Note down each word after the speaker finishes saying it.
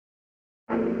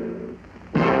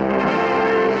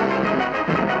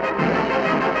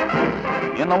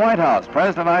the White House,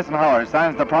 President Eisenhower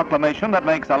signs the proclamation that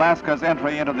makes Alaska's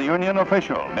entry into the Union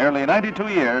official, nearly 92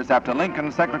 years after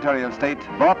Lincoln's Secretary of State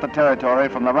bought the territory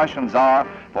from the Russian Tsar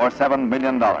for $7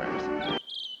 million. The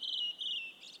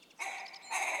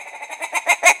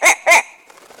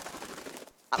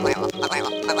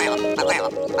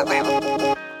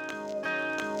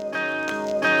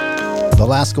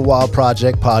Alaska Wild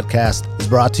Project podcast is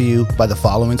brought to you by the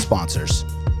following sponsors.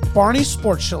 Barney's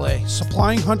Sports Chalet,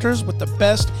 supplying hunters with the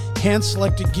best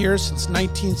hand-selected gear since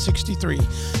 1963.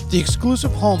 The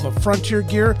exclusive home of frontier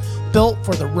gear built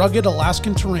for the rugged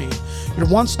Alaskan terrain. Your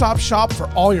one-stop shop for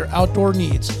all your outdoor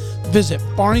needs. Visit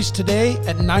Barney's today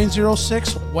at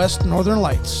 906 West Northern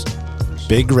Lights.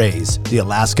 Big Rays, the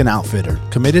Alaskan outfitter,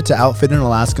 committed to outfitting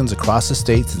Alaskans across the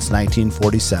state since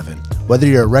 1947. Whether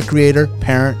you're a recreator,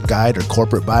 parent, guide, or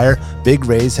corporate buyer, Big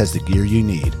Rays has the gear you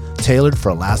need, tailored for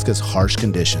Alaska's harsh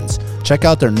conditions. Check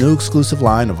out their new exclusive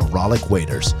line of Auralic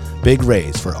waders. Big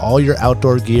Rays for all your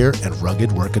outdoor gear and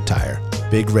rugged work attire.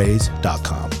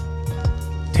 BigRays.com.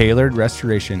 Tailored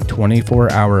Restoration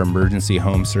 24-hour emergency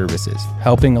home services,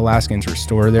 helping Alaskans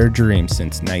restore their dreams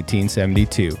since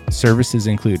 1972. Services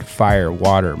include fire,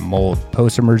 water, mold,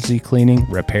 post-emergency cleaning,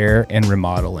 repair, and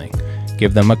remodeling.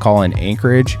 Give them a call in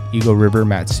Anchorage, Eagle River,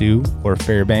 Matsu, or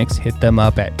Fairbanks. Hit them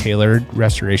up at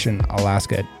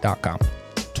tailoredrestorationalaska.com.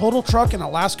 Total Truck and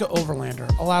Alaska Overlander,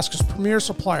 Alaska's premier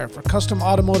supplier for custom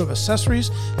automotive accessories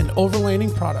and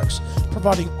overlanding products,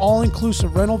 providing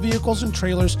all-inclusive rental vehicles and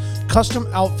trailers custom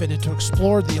outfitted to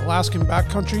explore the Alaskan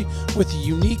backcountry with a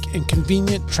unique and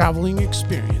convenient traveling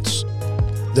experience.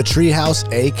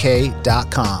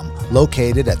 TheTreehouseAK.com,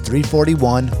 located at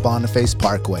 341 Boniface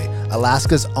Parkway,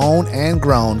 Alaska's own and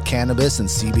grown cannabis and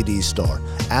CBD store.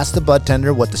 Ask the bud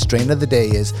tender what the strain of the day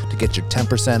is to get your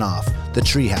 10% off. The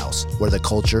Treehouse, where the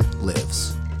culture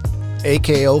lives.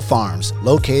 AKO Farms,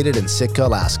 located in Sitka,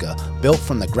 Alaska, built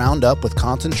from the ground up with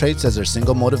concentrates as their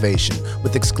single motivation,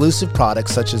 with exclusive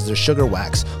products such as their sugar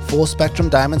wax, full spectrum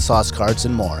diamond sauce cards,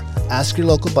 and more. Ask your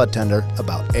local bud tender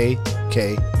about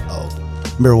AKO.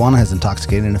 Marijuana has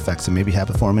intoxicating effects and may be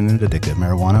habit-forming and addictive.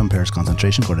 Marijuana impairs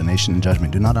concentration, coordination, and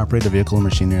judgment. Do not operate a vehicle or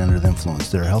machinery under the influence.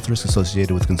 There are health risks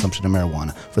associated with consumption of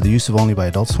marijuana. For the use of only by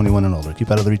adults 21 and older. Keep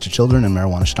out of the reach of children, and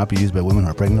marijuana should not be used by women who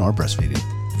are pregnant or breastfeeding.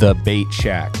 The Bait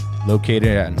Shack,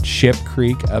 located on Ship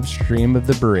Creek upstream of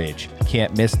the bridge.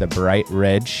 Can't miss the bright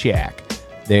red shack.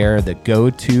 They are the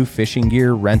go-to fishing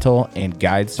gear rental and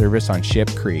guide service on Ship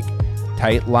Creek.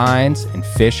 Tight lines and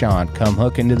fish on. Come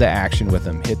hook into the action with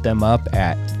them. Hit them up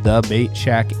at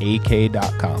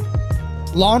thebaitshackak.com.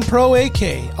 Lawn Pro AK,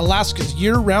 Alaska's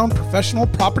year-round professional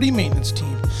property maintenance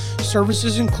team.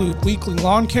 Services include weekly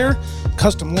lawn care,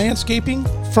 custom landscaping,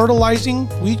 fertilizing,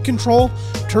 weed control,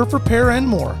 turf repair, and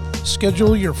more.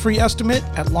 Schedule your free estimate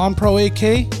at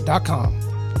lawnproak.com.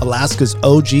 Alaska's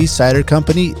OG cider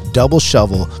company, Double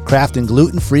Shovel, crafting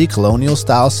gluten-free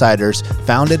colonial-style ciders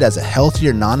founded as a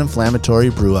healthier, non-inflammatory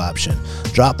brew option.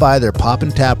 Drop by their Pop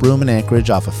and Tap room in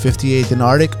Anchorage off of 58th and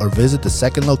Arctic or visit the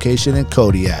second location in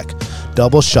Kodiak.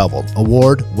 Double Shovel,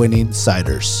 award-winning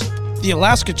ciders. The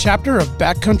Alaska chapter of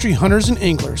Backcountry Hunters and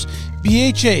Anglers.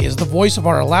 BHA is the voice of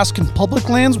our Alaskan public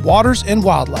lands, waters, and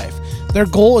wildlife. Their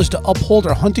goal is to uphold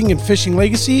our hunting and fishing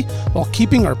legacy while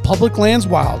keeping our public lands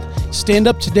wild. Stand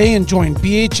up today and join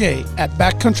BHA at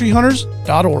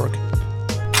backcountryhunters.org.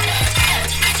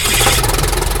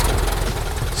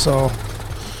 So,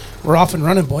 we're off and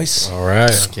running, boys. All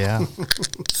right. Yeah.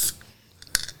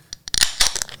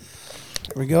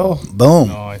 Here we go. Boom.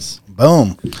 Nice.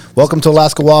 Boom. Welcome to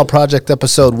Alaska Wild Project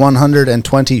episode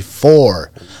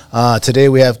 124. Today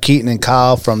we have Keaton and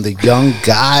Kyle from the Young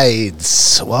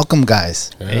Guides. Welcome,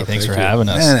 guys. Yeah, Hey, thanks for having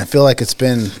us. Man, I feel like it's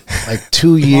been like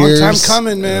 2 years. Long time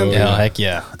coming, man. Yeah, heck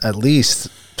yeah. At least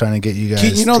trying to get you guys.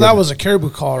 Keaton, you know that was a caribou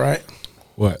call, right?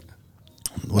 What?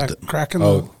 That cracking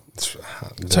That's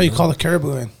that's how you call the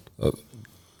caribou in.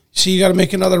 So you got to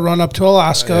make another run up to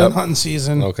Alaska in hunting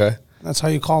season. Okay. That's how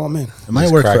you call them in. It might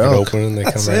Just work crack for it elk. open and they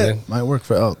That's come right it. in. Might work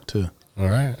for elk too. All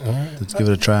right. Let's give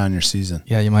it a try on your season.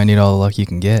 Yeah, you might need all the luck you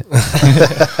can get. No,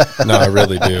 I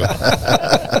really do.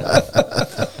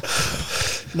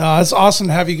 No, it's awesome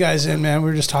to have you guys in, man.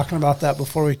 We were just talking about that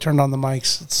before we turned on the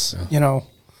mics. It's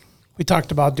we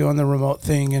talked about doing the remote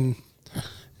thing, and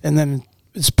then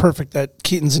it's perfect that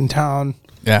Keaton's in town.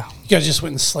 Yeah. You guys just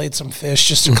went and slayed some fish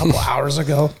just a couple hours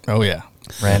ago. Oh, yeah.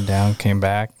 Ran down, came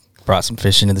back, brought some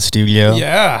fish into the studio.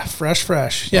 Yeah,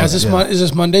 fresh. Yeah, is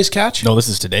this Monday's catch? No, this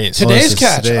is today's. Today's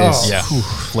catch. today's. Oh. Yeah.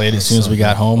 Played as soon as we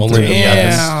got home. Only the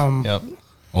Damn. Yep.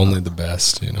 Only the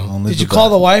best, Only Did you the call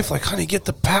best. the wife? Like, honey, get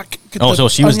the pack. Get Oh, the so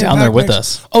she was onion down there pack with mix.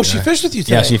 us. Oh, she fished with you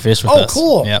today? Yeah, she fished with us. us. Oh,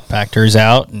 cool. Yeah, packed hers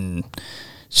out, and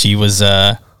she was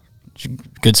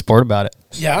good sport about it.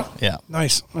 Yeah? Yeah.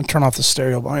 Nice. I'm going to turn off the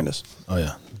stereo behind us. Oh,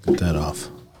 yeah. Get that off.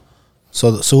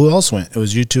 So who else went? It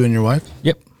was you two and your wife?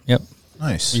 Yep.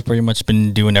 Nice. We've pretty much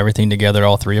been doing everything together,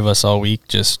 all three of us, all week,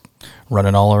 just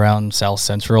running all around South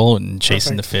Central and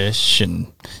chasing the fish and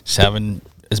just having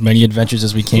as many adventures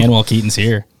as we can while Keaton's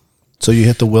here. So you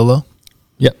hit the Willow?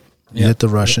 Yep. You hit the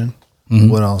Russian? Mm-hmm.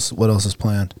 What else? What else is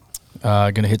planned?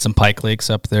 Gonna hit some Pike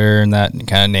Lakes up there and that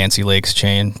kind of Nancy Lakes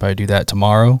chain. Probably do that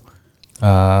tomorrow.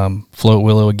 Float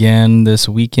Willow again this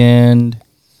weekend.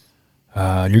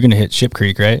 You're gonna hit Ship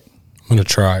Creek, right? I'm gonna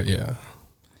try. Yeah,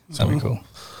 That'd be cool.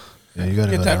 Yeah, you got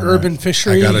to Get go that down urban there.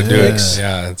 fishery. I gotta do mix. it.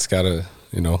 Yeah, it's gotta.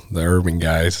 The urban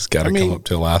guys, it's got to come up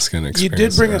to Alaska and You experience.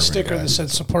 did bring the a urban sticker that guys. said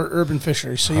support urban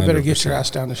fisheries, so you better get your 100%. ass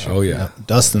down to ship. Oh yeah.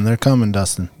 Dustin, they're coming,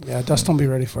 Dustin. Yeah, Dustin will be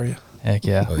ready for you. Heck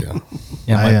yeah. Oh yeah.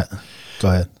 Yeah. Go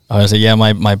ahead. I was like, yeah,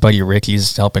 my buddy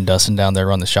Ricky's helping Dustin down there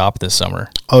run the shop this summer.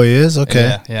 Oh, he is?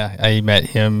 Okay. Yeah. I met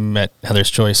him at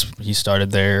Heather's Choice. He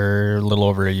started there a little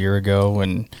over a year ago,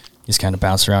 and he's kind of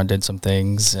bounced around, did some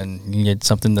things, and he did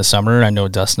something this summer. I know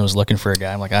Dustin was looking for a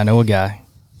guy. I'm like, I know a guy.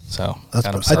 So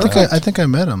I think I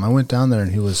met him. I went down there and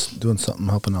he was doing something,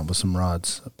 helping out with some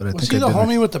rods. But I Was think he I the did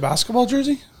homie with the basketball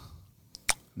jersey?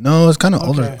 No, it's kind of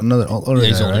older. Okay. Another older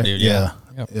he's guy, older right? dude, yeah.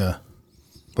 Yep. Yeah.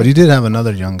 But he did have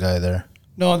another young guy there.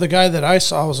 No, the guy that I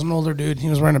saw was an older dude. He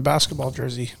was wearing a basketball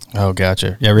jersey. Oh,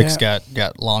 gotcha. Yeah, Rick's got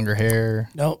longer hair.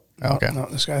 Nope. Okay. No,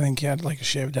 this guy, I think he had like a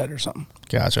shaved head or something.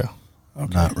 Gotcha.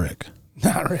 Okay. Not Rick.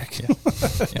 Not Rick.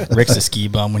 Yeah. Rick's a ski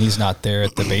bum. When he's not there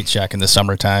at the bait shack in the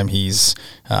summertime, he's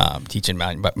teaching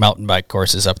mountain bike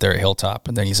courses up there at Hilltop,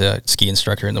 and then he's a ski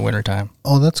instructor in the wintertime.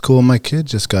 Oh, that's cool. My kid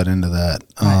just got into that.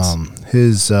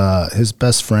 Nice. His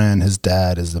best friend, his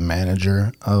dad, is the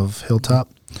manager of Hilltop.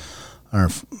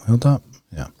 Hilltop?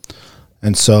 Yeah.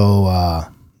 And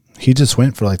so he just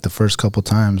went for like the first couple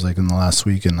times, like in the last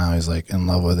week, and now he's like in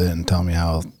love with it and telling me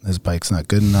how his bike's not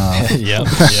good enough. Yep.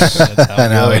 That's how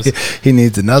And how it goes. he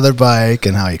needs another bike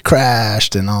and how he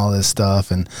crashed and all this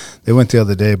stuff. And they went the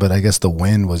other day, but I guess the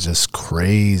wind was just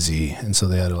crazy. And so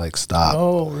they had to like stop.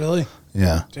 Oh, really?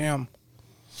 Yeah. Damn.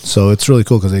 So it's really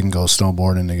cool because they can go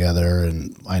snowboarding together.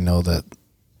 And I know that,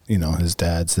 his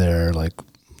dad's there. Like,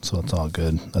 so it's all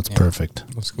good. That's perfect.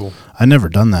 That's cool. I never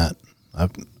done that.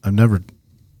 I've never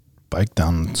biked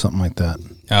down something like that.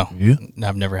 Oh, You?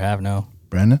 I've never have, no.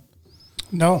 Brandon?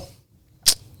 No.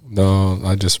 No,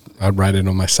 I'd ride it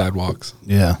on my sidewalks.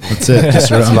 Yeah, that's it. Just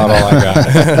That's around. about all I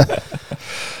got.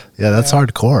 Yeah, that's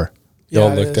hardcore.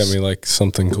 Y'all it looked at is. me like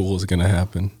something cool is gonna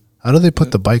happen. How do they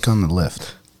put the bike on the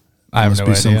lift? I have Must no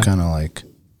be idea. some kind of like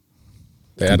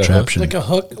They had a hook, contraption. Like a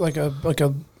hook, like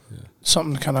a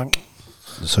something kind of,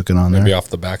 Just hook it on maybe there. off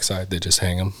the backside. They just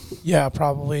hang them. yeah,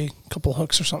 probably a couple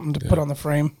hooks or something to put on the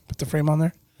frame. Put the frame on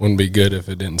there. Wouldn't be good if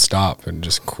it didn't stop and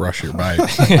just crush your bike.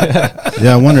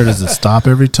 Yeah, I wonder, does it stop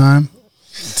every time?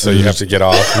 So you have to get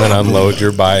off and then unload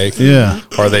your bike. Yeah.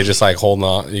 Or are they just like holding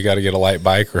on? You got to get a light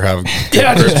bike or have good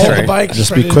Yeah, just grip hold the strength. bike.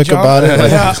 Just ready be to quick jump. about it.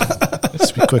 Like, Yeah.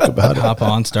 Just be quick about it. Hop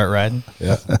on, start riding.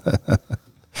 Yeah.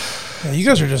 Yeah, you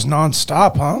guys are just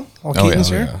nonstop, huh? While Keaton's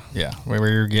here. Yeah, we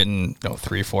were getting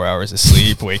 3-4 hours of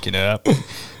sleep, waking up,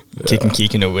 kicking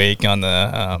Keaton awake on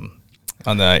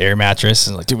the air mattress,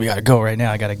 and like, dude, we gotta go right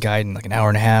now. I got a guide in like an hour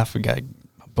and a half. We got to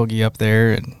boogie up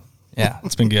there, and yeah,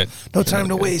 it's been good. No time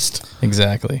to waste.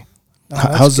 Exactly. No,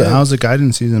 that's How's good. the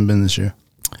guidance season been this year?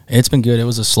 It's been good. It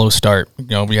was a slow start.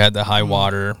 We had the high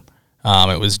water.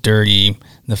 It was dirty.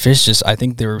 The fish I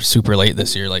think they were super late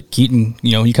this year. Like Keaton,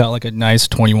 he caught like a nice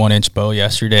 21-inch bow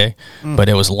yesterday, but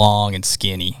it was long and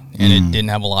skinny, and it didn't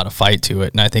have a lot of fight to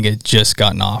it. And I think it just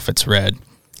gotten off its red.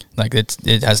 Like it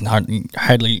hasn't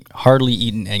hardly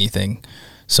eaten anything.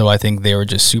 So I think they were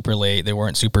just super late. They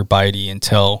weren't super bitey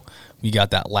until we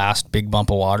got that last big bump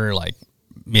of water, like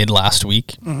mid last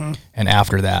week. And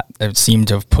after that, it seemed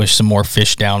to have pushed some more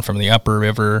fish down from the upper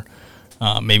river.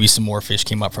 Maybe some more fish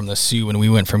came up from the Sioux, and we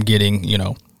went from getting,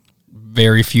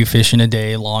 very few fish in a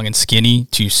day, long and skinny,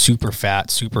 to super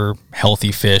fat, super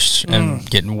healthy fish, and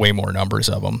getting way more numbers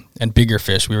of them. And bigger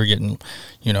fish, we were getting,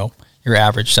 your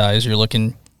average size, you're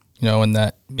looking, in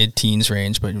that mid-teens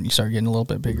range, but when you start getting a little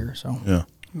bit bigger, so. Yeah.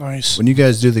 Nice. When you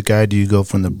guys do the guide, do you go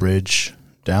from the bridge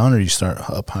down or you start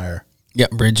up higher?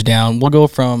 Yep, bridge down. We'll go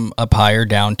from up higher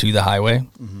down to the highway,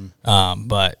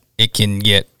 but it can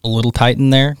get a little tight in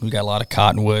there. We got a lot of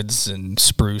cottonwoods and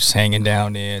spruce hanging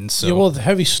down in. So Yeah, well, the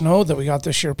heavy snow that we got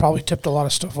this year probably tipped a lot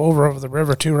of stuff over the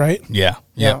river too, right? yeah.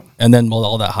 Yeah. And then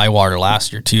all that high water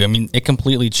last year too. I mean, it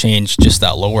completely changed just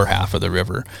that lower half of the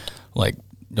river. Like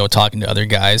talking to other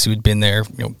guys who had been there,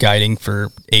 guiding for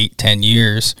 8-10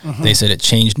 years, they said it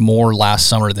changed more last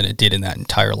summer than it did in that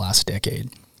entire last decade.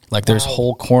 Like there's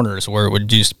whole corners where it would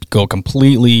just go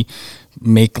completely,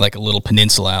 make like a little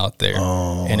peninsula out there,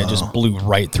 and it just blew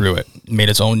right through it. Made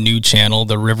its own new channel.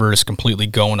 The river is completely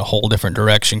going a whole different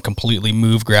direction, completely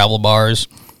moved gravel bars.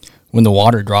 When the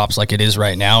water drops like it is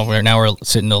right now we're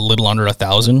sitting a little under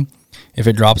 1,000. If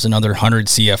it drops another 100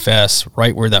 CFS,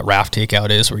 right where that raft takeout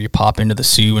is, where you pop into the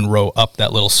Sioux and row up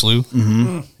that little slough,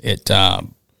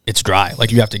 it's dry.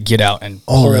 Like you have to get out and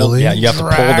pull. Really? Yeah, you have to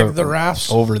pull the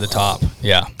rafts over the top.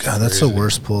 Yeah. God, that's the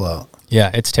worst pullout.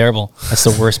 Yeah, it's terrible. That's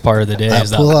the worst part of the day. That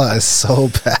pullout is so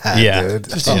bad, dude.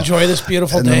 Just enjoy this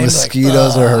beautiful and day. The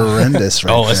mosquitoes are horrendous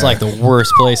right it's like the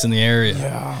worst place in the area.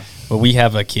 Yeah. But we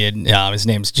have a kid, his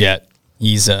name's Jet.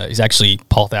 He's actually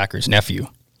Paul Thacker's nephew.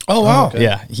 Oh, wow. Okay.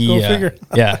 Yeah. Go figure.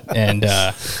 Yeah, and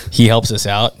he helps us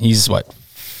out. He's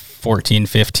 14,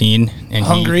 15, and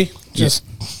hungry. Just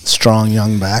strong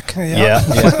young back. Yeah.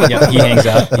 He hangs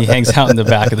out in the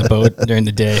back of the boat during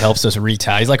the day, helps us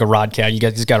retie. He's like a rod cat.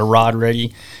 He's got a rod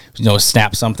ready,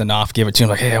 snap something off, give it to him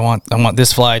like, hey, I want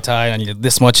this fly tied. I need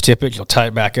this much tippet. You'll tie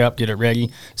it back up, get it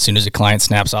ready. As soon as the client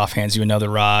snaps off, hands you another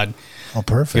rod. Oh,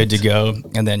 perfect. Good to go.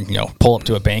 And then, pull up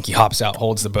to a bank. He hops out,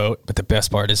 holds the boat. But the best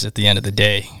part is at the end of the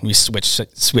day, we switch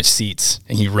seats,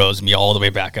 and he rows me all the way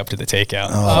back up to the takeout.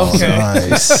 Oh, okay.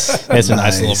 Nice. It's a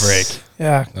nice little break.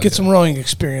 Yeah, get some rowing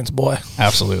experience, boy.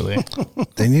 Absolutely.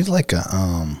 They need like a,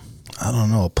 I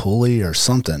don't know, a pulley or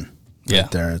something. Yeah.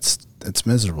 Right there. It's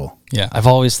miserable. Yeah. I've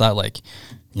always thought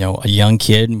a young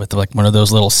kid with like one of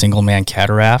those little single man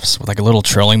catarafts with like a little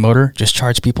trolling motor, just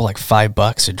charge people like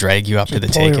 $5 to drag you up to the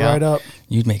takeout. Right up.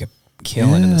 You'd make a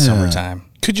killing in the summertime.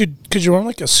 Could you run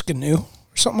like a skidoo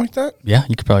or something like that? Yeah,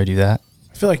 you could probably do that.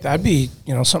 I feel like that'd be,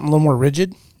 something a little more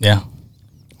rigid. Yeah.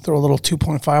 Throw a little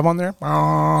 2.5 on there.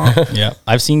 Yeah.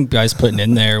 I've seen guys putting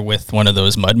in there with one of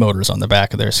those mud motors on the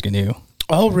back of their skidoo.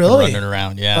 Oh, really? Running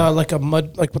around, yeah. Like a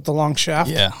mud, like with the long shaft?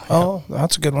 Yeah. Oh,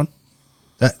 that's a good one.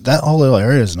 That whole little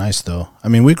area is nice, though. I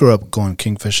mean, we grew up going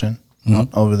king fishing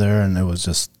over there, and it was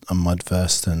just a mud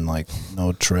fest and like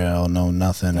no trail, no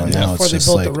nothing. And now it's just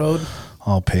like the road.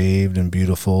 All paved and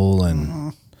beautiful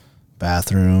and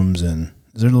bathrooms. And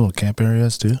is there little camp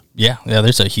areas too? Yeah.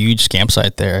 There's a huge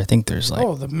campsite there. I think there's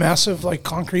like the massive like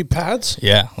concrete pads.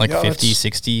 Yeah, 50,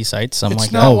 60 sites, something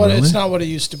like that. Really? It's not what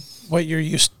what you're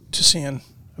used to seeing.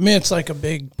 I mean, it's like a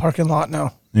big parking lot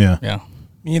now. Yeah. Yeah.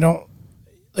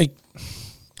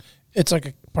 It's like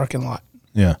a parking lot.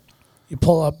 Yeah. You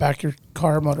pull up, back your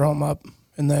car, motorhome up,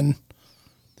 and then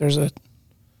there's a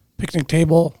picnic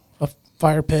table, a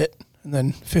fire pit, and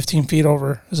then 15 feet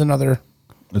over is another.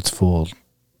 It's full.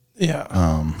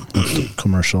 Yeah.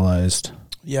 Commercialized.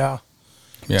 Yeah.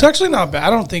 It's actually not bad. I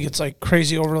don't think it's like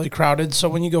crazy overly crowded. So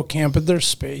when you go camping, there's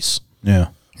space.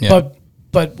 Yeah.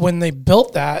 But when they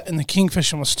built that and the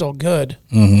kingfishing was still good,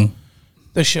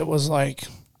 the shit was like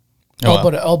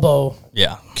elbow to elbow.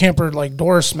 Yeah. Camper like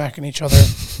doors smacking each other.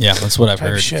 Yeah, that's what I've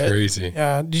heard. Shit. Crazy.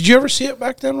 Yeah. Did you ever see it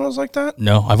back then when it was like that?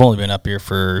 No, I've only been up here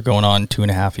for going on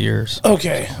 2.5 years.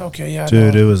 Okay, yeah.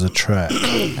 Dude, it was a trek.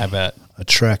 I bet. A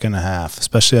trek and a half,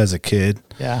 especially as a kid.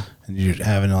 Yeah. And you're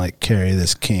having to like carry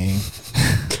this king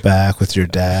back with your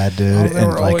dad, dude, they and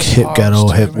were like always got old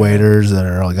hogs, hip too, man. waders that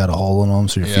are all got a hole in them,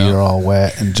 so your feet are all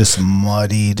wet and just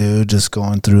muddy, dude. Just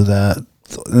going through that,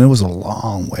 and it was a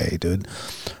long way, dude.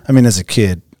 I mean, as a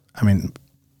kid, I don't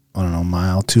know,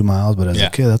 mile, 2 miles, but as a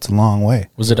kid, that's a long way.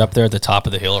 Was it up there at the top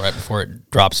of the hill right before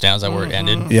it drops down? Is that where it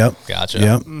ended? Yep. Gotcha.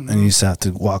 Yep. And you used to have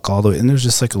to walk all the way, and there's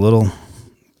just like a little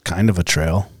kind of a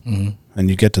trail, and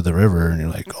you get to the river, and you're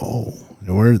like, oh,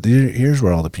 here's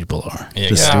where all the people are. Yeah,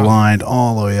 just lined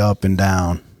all the way up and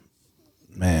down.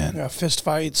 Man. Yeah, fist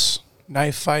fights,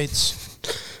 knife fights.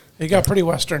 It got pretty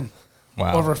Western.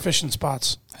 Wow. Over fishing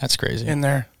spots That's crazy. in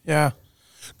there. Yeah.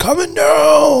 Coming down.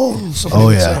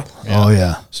 Oh, yeah. Oh,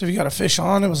 yeah. So if you got a fish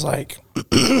on, it was like,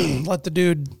 let the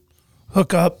dude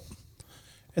hook up.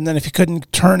 And then if you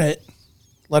couldn't turn it,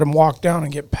 let him walk down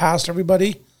and get past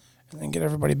everybody and then get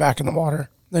everybody back in the water.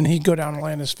 Then he'd go down and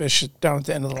land his fish down at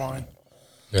the end of the line.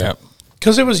 Yeah.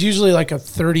 Because it was usually like a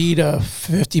 30 to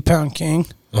 50-pound king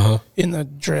in the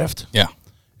drift. Yeah.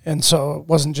 And so it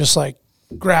wasn't just like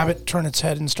grab it, turn its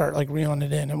head, and start like reeling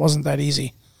it in. It wasn't that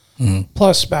easy.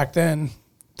 Plus, back then,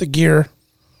 the gear,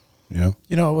 it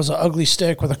was an ugly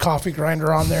stick with a coffee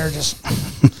grinder on there, just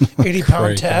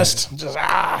 80-pound test. Just,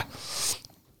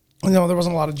 there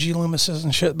wasn't a lot of G. Loomises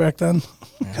and shit back then.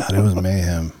 God, it was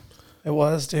mayhem. It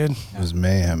was, dude. It was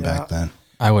mayhem back then.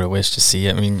 I would have wished to see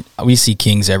it. I mean, we see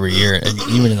kings every year, and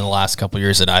even in the last couple of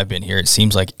years that I've been here, it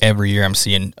seems like every year I'm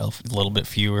seeing a little bit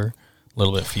fewer.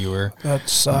 little bit fewer. That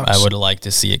sucks. I would have liked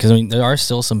to see it because there are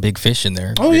still some big fish in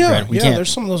there. Oh yeah, We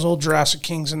there's some of those old Jurassic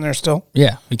Kings in there still.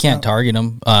 Yeah, we can't target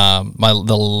them.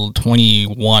 The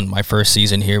 21, my first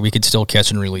season here, we could still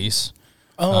catch and release.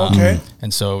 Oh, okay.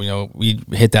 And so we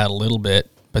hit that a little bit,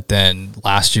 but then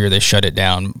last year they shut it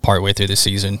down partway through the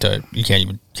season to you can't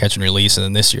even catch and release, and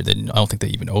then this year I don't think they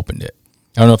even opened it.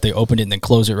 I don't know if they opened it and then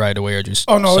closed it right away or just.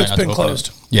 Oh no, decided it's not to been open closed.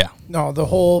 it. Yeah. No, the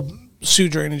whole Sioux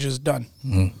drainage is done.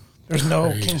 There's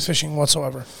no king fishing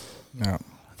whatsoever. No.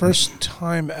 First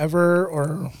time ever,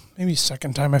 or maybe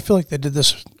second time. I feel like they did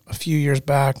this a few years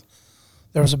back.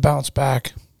 There was a bounce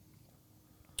back,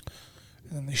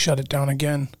 and then they shut it down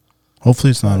again.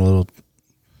 Hopefully, it's not a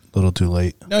little too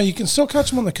late. No, you can still catch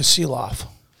them on the Kasilof.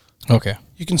 Okay.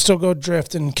 You can still go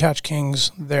drift and catch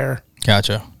kings there.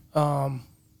 Gotcha.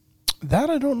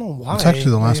 That I don't know why. It's actually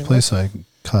the last place I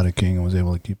caught a king and was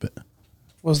able to keep it.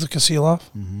 Was the Kasilof?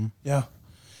 Mm-hmm. Yeah.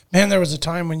 Man, there was a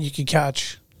time when you could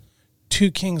catch 2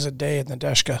 kings a day in the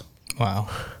Deshka. Wow.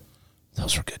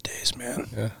 Those were good days, man.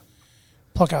 Yeah.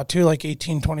 Pluck out 2 like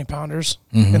 18, 20 pounders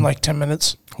in like 10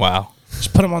 minutes. Wow.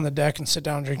 Just put them on the deck and sit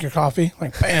down and drink your coffee.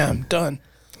 Like, bam, done.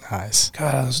 Nice.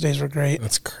 God, those days were great.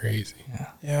 That's crazy.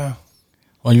 Yeah.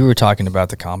 Well, you were talking about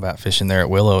the combat fishing there at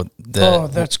Willow.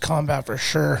 That's combat for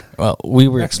sure. Well, we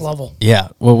were Next level. Yeah.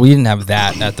 Well, we didn't have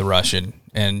that at the Russian,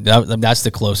 and that's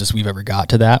the closest we've ever got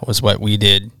to that. Was what we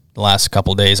did the last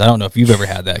couple of days. I don't know if you've ever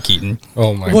had that, Keaton.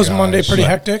 Oh my! Was gosh. Monday pretty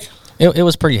hectic? It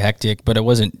was pretty hectic, but it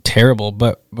wasn't terrible.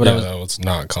 But Yeah, that was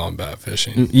not combat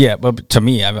fishing. yeah, but to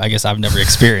me, I guess I've never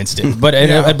experienced it. But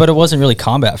but it wasn't really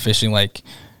combat fishing. Like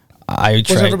I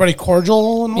tried. Was everybody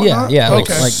cordial and whatnot? Yeah, like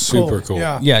super cool.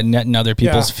 Yeah. Netting other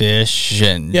people's fish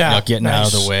and getting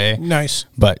out of the way. Nice.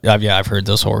 But I've heard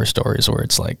those horror stories where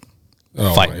it's like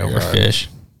fighting my over God. fish.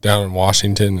 Down in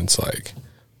Washington, it's like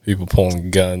people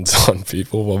pulling guns on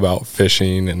people about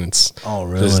fishing, and it's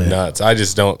just nuts. I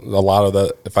just don't. A lot of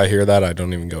that. If I hear that, I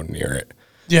don't even go near it.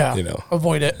 Yeah.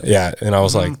 Avoid it. Yeah, and I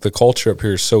was like, the culture up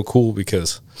here is so cool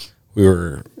because we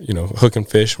were, hooking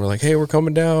fish. And we're like, hey, we're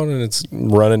coming down, and it's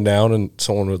running down, and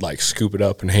someone would like scoop it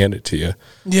up and hand it to you.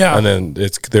 Yeah. And then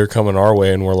they're coming our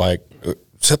way, and we're like,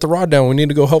 set the rod down. We need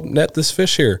to go help net this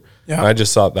fish here. Yeah. And I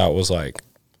just thought that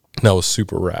was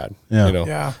super rad. Yeah.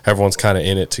 Yeah. Everyone's kind of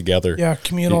in it together. Yeah,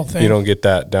 communal thing. You don't get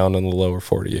that down in the lower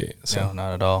 48. So No,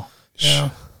 not at all.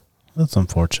 Yeah. That's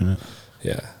unfortunate.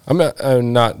 yeah,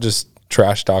 I'm not just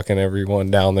trash talking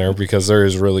everyone down there because there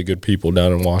is really good people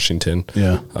down in Washington.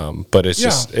 Yeah. But it's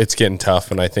just it's getting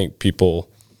tough, and I think people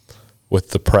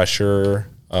with the pressure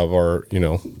of our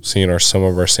seeing some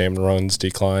of our salmon runs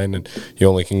decline, and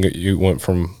you went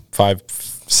from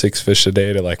 5-6 fish a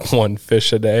day to like 1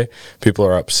 fish a day. People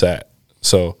are upset.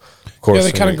 So of course,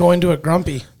 they kind of go into it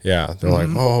grumpy. Yeah, they're like,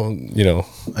 oh,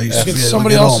 I used It's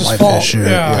somebody else's fault.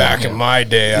 Yeah. back in my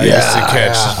day, I used to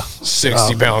catch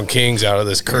 60-pound kings out of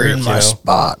this creek. in my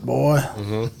spot, boy.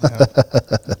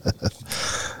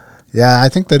 Yeah, I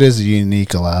think that is a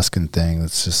unique Alaskan thing.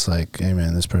 It's just like, hey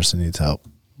man, this person needs help,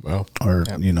 Well, or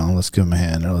let's give them a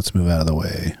hand, or let's move out of the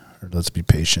way, or let's be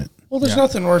patient. Well, there's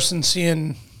nothing worse than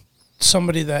seeing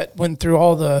somebody that went through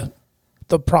all the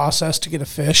process to get a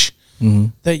fish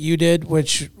that you did,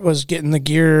 which was getting the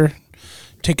gear,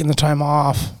 taking the time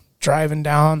off, driving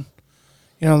down.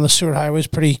 The Seward Highway is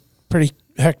pretty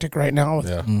hectic right now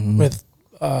with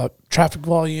traffic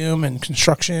volume and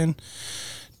construction.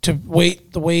 To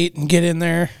wait and get in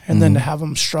there, and then to have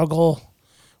them struggle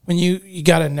when you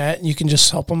got a net and you can just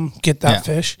help them get that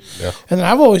fish. Yeah. And then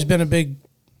I've always been a big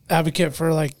advocate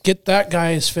for like, get that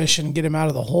guy his fish and get him out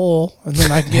of the hole, and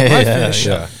then I can get my fish.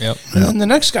 Yeah. Yep. And then the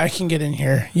next guy can get in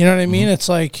here. You know what I mean? It's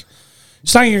like,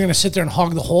 it's not like you're going to sit there and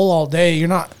hog the hole all day. You're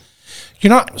not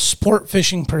sport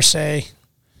fishing per se,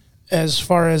 as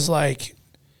far as like,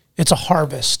 it's a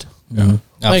harvest. Yeah.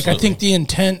 Like, I think the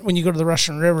intent when you go to the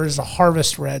Russian River is to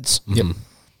harvest reds. Yep.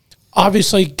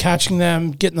 Obviously, catching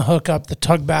them, getting the hook up, the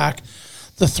tug back,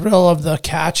 the thrill of the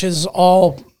catch is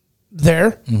all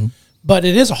there, but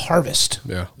it is a harvest.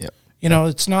 yeah. Yep.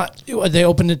 It's not, they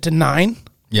opened it to 9.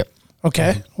 Yep.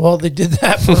 Okay. Well, they did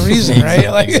that for a reason, right?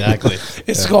 Like, Exactly.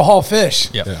 It's to go haul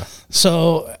fish. Yep. Yeah.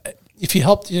 So if you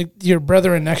help your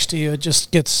brethren next to you, it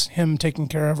just gets him taken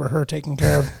care of or her taken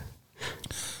care of.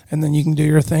 And then you can do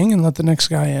your thing and let the next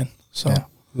guy in. So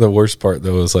The worst part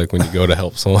though is like when you go to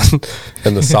help someone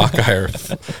and the sockeye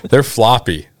they're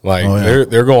floppy. Like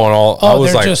they're going all. I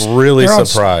was like really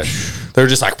surprised. They're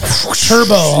just like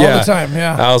turbo all the time.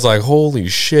 Yeah. I was like, holy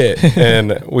shit.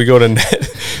 And we go to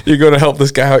net. You go to help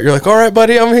this guy out. You're like, all right,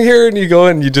 buddy, I'm here. And you go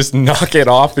in and you just knock it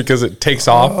off because it takes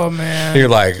off. Oh, man. And you're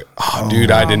like, oh,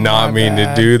 dude, I did not mean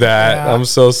to do that. Yeah. I'm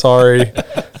so sorry.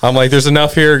 I'm like, there's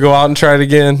enough here. Go out and try it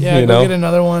again. Yeah, go get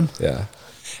another one. Yeah.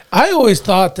 I always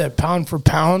thought that pound for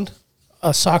pound,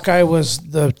 a sockeye was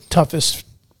the toughest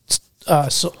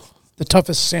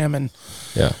salmon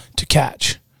to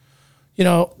catch. You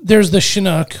know, there's the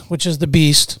Chinook, which is the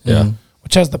beast,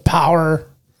 which has the power.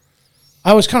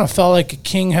 I always kind of felt like a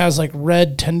king has like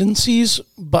red tendencies,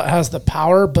 but has the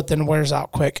power, but then wears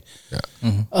out quick. Yeah.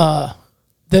 Mm-hmm.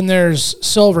 Then there's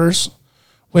silvers,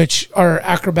 which are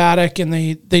acrobatic and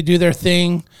they do their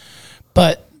thing,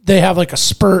 but they have like a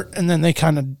spurt and then they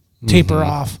kind of taper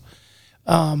off.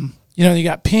 You know, you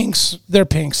got pinks. They're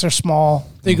pinks. They're small.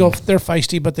 They're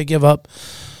feisty, but they give up.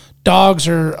 Dogs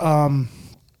are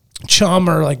chum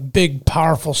are like big,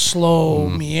 powerful, slow,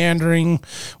 meandering.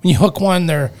 When you hook one,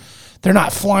 they're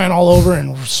not flying all over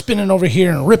and spinning over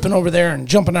here and ripping over there and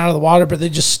jumping out of the water, but they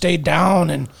just stay down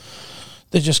and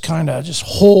they just kind of just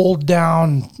hold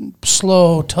down,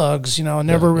 slow tugs, you know,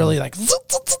 never really like,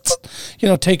 you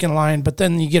know, taking line. But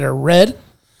then you get a red.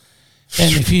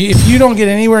 And if you don't get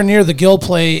anywhere near the gill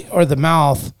plate or the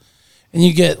mouth, and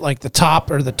you get like the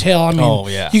top or the tail, I mean,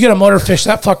 you get a motorfish,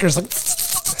 that fucker's like,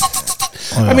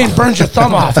 I mean, burns your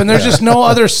thumb off. And there's just no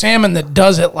other salmon that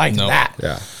does it like that.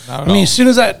 Yeah. I mean, as soon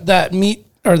as that meat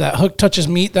or that hook touches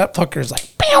meat, that fucker's like,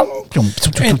 I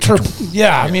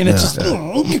mean, it's just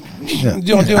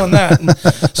doing that. And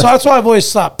so that's why I've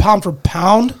always thought pound for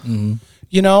pound.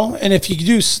 You know, and if you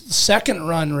do second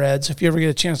run reds, if you ever get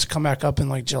a chance to come back up in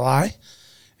like July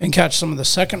and catch some of the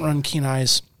second run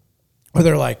Kenais, where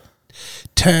they're like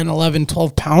 10, 11,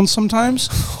 12 pounds sometimes,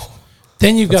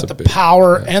 then you've got the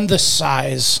power and the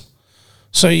size.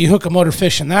 So you hook a motor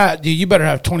fish in that, dude, you better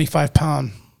have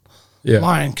 25-pound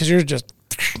line because you're just,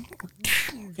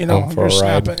 you know, you're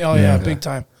snapping. Oh, yeah, big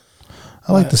time.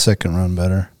 I like the second run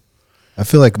better. I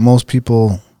feel like most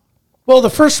people... Well,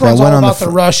 the first run's all about the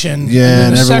Russian,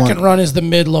 and the second run is the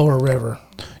mid-lower river.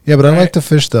 Yeah, but I like to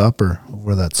fish the upper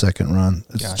over that second run.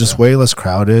 It's just way less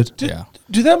crowded.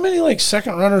 Do that many like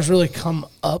second runners really come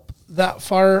up that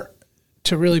far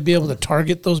to really be able to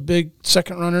target those big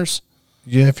second runners?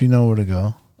 Yeah, if you know where to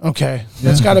go. Okay,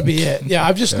 that's got to be it. Yeah,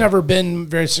 I've just never been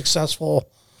very successful.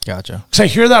 Gotcha. Because I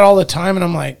hear that all the time, and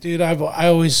I'm like, dude, I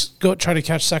always go try to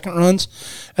catch second runs,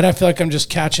 and I feel like I'm just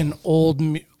catching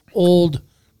old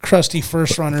crusty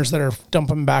first runners that are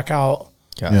dumping back out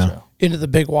into the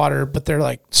big water, but they're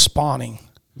like spawning.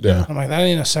 Yeah. I'm like, that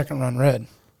ain't a second run red.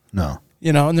 No.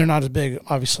 You know, and they're not as big,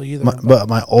 obviously, either. But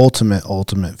my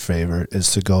ultimate favorite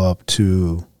is to go up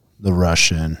to the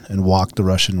Russian and walk the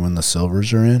Russian when the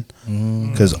silvers are in.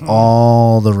 Because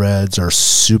all the reds are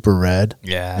super red.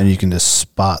 Yeah. And you can just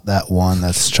spot that one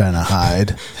that's trying to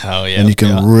hide. Oh, yeah. And you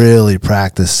can really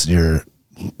practice your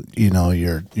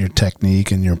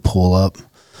technique and your pull up.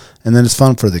 And then it's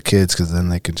fun for the kids because then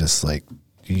they could just like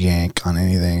yank on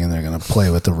anything and they're going to play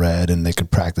with the red and they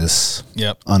could practice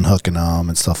unhooking them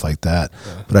and stuff like that.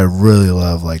 Yeah. But I really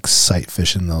love like sight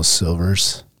fishing those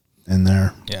silvers in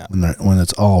there when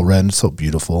it's all red and it's so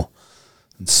beautiful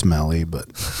and smelly, but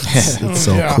it's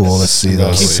so cool to see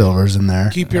those silvers in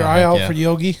there. Keep your eye out for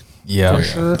Yogi. Yeah. For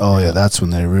sure. Oh, yeah. That's when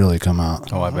they really come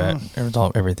out. Oh, I bet.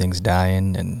 Everything's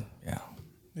dying and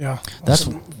yeah. That's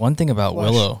one thing about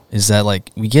Willow is that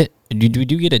like we do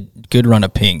get a good run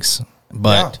of pinks,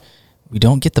 but we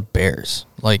don't get the bears.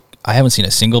 Like I haven't seen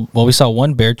we saw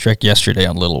one bear track yesterday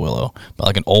on Little Willow, but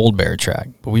like an old bear track,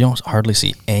 but we don't hardly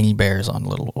see any bears on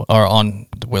on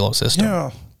the Willow system.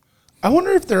 Yeah. I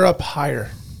wonder if they're up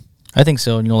higher. I think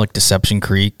so. You know, like Deception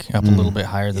Creek up a little bit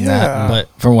higher than that. But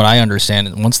from what I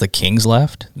understand, once the Kings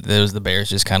left, the bears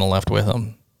just kind of left with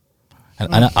them.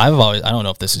 And I don't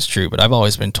know if this is true, but I've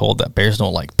always been told that bears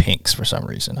don't like pinks for some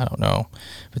reason. I don't know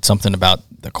if it's something about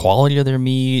the quality of their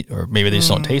meat, or maybe they just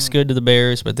don't taste good to the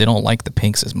bears, but they don't like the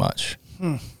pinks as much.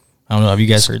 I don't know. Have you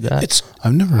guys heard that?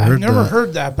 I've never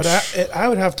heard that, but I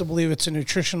would have to believe it's a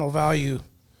nutritional value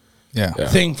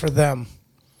thing for them.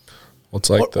 Well, it's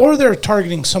like or they're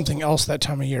targeting something else that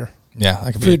time of year. Yeah,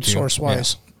 that could food source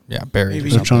wise. Yeah,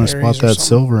 berries. They're trying to spot that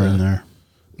silver in there.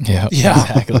 Yeah,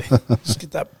 exactly. Just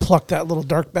pluck that little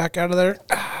dark back out of there.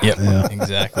 Yep, yeah,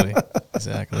 exactly.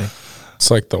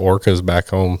 It's like the orcas back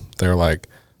home. They're like,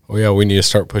 oh yeah, we need to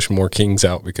start pushing more kings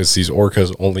out because these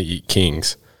orcas only eat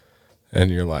kings. And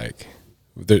you're like,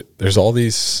 there's all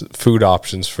these food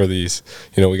options for these.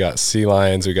 You know, we got sea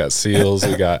lions, we got seals,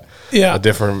 we got a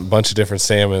bunch of different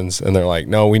salmons. And they're like,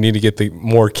 no, we need to get the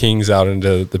more kings out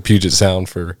into the Puget Sound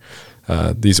for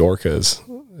these orcas.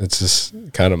 It's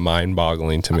just kind of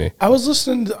mind-boggling to me. I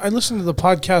listened to the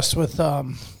podcast with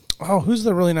who's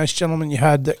the really nice gentleman you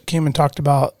had that came and talked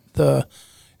about the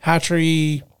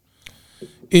hatchery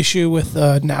issue with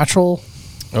natural.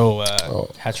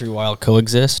 Hatchery wild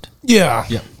coexist. Yeah.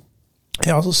 Yep.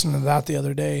 Yeah, I was listening to that the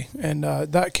other day, and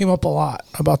that came up a lot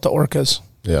about the orcas.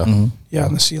 Yeah. Mm-hmm. Yeah,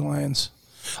 and the sea lions.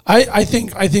 I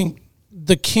think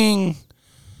the king,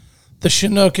 the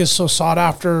Chinook, is so sought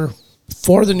after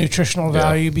for the nutritional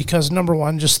value because number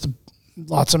one, just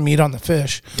lots of meat on the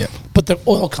fish. Yep. But the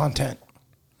oil content.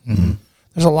 Mm-hmm.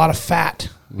 There's a lot of fat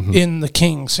in the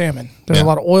king salmon. There's a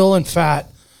lot of oil and fat.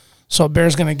 So a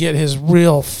bear's going to get his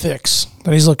real fix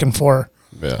that he's looking for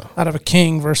out of a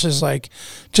king versus like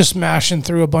just mashing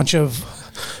through a bunch of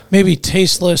maybe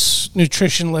tasteless,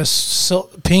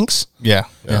 nutritionless pinks. Yeah.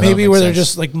 Maybe where they're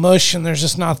just like mush and there's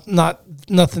just not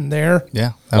nothing there.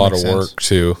 Yeah. A lot of work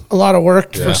too. A lot of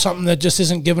work for something that just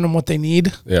isn't giving them what they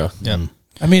need. Yeah. Yeah.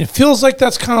 I mean, it feels like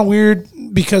that's kind of weird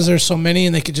because there's so many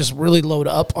and they could just really load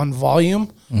up on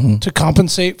volume to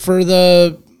compensate for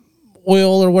the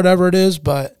oil or whatever it is,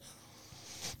 but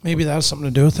maybe that has something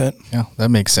to do with it. Yeah, that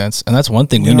makes sense. And that's one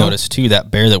thing we noticed too.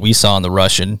 That bear that we saw in the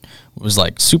Russian was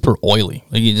like super oily,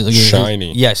 like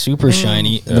shiny. Yeah, super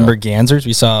shiny. The mergansers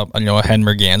we saw, a hen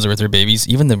merganser with her babies.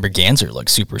 Even the merganser looked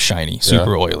super shiny,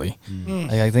 super oily.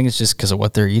 I think it's just because of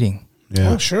what they're eating.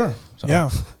 Yeah. Oh, sure. So.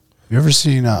 Yeah. You ever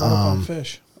seen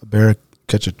fish? a bear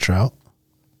catch a trout?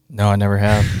 No, I never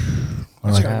have.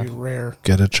 It's gotta be rare.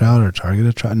 Get a trout or target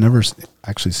a trout. I've never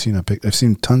actually seen a pic. I've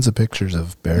seen tons of pictures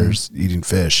of bears eating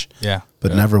fish. Yeah.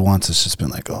 But never once it's just been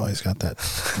like, oh, he's got that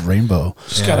rainbow.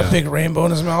 Just got a big rainbow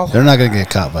in his mouth. They're not going to get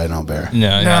caught by no bear.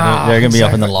 No, they're going to be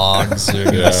up in the logs. They're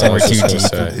going to be somewhere too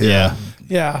deep. Yeah.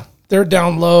 Yeah. They're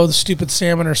down low. The stupid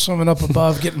salmon are swimming up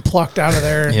above, getting plucked out of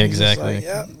there. Yeah, exactly.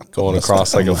 Going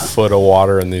across like a foot of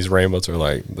water, and these rainbows are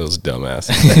like those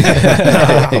dumbasses.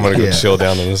 I'm gonna go chill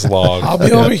down on this log. I'll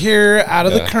be over here out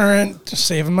of the current, just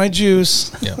saving my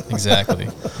juice. Yeah, exactly.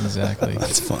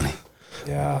 That's funny.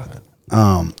 Yeah.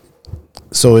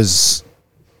 So is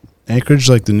Anchorage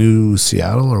like the new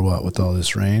Seattle or what with all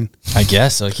this rain? I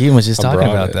guess so. Keaton was just talking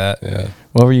about that. Yeah.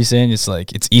 What were you saying? It's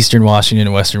like it's Eastern Washington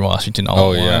and Western Washington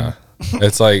all in one.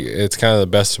 It's like it's kind of the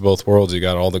best of both worlds. You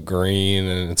got all the green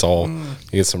and it's all you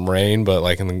get some rain, but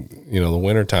like in the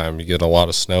wintertime you get a lot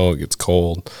of snow, it gets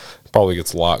cold. It probably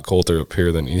gets a lot colder up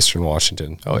here than Eastern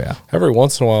Washington. Oh yeah. Every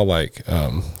once in a while, like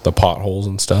the potholes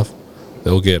and stuff,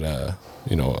 they'll get a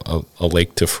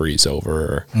lake to freeze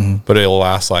over, but it'll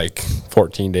last like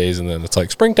 14 days and then it's like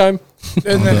springtime.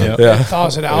 And then it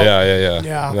thaws it out.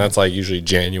 Yeah. And that's like usually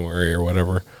January or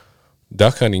whatever.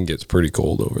 Duck hunting gets pretty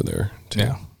cold over there too.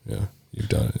 Yeah. You've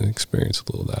done and experienced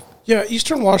a little of that. Yeah,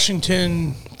 Eastern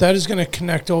Washington, that is going to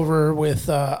connect over with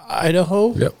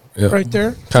Idaho. Yep. Right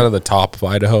there. Kind of the top of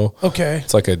Idaho. Okay.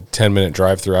 It's like a 10-minute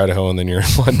drive through Idaho and then you're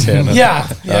in Montana.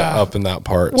 Up in that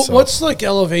part. What's like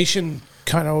elevation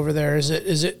kind of over there? Is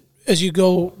it as you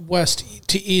go west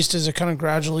to east, is it kind of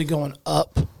gradually going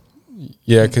up?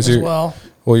 Yeah, because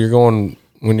you're going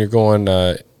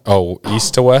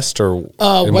east to west or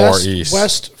more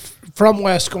east? From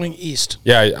west going east.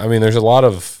 Yeah, I mean, there's a lot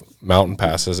of mountain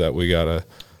passes that we gotta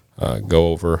go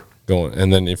over.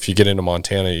 And then if you get into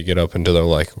Montana, you get up into the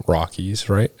like Rockies,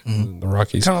 right? The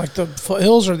Rockies, kind of like the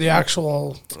foothills or the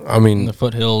actual. I mean, the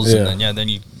foothills, and then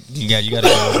you got to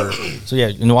go over. So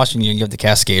in Washington, you have the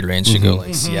Cascade Range to go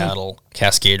like Seattle,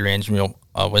 Cascade Range.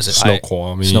 Was it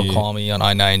Snoqualmie on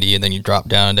I-90, and then you drop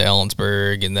down to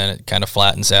Ellensburg, and then it kind of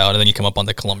flattens out, and then you come up on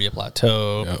the Columbia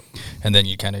Plateau, and then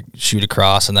you kind of shoot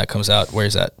across, and that comes out.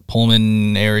 Where's that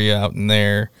Pullman area out in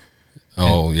there?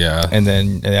 And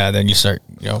then you start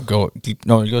it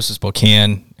goes to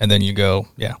Spokane, and then you go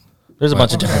There's a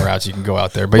bunch of different routes you can go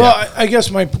out there, but I guess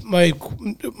my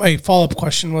follow up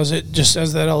question was, it just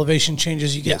as that elevation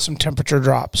changes, you get some temperature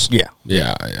drops. Yeah.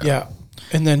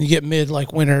 And then you get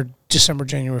like winter, December,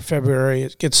 January, February,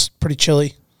 it gets pretty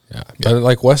chilly. Yeah. But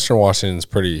like Western Washington's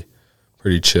pretty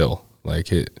chill.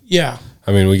 Like it. Yeah.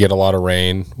 I mean, we get a lot of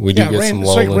rain. We do get some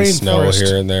lowland snow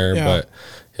here and there, but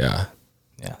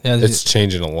it's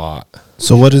changing a lot.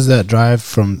 So what is that drive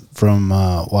from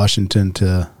Washington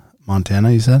to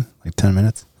Montana, you said? Like 10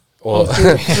 minutes? Well,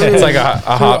 it's like a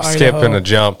hop, skip, and a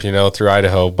jump, through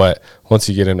Idaho. But once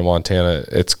you get into Montana,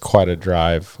 it's quite a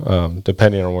drive,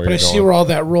 depending on where you're going. But I see where all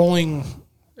that rolling.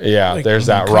 Yeah, like there's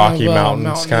that Rocky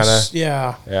Mountains kind of.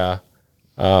 Yeah.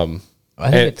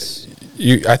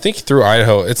 I think through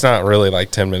Idaho, it's not really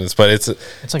like 10 minutes, but it's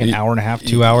like an hour and a half,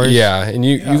 2 hours. Yeah, and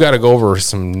you got to go over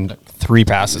some 3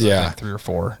 passes. Yeah. I think, 3 or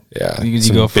 4. Yeah, you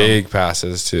some go from big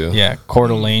passes too. Yeah, Coeur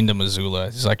d'Alene to Missoula.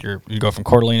 It's like you go from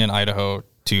Coeur d'Alene in Idaho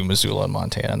to Missoula in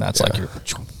Montana, and that's like your.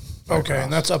 Okay,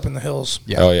 and that's up in the hills.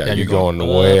 Yeah. Oh yeah, you're going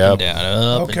way up. And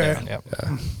down, up Okay. and down. Yep.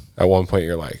 Yeah. At one point,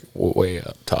 you're like way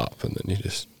up top, and then you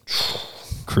just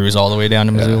cruise all the way down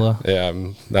to Missoula. Yeah,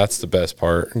 that's the best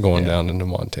part, going down into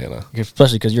Montana.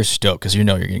 Especially because you're stoked, because you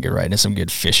know you're going to get right into some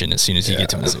good fishing as soon as you get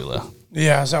to Missoula.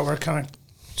 Yeah, is that where it kind of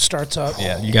starts up?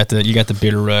 Yeah, you got the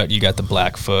Bitterroot, you got the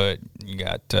Blackfoot, you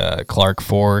got Clark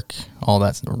Fork, all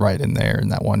that's right in there in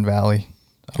that one valley.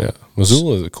 Yeah,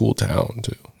 Missoula is a cool town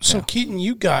too. So Keaton,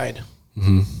 you guide,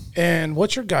 and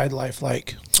what's your guide life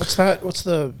like? What's that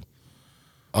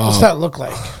look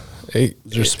like? Is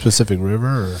there a specific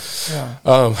river? Or?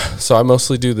 Yeah. So I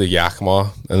mostly do the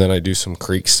Yakima, and then I do some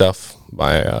creek stuff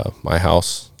by my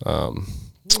house,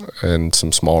 and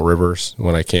some small rivers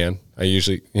when I can. I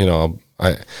usually,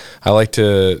 I like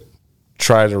to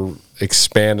try to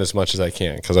expand as much as I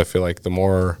can, because I feel like the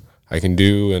more I can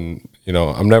do, and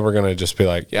I'm never gonna just be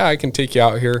like, yeah, I can take you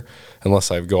out here,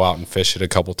 unless I go out and fish it a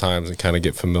couple times and kind of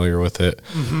get familiar with it.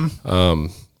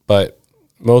 But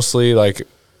mostly like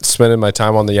spending my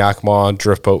time on the Yakima,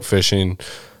 drift boat fishing.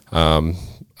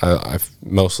 I've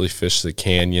mostly fished the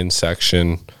canyon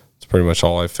section. It's pretty much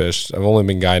all I fished. I've only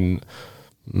been guiding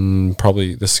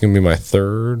probably, this is gonna be my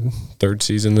third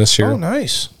season this year. Oh,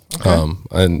 nice. Okay.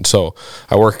 And so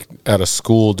I work at a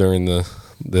school during the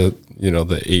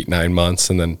 8-9 months,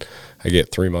 and then I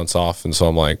get 3 months off. And so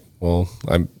I'm like, well,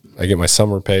 I get my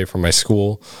summer pay from my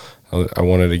school. I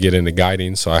wanted to get into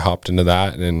guiding, so I hopped into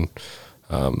that, and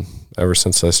ever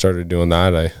since I started doing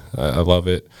that, I love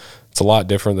it. It's a lot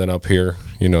different than up here,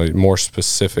 more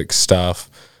specific stuff.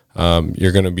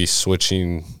 You're going to be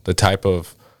switching the type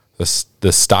of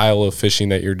the style of fishing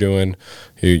that you're doing.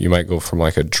 You might go from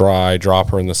like a dry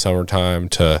dropper in the summertime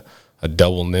to a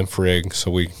double nymph rig,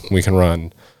 so we can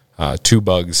run 2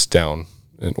 bugs down,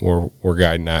 and we're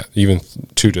guiding that, even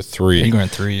 2 to 3. You're going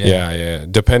 3, yeah.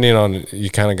 Depending on, you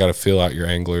kind of got to feel out your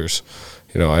anglers.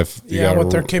 What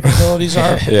their capabilities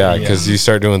are. Yeah, because you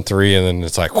start doing 3, and then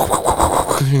it's like,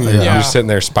 you're sitting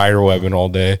there spider webbing all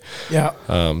day. Yeah.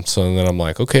 So then I'm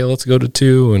like, okay, let's go to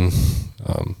 2, and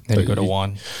then you go to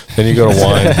 1. Then you go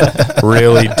to 1,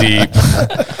 really deep,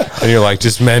 and you're like,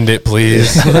 just mend it,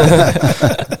 please.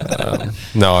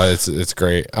 No, it's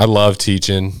great. I love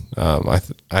teaching. I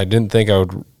didn't think I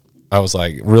would. I was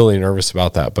like really nervous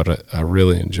about that, but I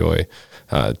really enjoy,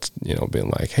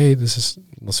 being like, hey,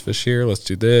 let's fish here, let's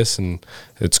do this, and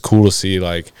it's cool to see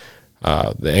like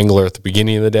the angler at the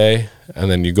beginning of the day,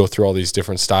 and then you go through all these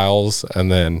different styles,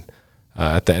 and then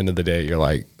at the end of the day, they're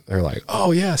like,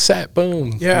 oh yeah, set,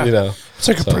 boom, yeah, it's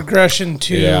like a progression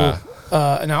to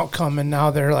an outcome, and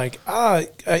now they're like, I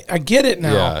get it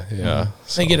now. Yeah.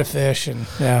 They get a fish, and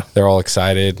they're all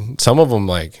excited. Some of them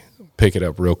like pick it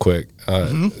up real quick.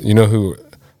 Who,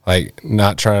 like, I'm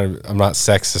not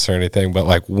sexist or anything, but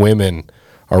like women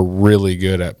are really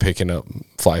good at picking up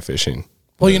fly fishing.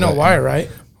 Well, you know why, right?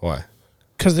 Why?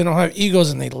 Because they don't have egos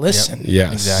and they listen. Yep.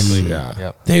 Yes. Exactly.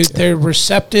 Yeah. Yep. They're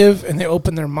receptive, and they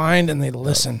open their mind, and they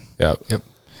listen. Yep.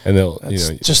 And they'll,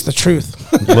 just the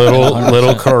truth.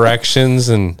 little corrections,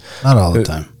 and not all the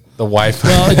time. The wife.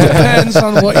 Well, it depends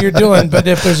on what you're doing, but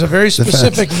if there's a very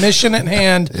specific mission at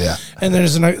hand, and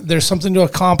there's something to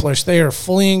accomplish, they are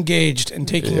fully engaged in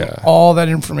taking all that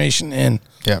information in.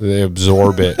 Yeah, they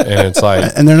absorb it, and it's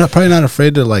like, and they're probably not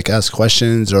afraid to like ask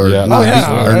questions or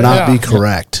not be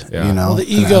correct. Yeah. Well, the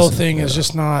ego thing is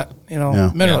just not. Men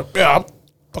are like,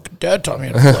 fucking dad taught me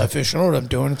how to fly fish. I know what I'm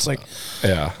doing. It's like,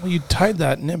 well, you tied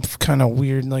that nymph kind of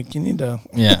weird. Like, you need to.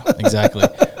 Yeah, exactly.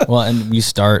 Well, and we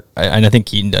start, and I think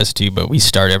Keaton does too, but we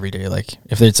start every day. Like,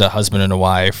 if it's a husband and a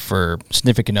wife or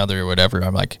significant other or whatever,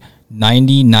 I'm like,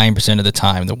 99% of the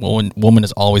time, the woman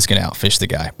is always going to outfish the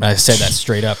guy. And I said that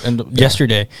straight up. And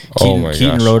yesterday,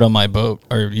 Keaton rode on my boat,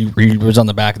 or he was on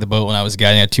the back of the boat when I was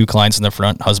guiding. I had 2 clients in the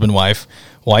front, husband, wife.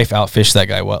 Wife outfished that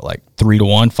guy, 3 to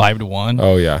 1, 5 to 1.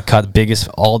 Oh yeah, caught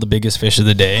all the biggest fish of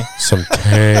the day. Some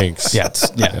tanks.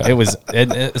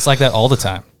 It's like that all the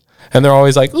time. And they're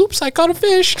always like, "Oops, I caught a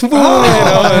fish."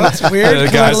 That's weird.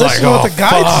 The guy's like, "Oh, what the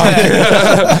guy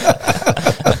said."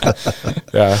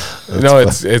 Yeah,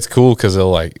 it's cool because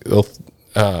I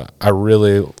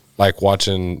really like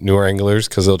watching newer anglers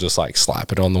because they'll just like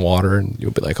slap it on the water and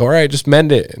you'll be like, all right, just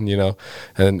mend it. And,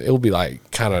 and it'll be like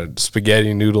kind of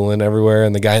spaghetti noodling everywhere.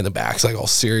 And the guy in the back's like all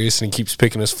serious and he keeps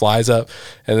picking his flies up.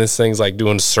 And this thing's like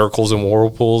doing circles and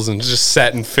whirlpools and just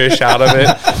setting fish out of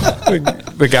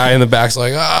it. The guy in the back's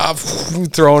like,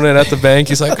 throwing it at the bank.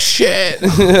 He's like, shit.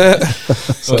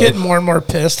 So, getting more and more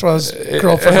pissed while his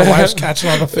girlfriend or wife's catching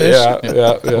all the fish.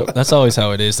 Yeah. That's always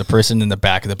how it is. The person in the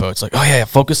back of the boat's like, oh yeah,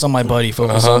 focus on my buddy,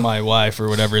 focus on my wife or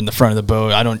whatever in the front of the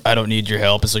boat. I don't need your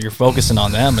help. And so you're focusing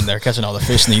on them and they're catching all the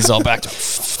fish and he's all back to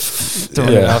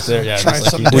throwing it out there. Yeah,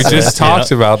 we just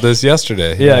talked about this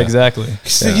yesterday. Yeah, exactly.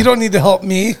 So you don't need to help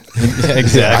me. Yeah,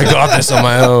 exactly. I got this on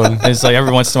my own. And it's like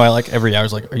every once in a while, like every hour,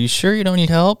 it's like, are you sure you don't need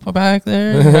help back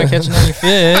there? You're not catching any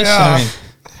fish. Yeah.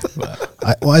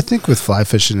 I think with fly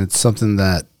fishing, it's something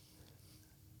that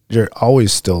you're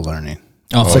always still learning.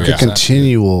 Oh, It's like yeah. a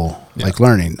continual like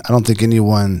learning. I don't think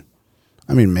anyone,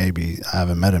 I mean, maybe I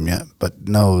haven't met him yet, but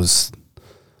knows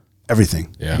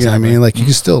everything. Yeah. You know what I mean? Like you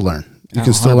can still learn. You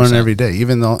can still 100%. learn every day,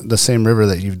 even though the same river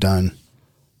that you've done,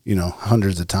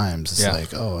 hundreds of times. It's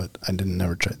like, oh, I didn't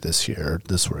never try this here. Or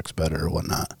this works better or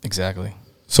whatnot. Exactly.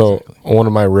 So one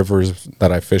of my rivers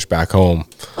that I fished back home,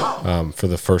 for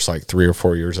the first like 3 or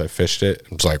 4 years I fished it,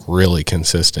 it was like really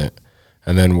consistent.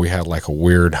 And then we had like a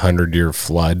weird 100-year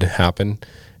flood happen,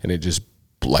 and it just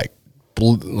like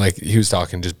blew, like he was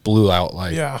talking, just blew out.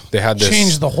 Like they had this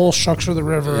changed the whole structure of the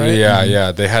river, right?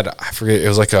 Yeah. They had, I forget, it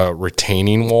was like a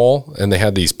retaining wall, and they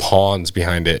had these ponds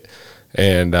behind it,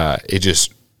 and it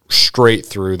just straight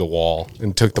through the wall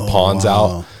and took the ponds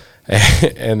out.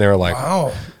 And they were like,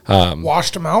 wow.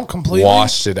 Washed them out completely.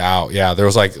 Washed it out. Yeah, there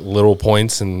was like little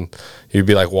points, and you'd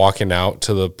be like walking out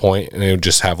to the point, and it would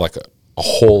just have like a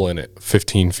hole in it,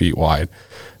 15 feet wide.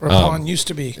 Where a pond used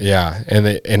to be. Yeah, and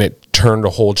it turned a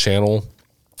whole channel.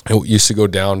 It used to go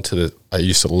down to I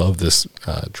used to love this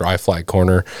dry fly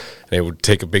corner, and it would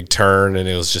take a big turn, and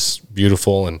it was just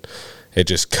beautiful, and it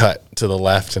just cut to the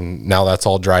left, and now that's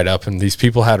all dried up, and these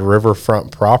people had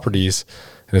riverfront properties,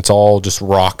 and it's all just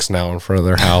rocks now in front of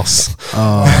their house.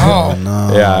 Oh,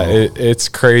 no. Yeah, it's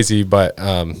crazy, but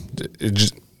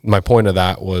my point of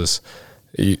that was,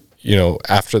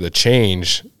 after the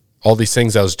change, all these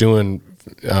things I was doing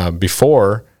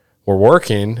before were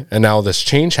working, and now this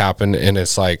change happened, and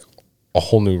it's like a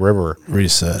whole new river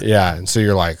Reset. Yeah, and so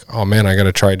you're like, oh man, I got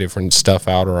to try different stuff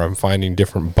out, or I'm finding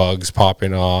different bugs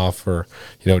popping off, or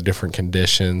different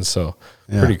conditions. So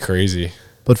pretty crazy,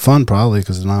 but fun probably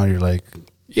because now you're like.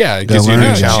 Yeah, it gives you a new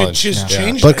learning. challenge.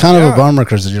 Changed but it, kind of a bummer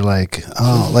because you're like,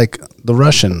 oh, like the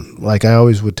Russian. Like I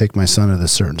always would take my son to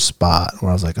this certain spot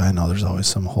where I was like, I know there's always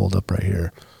some hold up right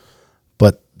here,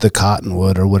 but the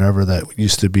cottonwood or whatever that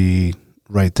used to be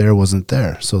right there wasn't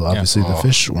there. So obviously the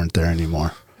fish weren't there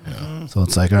anymore. Yeah. So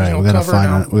it's like, all right, we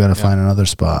gotta find another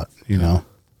spot.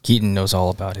 Keaton knows all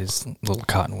about his little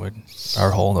cottonwood,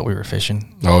 our hole that we were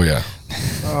fishing. Oh yeah.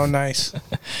 Oh, nice.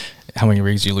 How many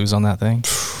rigs you lose on that thing?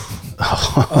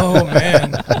 Oh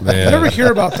man. I never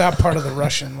hear about that part of the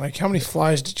Russian. Like, how many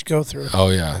flies did you go through? Oh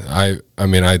yeah, I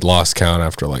mean I'd lost count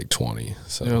after like 20.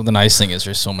 So the nice thing is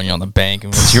there's so many on the bank,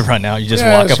 and once you run out, you just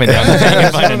walk up and down the bank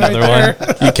and find another one.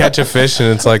 You catch a fish, and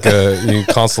it's like a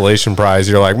consolation prize.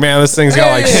 You're like, man, this thing's got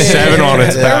like 7 on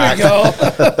its back. There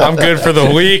we go. I'm good for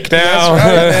the week now.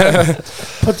 That's right, man.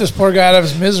 Put this poor guy out of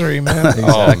his misery, man. Exactly.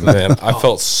 Oh man, I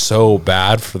felt so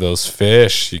bad for those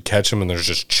fish. You catch them, and there's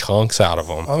just chunks out of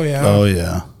them. Oh yeah. Oh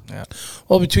yeah. Yeah.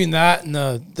 Well, between that and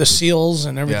the seals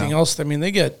and everything else, I mean,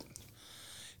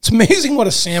 it's amazing what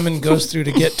a salmon goes through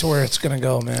to get to where it's going to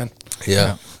go, man.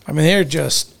 Yeah. I mean,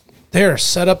 they're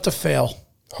set up to fail.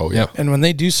 Oh yeah. And when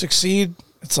they do succeed,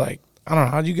 it's like, I don't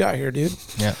know how you got here, dude.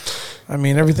 Yeah. I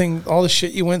mean, all the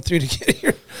shit you went through to get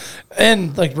here,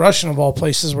 and like Russian of all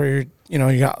places where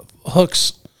you got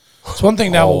hooks. It's one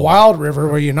thing to have a wild river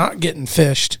where you're not getting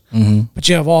fished, but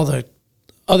you have all the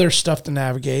other stuff to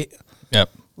navigate. Yep.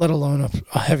 Let alone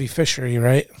a heavy fishery,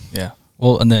 right? Yeah.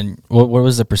 Well, and then what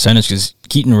was the percentage? Because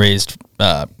Keaton raised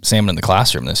salmon in the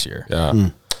classroom this year. Yeah.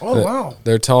 Oh, wow.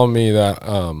 They're telling me that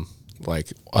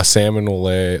like a salmon will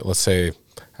lay, let's say,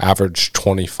 average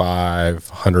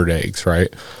 2,500 eggs,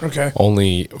 right? Okay.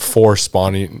 Only 4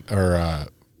 spawning or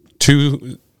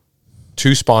two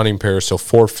spawning pairs, so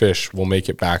 4 fish will make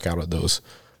it back out of those.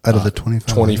 Out of the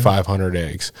 2,500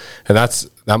 eggs, and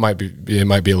that might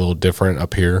be a little different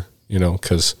up here,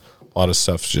 because a lot of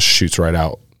stuff just shoots right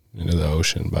out into the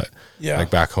ocean. But like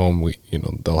back home,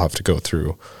 they'll have to go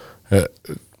through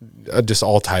just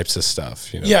all types of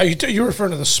stuff. Yeah, you're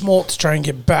referring to the smolt to try and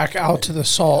get back out to the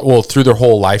salt. Well, through their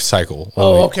whole life cycle.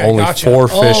 Okay, only gotcha. 4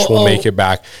 fish will make it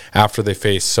back after they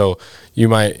face. So you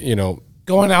might, go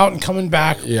going out and coming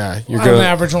back. Yeah, you're on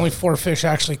average, only 4 fish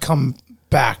actually come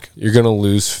back. You're gonna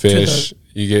lose fish.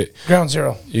 You get ground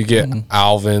zero. You get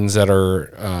alvins that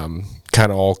are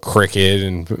kind of all crooked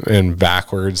and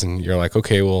backwards, and you're like,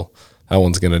 okay, well, that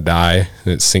one's gonna die,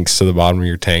 and it sinks to the bottom of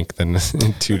your tank. Then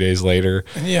 2 days later,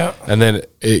 yeah, and then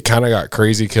it kind of got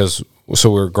crazy because we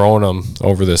were growing them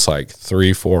over this like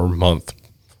 3-4 month,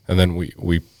 and then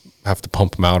we have to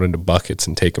pump them out into buckets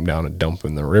and take them down and dump them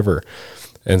in the river,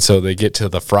 and so they get to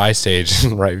the fry stage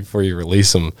right before you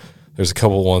release them. There's a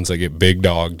couple ones that get big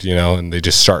dogged, and they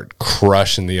just start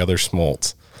crushing the other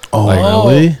smolts. Oh, like,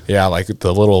 really? Yeah, like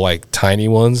the little like tiny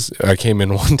ones. I came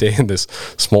in one day and this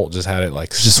smolt just had it like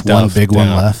just one big one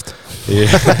left. Yeah,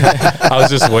 I was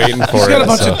just waiting for it. He's got a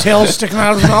bunch of tails sticking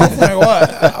out of his mouth. Like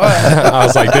what? I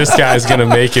was like, this guy's gonna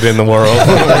make it in the world.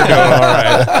 We're doing all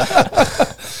right.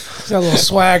 He's got a little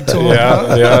swag to him.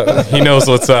 Yeah, he knows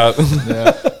what's up.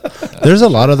 Yeah. There's a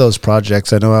lot of those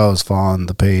projects. I know I was following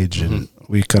the page and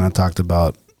we kind of talked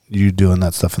about you doing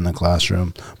that stuff in the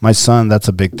classroom. My son, that's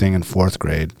a big thing in 4th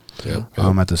grade. Yep.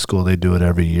 At the school, they do it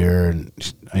every year. And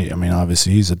I mean,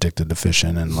 obviously he's addicted to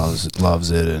fishing and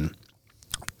loves it. And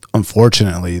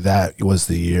unfortunately, that was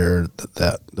the year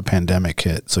that the pandemic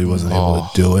hit. So he wasn't able to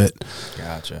do it.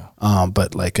 Gotcha.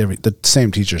 But like the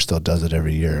same teacher still does it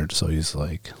every year. So he's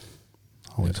like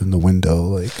always in the window,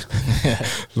 like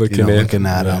looking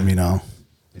at him, Yeah,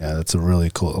 that's a really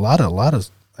cool. A lot of,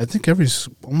 I think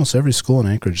almost every school in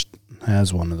Anchorage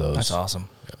has one of those. That's awesome.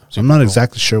 Yeah. So I'm not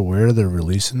exactly sure where they're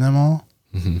releasing them all.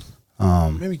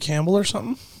 Maybe Campbell or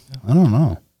something. I don't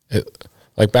know.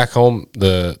 Like back home,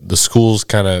 the schools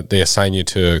they assign you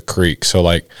to a creek. So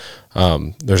like,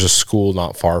 there's a school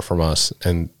not far from us,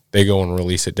 and they go and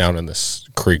release it down in this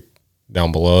creek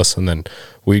down below us, and then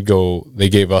we'd go. They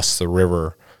gave us the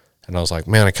river, and I was like,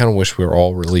 man, I kind of wish we were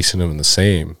all releasing them in the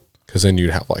same, because then you'd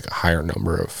have like a higher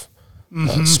number of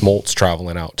smolts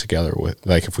traveling out together with,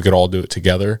 like, if we could all do it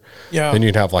together, then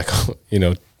you'd have like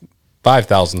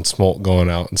 5,000 smolt going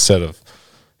out instead of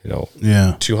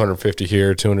 250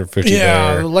 here, 250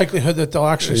 there. The likelihood that they'll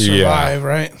actually survive,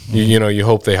 right? You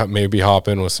hope they maybe hop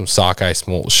in with some sockeye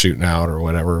smolt shooting out or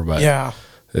whatever, but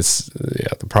it's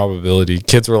the probability.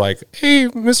 Kids were like, hey,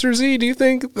 Mr. Z, do you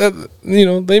think that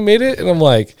they made it? And I'm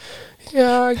like,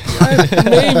 yeah,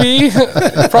 maybe.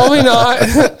 Probably not.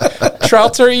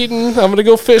 Trouts are eaten. I'm going to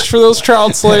go fish for those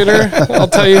trouts later. I'll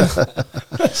tell you.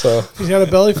 So he's got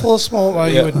a belly full of smolt. Well,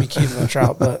 you wouldn't be keeping the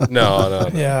trout, but no.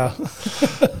 Yeah.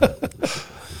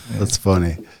 That's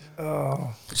funny.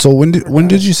 So when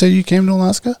did you say you came to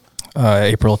Alaska?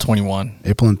 April 21.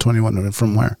 April 21.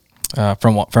 From where?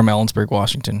 From Ellensburg,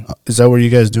 Washington. Is that where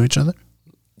you guys do each other?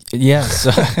 Yes.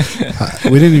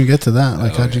 We didn't even get to that.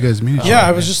 Like, how'd you guys meet each other? Yeah,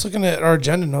 I was just looking at our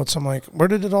agenda notes. I'm like,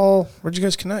 where'd you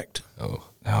guys connect?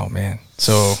 Oh man.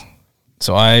 So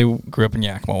I grew up in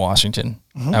Yakima, Washington.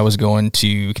 I was going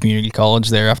to community college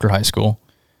there after high school.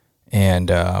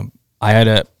 And I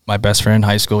had my best friend in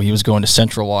high school. He was going to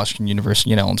Central Washington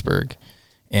University in Ellensburg.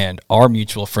 And our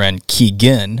mutual friend,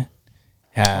 Keaton,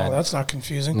 that's not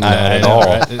confusing. Not at all.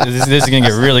 Right? This is going to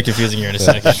get really confusing here in a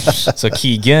second. So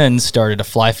Keegan started a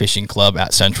fly fishing club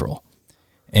at Central,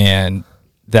 and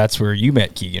that's where you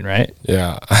met Keegan, right?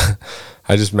 Yeah,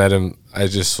 I just met him. I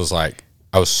just was like,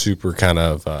 I was super kind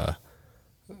of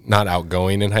not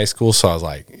outgoing in high school, so I was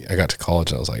like, I got to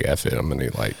college and I was like, F it, I'm gonna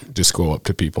like just go up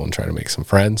to people and try to make some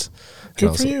friends.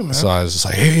 Good for you, man. So I was just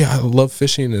like, hey, I love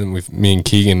fishing, and me and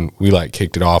Keegan, we like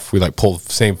kicked it off. We like pulled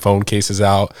the same phone cases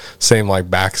out, same like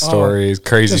backstories,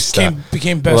 crazy stuff.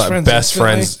 Became best friends. Best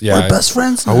friends. Yeah, we're best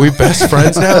friends now. Are we best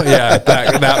friends now? Yeah, at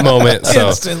that moment. So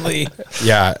instantly.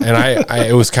 Yeah, and I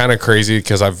it was kind of crazy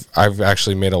because I've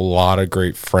actually made a lot of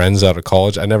great friends out of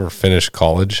college. I never finished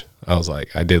college.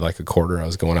 I did like a quarter. I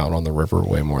was going out on the river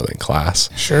way more than class.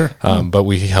 Sure. But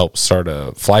we helped start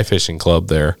a fly fishing club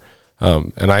there.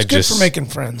 And it's good for making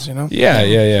friends,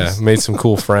 Yeah. Made some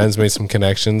cool friends, made some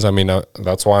connections. I mean,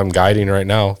 that's why I'm guiding right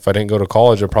now. If I didn't go to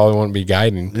college, I probably wouldn't be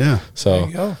guiding. Yeah. So, there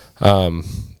you go.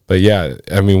 But yeah,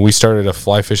 I mean, we started a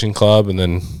fly fishing club, and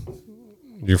then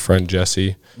your friend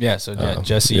Jesse. Yeah. So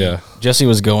Jesse. Yeah. Jesse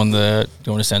was going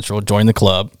to Central, joined the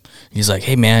club. He's like,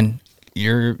 hey man,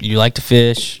 you like to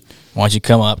fish. Why don't you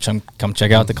come up, come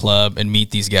check out the club and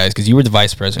meet these guys? Because you were the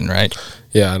vice president, right?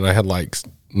 Yeah, and I had like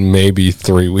maybe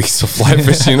 3 weeks of fly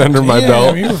fishing under my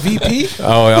belt. You were VP?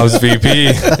 Oh, I was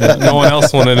VP. No one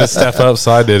else wanted to step up,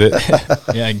 so I did it.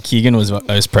 Yeah, and Keegan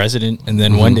was president. And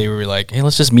then one day we were like, hey,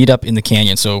 let's just meet up in the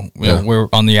canyon. So we're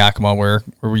on the Yakima where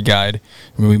we guide.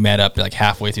 And we met up like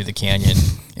halfway through the canyon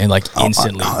and like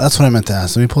instantly. That's what I meant to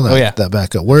ask. Let me pull that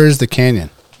back up. Where is the canyon?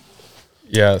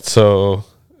 Yeah, so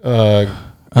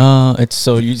It's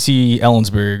so you see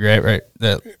Ellensburg,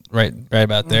 right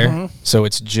about there. So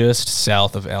it's just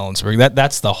south of Ellensburg.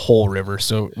 That's the whole river.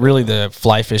 So really, the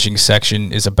fly fishing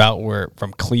section is about where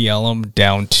from Cle Elum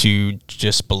down to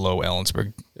just below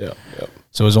Ellensburg. Yeah.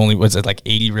 So it was it like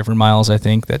 80 river miles? I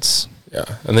think that's. Yeah,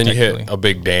 and then you hit a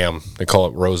big dam. They call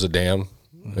it Rosa Dam,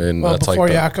 and that's before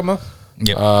like Yakima.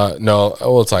 Yep. No,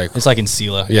 well, it's like in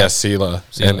Sela. Yeah, Sela.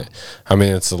 And I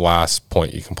mean, it's the last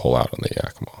point you can pull out on the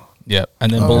Yakima. Yep.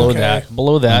 And then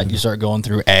below that, you start going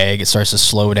through ag. It starts to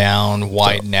slow down,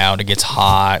 widen out. It gets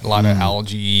hot. A lot of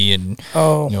algae and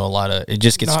it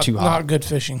just gets too hot. Not good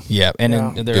fishing. Yeah, and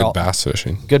then they're good bass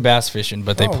fishing. Good bass fishing,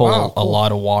 but they pull a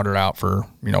lot of water out for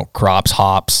crops,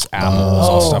 hops, apples,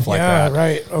 and stuff like that.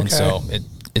 Right. Okay. And so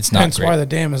it's not. Hence great. why the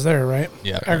dam is there, right?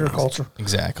 Yeah, agriculture.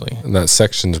 Exactly. And that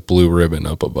section's blue ribbon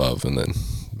up above, and then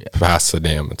past the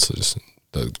dam, it's just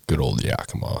the good old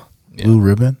Yakima. Yeah. Blue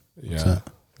ribbon. Yeah.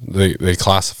 They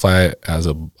classify it as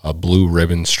a blue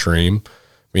ribbon stream,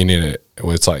 meaning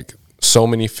it's like so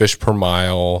many fish per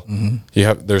mile. You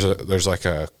have there's like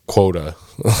a quota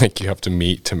like you have to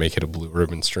meet to make it a blue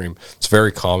ribbon stream. It's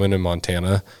very common in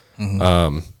Montana,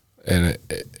 and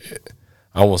it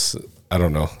almost I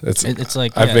don't know. It's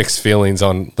like I have mixed feelings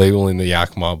on labeling the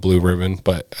Yakima blue ribbon,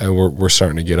 but we're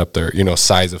starting to get up there.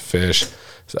 Size of fish,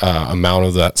 amount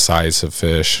of that size of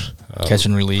fish, catch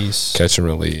and release.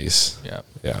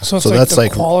 Yeah. So that's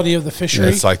like the quality of the fishery.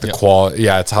 It's like the quality.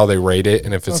 Yeah, it's how they rate it,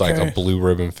 and if it's like a blue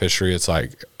ribbon fishery, it's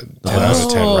like 10 out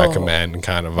of 10 recommend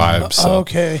kind of vibes. So,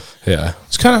 okay. Yeah.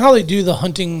 It's kind of how they do the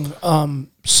hunting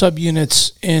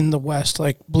subunits in the West,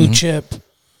 like blue chip,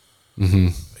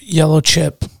 yellow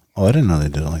chip. Oh, I didn't know they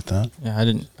did it like that. Yeah, I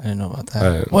didn't know about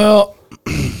that. Well,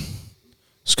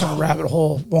 it's kind of a rabbit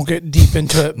hole. Won't get deep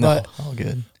into it, but all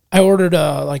good. I ordered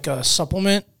a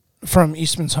supplement from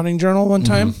Eastman's Hunting Journal one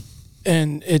time,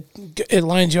 and it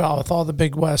lines you out with all the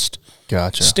big West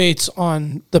states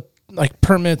on the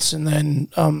permits, and then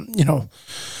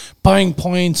buying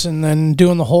points, and then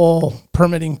doing the whole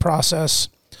permitting process.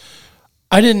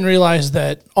 I didn't realize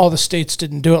that all the states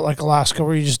didn't do it like Alaska,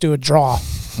 where you just do a draw.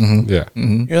 Yeah.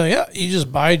 You're like, you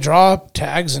just buy draw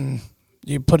tags and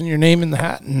you put in your name in the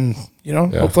hat, and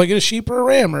hopefully I get a sheep or a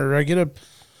ram, or I get a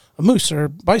moose or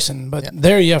bison. But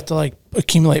there you have to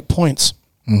accumulate points,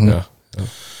 and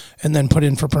then put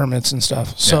in for permits and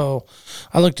stuff. So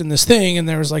I looked in this thing, and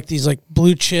there was these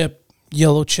blue chip,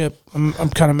 yellow chip. I'm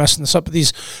kind of messing this up, but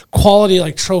these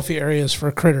quality trophy areas for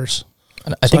critters.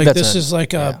 I think this is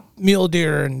a mule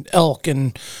deer and elk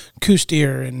and coos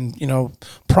deer and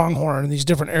pronghorn, and these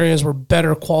different areas were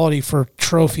better quality for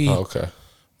trophy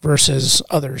versus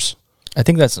others. I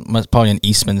think that's probably an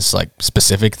Eastman's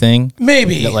specific thing.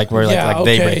 Maybe they break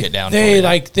it down. They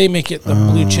they make it the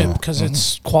blue chip because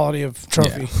it's quality of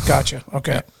trophy. Yeah. Gotcha.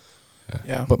 Okay.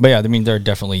 Yeah. But I mean, there are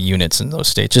definitely units in those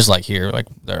states, just like here.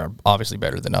 They're obviously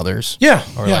better than others. Yeah.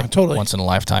 Or totally. Once in a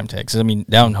lifetime tags. I mean,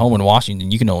 down home in Washington,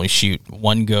 you can only shoot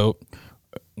one goat,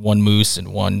 one moose, and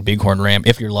one bighorn ram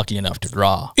if you're lucky enough to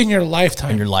draw in your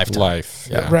lifetime.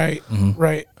 Yeah. Right.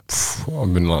 Right.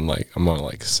 I'm on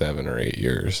 7 or 8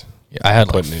 years. Yeah, I had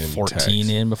 14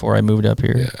 in before I moved up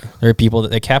here. Yeah. There are people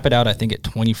that they cap it out, I think, at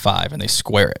 25, and they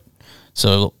square it.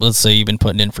 So let's say you've been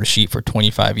putting in for sheep for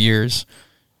 25 years.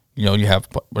 You have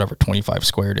whatever 25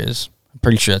 squared is. I'm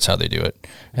pretty sure that's how they do it.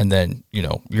 And then,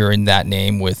 you're in that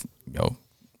name with,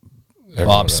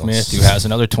 Bob Smith, who has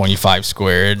another 25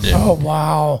 squared. And, oh,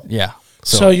 wow. Yeah.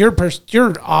 So your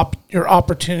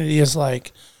opportunity is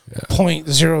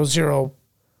 0.001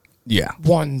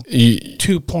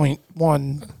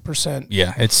 2.1%.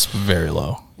 Yeah, it's very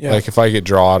low. Yeah. If I get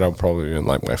drawn, I'm probably in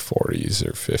my 40s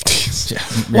or 50s. Yeah.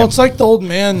 Well, it's like the old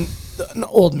man. I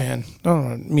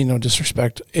don't mean no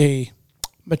disrespect. A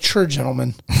mature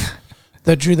gentleman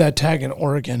that drew that tag in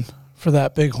Oregon for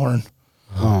that bighorn.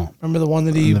 Oh, remember the one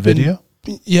that he in the video?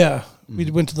 Yeah, we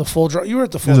went to the full draw. You were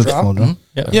at the full draw. Mm-hmm.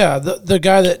 Yep. Yeah, the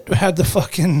guy that had the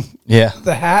fucking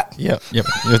the hat. Yep.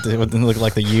 It looked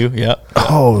like the U. Yep.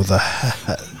 Oh, the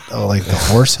hat. Oh, like the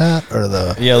horse hat or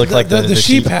the looked like the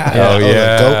sheep hat. Oh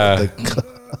yeah. The goat,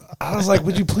 I was like,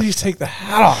 would you please take the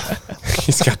hat off?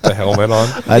 He's got the helmet on.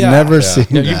 I'd never seen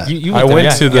that. I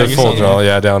went to the full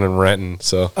draw, down in Renton.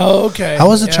 So. Oh, okay. How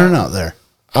was the turnout there?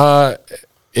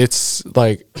 It's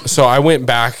so I went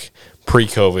back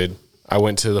pre-COVID. I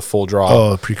went to the full draw.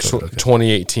 Oh, pre-COVID.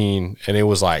 2018, and it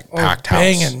was packed house.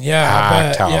 Banging,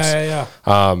 packed house. Yeah.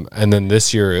 And then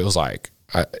this year it was I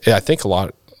think a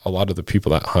lot of the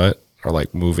people that hunt are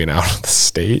moving out of the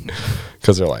state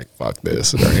because they're fuck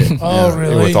this, right? Oh,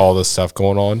 really? With all this stuff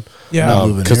going on. Yeah.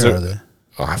 Moving here, are they?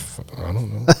 I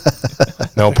don't know.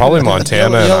 No, probably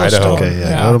Montana and Idaho. Okay,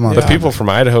 Yeah. Go to Montana. The people from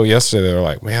Idaho yesterday, they were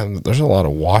like, man, there's a lot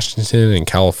of Washington and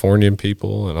Californian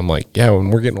people. And I'm like, yeah,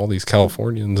 when we're getting all these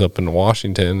Californians up in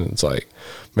Washington, it's like,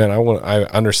 man, I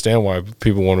understand why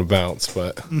people want to bounce,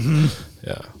 but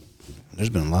yeah. There's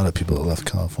been a lot of people that left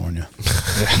California.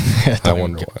 I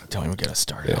wonder why. Don't even get us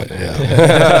started on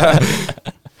that.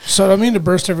 Yeah. So I don't mean to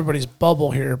burst everybody's bubble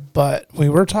here, but we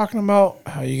were talking about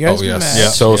how you guys Oh, yes. met. Yeah.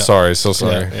 So sorry.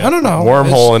 I don't know.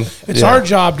 Wormholing. It's our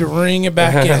job to ring it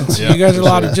back in. So you guys are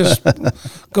allowed to just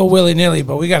go willy nilly,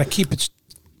 but we got to keep it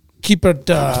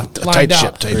lined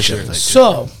out. Tight ship.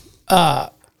 So,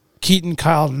 Keaton,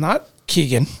 Kyle, not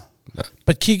Keegan,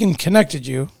 but Keegan connected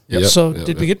you. Yep. So Yep.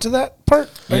 did we get to that part?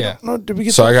 Yeah. No, did we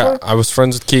get So that far? I was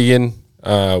friends with Keegan.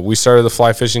 We started the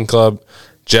fly fishing club.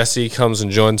 Jesse comes and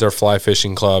joins our fly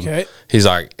fishing club. Okay. He's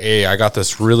like, hey, I got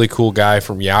this really cool guy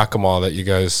from Yakima that you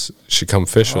guys should come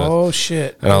fish with. Oh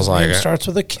shit! And I was His like, name starts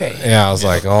with a K. Yeah, I was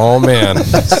like, oh man.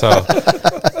 So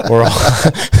we're all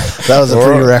That was a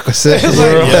prerequisite.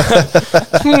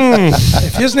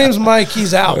 If his name's Mike,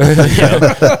 he's out.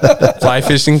 fly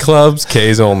fishing clubs,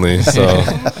 K's only. So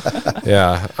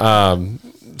yeah.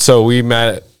 So we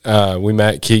met.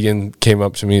 Keegan came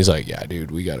up to me. He's like, yeah,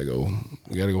 dude, we gotta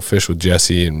go fish with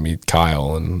Jesse and meet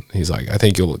Kyle. And he's like, I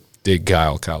think you'll dig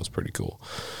Kyle. Kyle's pretty cool.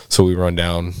 So we run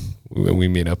down. We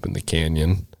meet up in the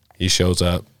canyon. He shows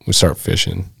up. We start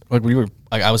fishing.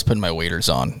 Like I was putting my waders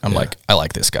on. I'm like, I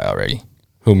like this guy already.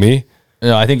 Who, me?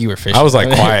 No, I think you were fishing. I was like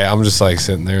quiet. I'm just like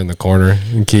sitting there in the corner,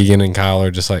 and Keegan and Kyle are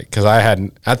just like, because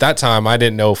at that time I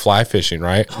didn't know fly fishing,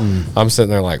 right? I'm sitting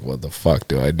there like, what the fuck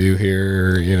do I do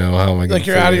here? You know, how am I going to Like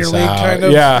you're out of your league, kind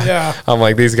of. Yeah. I'm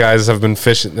like, these guys have been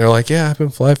fishing. They're like, yeah, I've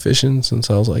been fly fishing since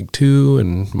I was like 2,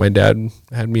 and my dad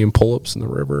had me in pull-ups in the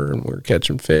river, and we were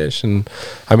catching fish. And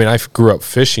I mean, I grew up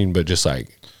fishing, but just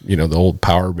like, you know, the old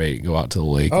power bait, go out to the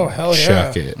lake, Oh, hell yeah.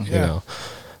 chuck it, Yeah. you know.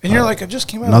 And you're like, I just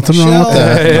came out Nothing of my wrong with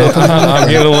shell. that. I'm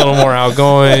getting a little more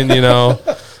outgoing, you know.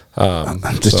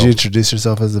 Did you introduce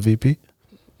yourself as the VP?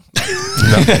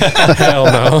 Hell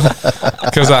no.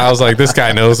 Because I was like, this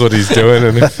guy knows what he's doing,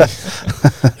 and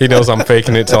he knows I'm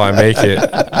faking it till I make it.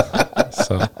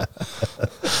 So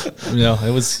No,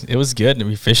 it was good. And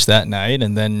we fished that night,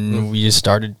 and then we just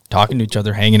started talking to each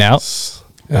other, hanging out.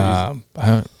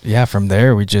 From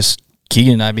there,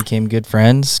 Keegan and I became good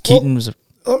friends. Keaton was.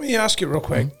 Let me ask you real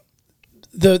quick.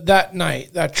 That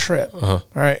night, that trip, all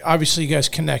right, obviously you guys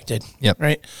connected. Yep.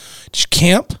 Right? Did you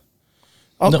camp?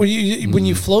 No. When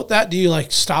you float that, do you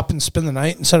like stop and spend the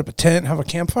night and set up a tent, have a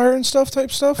campfire and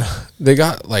type stuff? they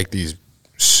got like these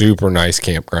super nice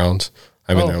campgrounds.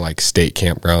 I mean, they're like state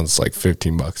campgrounds. It's like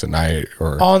 $15 a night,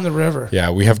 or On the river. yeah,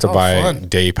 we have to buy fun.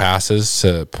 day passes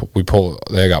to.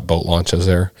 They got boat launches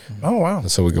there, Oh, wow.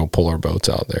 so we go pull our boats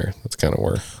out there. That's kind of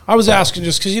where. I was asking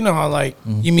just because you know how like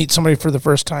you meet somebody for the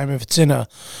first time, if it's in a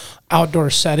outdoor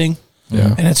setting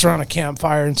and it's around a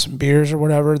campfire and some beers or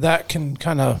whatever, that can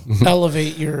kind of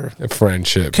elevate your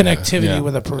Friendship connectivity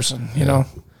with a person, you know.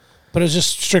 But it's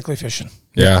just strictly fishing.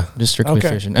 Yeah. Just strictly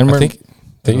Okay. fishing. And I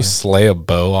think you slay a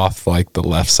bow off like the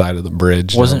left side of the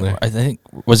bridge. down there.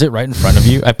 was it right in front of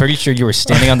you? I'm pretty sure you were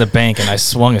standing on the bank, and I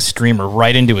swung a streamer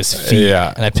right into his feet.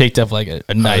 Yeah. And I picked up like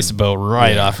a nice bow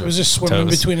right off. It was just swimming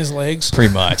between his legs.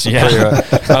 Pretty much, yeah.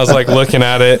 I was like looking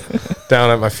at it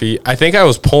down at my feet. I think I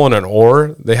was pulling an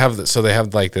oar. They have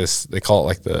like this. They call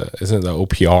it like isn't it the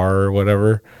OPR or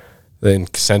whatever? In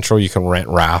Central, you can rent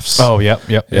rafts. Oh, yep.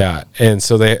 Yeah, and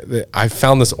so I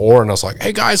found this oar, and I was like,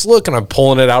 "Hey guys, look!" And I'm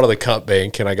pulling it out of the cut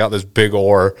bank, and I got this big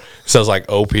oar. It says like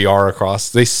OPR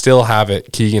across. They still have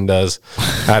it. Keegan does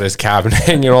at his cabin,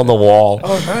 hanging on the wall.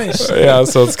 Oh, nice. Yeah,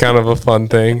 so it's kind of a fun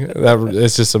thing.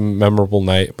 It's just a memorable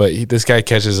night. But this guy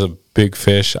catches a big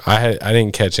fish. I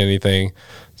didn't catch anything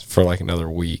for like another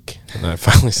week, and I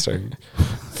finally started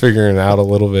figuring it out a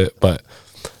little bit, but.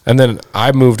 And then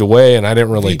I moved away, and I didn't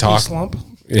really VP talk. slump.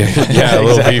 Yeah, a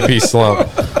little VP slump.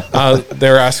 They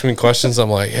were asking me questions.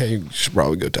 I'm like, hey, you should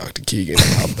probably go talk to Keegan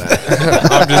about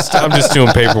that. I'm just doing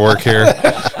paperwork here.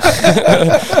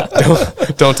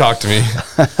 don't talk to me.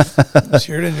 Just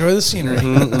here to enjoy the scenery.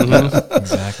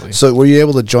 Exactly. So were you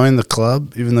able to join the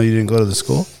club even though you didn't go to the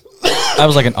school? I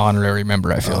was like an honorary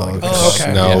member, I feel like. Oh,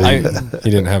 okay. No, Yeah, he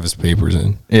didn't have his papers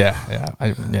in. Yeah.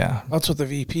 That's what the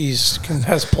VPs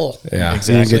has pull. Yeah,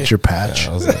 So you get your patch.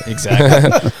 I was like,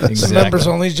 Exactly. The members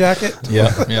only jacket. Yeah.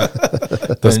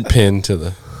 that's pinned to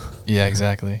the. Yeah,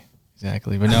 exactly.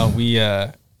 But no,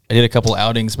 I did a couple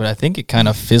outings, but I think it kind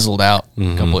of fizzled out.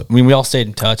 We all stayed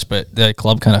in touch, but the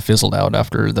club kind of fizzled out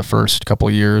after the first couple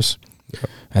of years.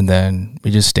 And then we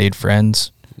just stayed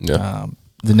friends. Yeah.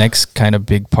 The next kind of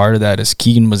big part of that is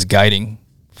Keaton was guiding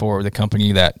for the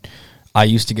company that I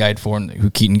used to guide for and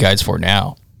who Keaton guides for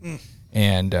now.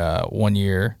 And 1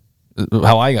 year,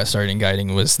 how I got started in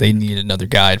guiding was they needed another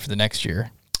guide for the next year.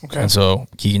 Okay. And so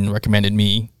Keaton recommended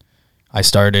me. I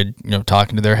started,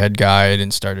 talking to their head guide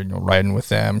and started, riding with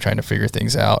them, trying to figure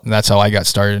things out. And that's how I got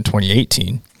started in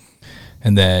 2018.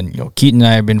 And then, Keaton and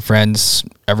I have been friends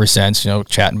ever since,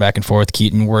 chatting back and forth.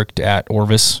 Keaton worked at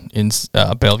Orvis in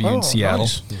Bellevue in Seattle.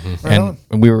 Nice.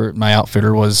 And my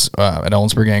outfitter was at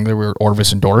Ellensburg Angler. We were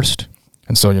Orvis endorsed.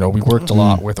 And so, we worked a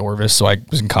lot with Orvis. So I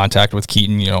was in contact with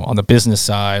Keaton, on the business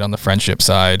side, on the friendship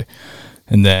side.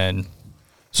 And then...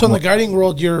 So in the guiding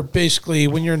world, you're basically,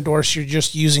 when you're endorsed, you're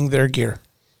just using their gear.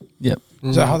 Yep.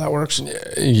 Is that how that works?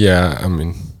 Yeah. I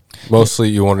mean, mostly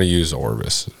you want to use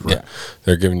Orvis. Right? Yeah.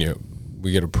 They're giving you...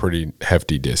 We get a pretty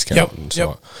hefty discount. Yep. And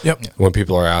so Yep. when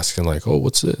people are asking like, oh,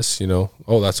 what's this?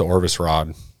 Oh, that's an Orvis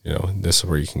rod. This is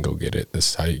where you can go get it. This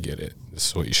is how you get it. This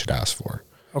is what you should ask for.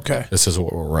 Okay. This is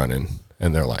what we're running.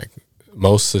 And they're like,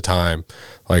 most of the time,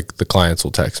 like the clients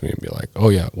will text me and be like, oh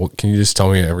yeah, well, can you just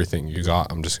tell me everything you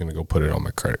got? I'm just going to go put it on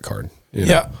my credit card.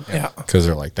 Yeah. Because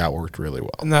they're like, that worked really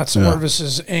well. And that's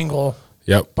Orvis's angle.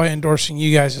 Yep. By endorsing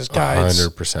you guys as guides.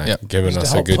 100%. Yep. Giving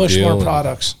us a good push deal. More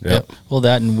products. Yep. Well,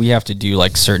 that, and we have to do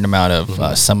like certain amount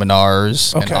of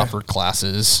seminars and offered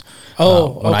classes.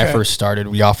 When I first started,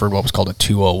 we offered what was called a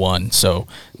 201. So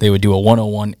they would do a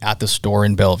 101 at the store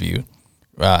in Bellevue.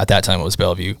 At that time, it was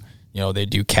Bellevue. They'd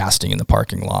do casting in the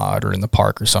parking lot or in the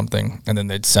park or something. And then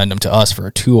they'd send them to us for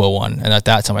a 201. And at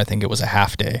that time, I think it was a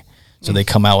half day. So they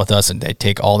come out with us and they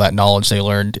take all that knowledge they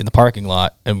learned in the parking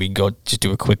lot, and we go just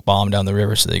do a quick bomb down the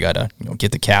river. So they got to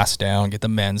get the cast down, get the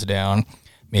men's down,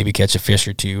 maybe catch a fish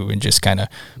or two, and just kind of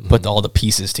put all the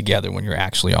pieces together when you're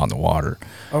actually on the water.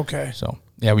 Okay. So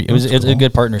yeah, it's a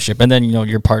good partnership. And then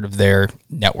you're part of their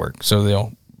network.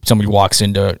 So somebody walks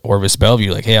into Orvis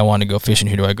Bellevue like, hey, I want to go fishing.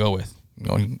 Who do I go with?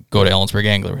 You go to Ellensburg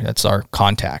Angler. That's our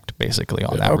contact basically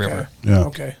on that river. Yeah.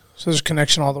 Okay. So there's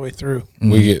connection all the way through.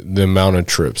 We get the amount of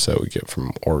trips that we get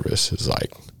from Orvis is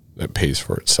like, it pays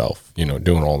for itself,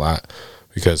 doing all that,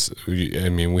 because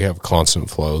we have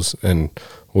constant flows, and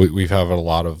we've had a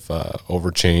lot of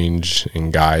overchange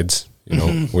in guides.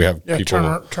 We have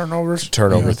people turnover.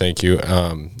 Thank you.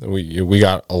 We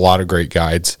got a lot of great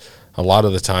guides. A lot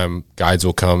of the time guides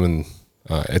will come, and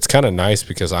it's kind of nice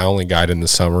because I only guide in the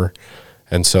summer.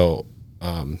 And so,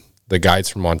 the guides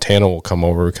from Montana will come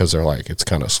over because they're like, it's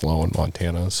kind of slow in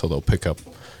Montana. So they'll pick up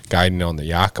guiding on the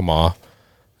Yakima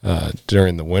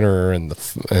during the winter and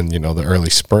the early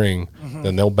spring.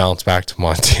 Then they'll bounce back to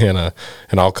Montana,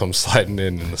 and I'll come sliding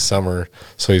in the summer.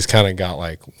 So he's kind of got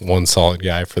like one solid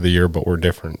guy for the year, but we're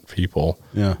different people.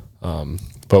 Yeah.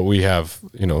 But we have,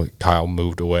 Kyle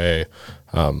moved away.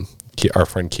 Our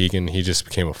friend Keegan, he just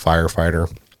became a firefighter,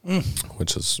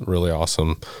 which is really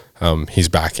awesome. He's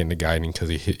back into guiding because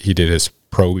he did his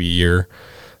pro year.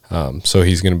 So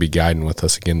he's going to be guiding with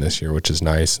us again this year, which is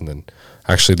nice. And then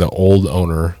actually the old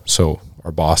owner, so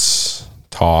our boss,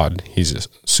 Todd, he's a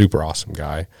super awesome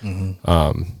guy.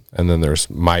 And then there's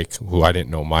Mike, who I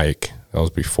didn't know Mike. That was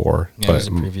before. Yeah, he was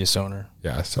the previous owner.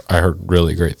 Yeah, so I heard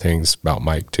really great things about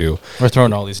Mike too. We're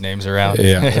throwing all these names around.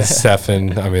 Yeah,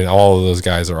 Stefan. All of those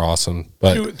guys are awesome.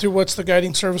 But through what's the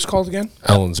guiding service called again?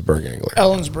 Ellensburg Angler.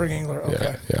 Ellensburg Angler.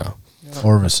 Okay. Yeah.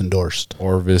 Orvis endorsed.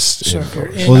 Orvis.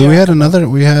 Well,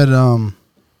 we had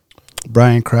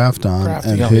Brian Kraft on,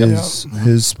 and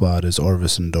his spot is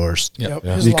Orvis endorsed. Yep.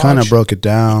 He kind of broke it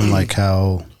down, like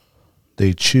how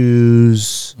they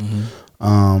choose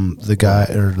the guy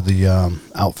or the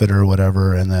outfitter or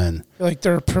whatever, and then like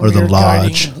their premier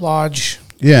lodge.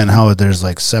 Yeah, and how there's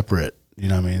like separate. You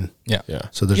know what I mean? Yeah.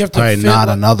 So there's probably not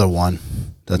another one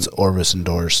that's Orvis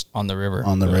endorsed on the river.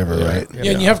 Right?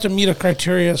 Yeah, and you have to meet a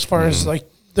criteria as far as like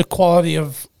the quality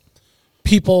of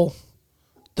people,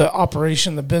 the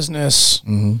operation, the business,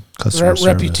 customer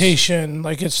reputation.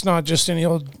 Like it's not just any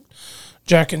old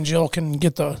Jack and Jill can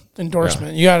get the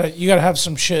endorsement. You gotta have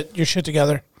some shit, your shit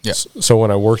together. Yeah. So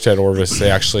when I worked at Orvis, they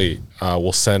actually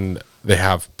will send. They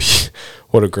have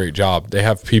what a great job. They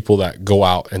have people that go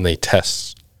out and they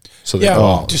test. So they go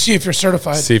out to see if you're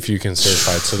certified. See if you can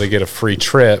certified. So they get a free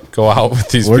trip. Go out with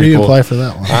these people. Where do you apply for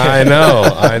that one? I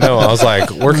know. I was like,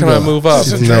 where can I move up?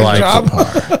 And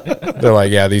they're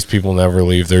like, yeah, these people never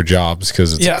leave their jobs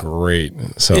because it's great.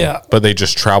 So, but they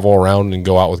just travel around and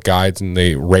go out with guides and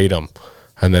they rate them.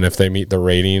 And then if they meet the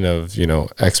rating of,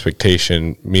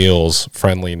 expectation, meals,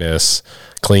 friendliness,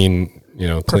 cleaning,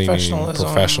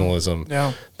 professionalism,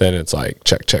 then it's like,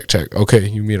 check. Okay,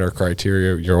 you meet our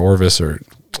criteria, you're Orvis, or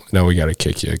no, we got to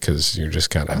kick you because you're just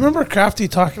kind of. I remember Crafty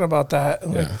talking about that,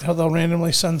 like how they'll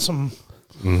randomly send some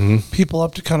people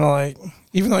up to kind of like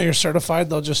Even though you're certified,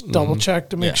 they'll just double check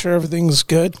to make sure everything's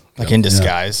good. Like in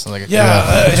disguise. Like Here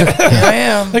I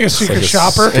am. Like a secret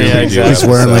shopper. Yeah, exactly. He's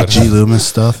wearing like G. Loomis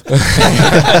stuff.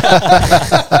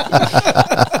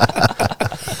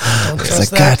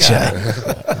 It's like,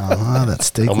 gotcha. That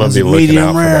steak was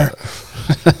medium rare.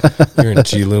 You're in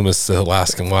G. Loomis, the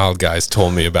Alaskan Wild Guys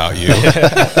told me about you. He's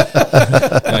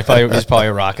probably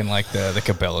rocking like the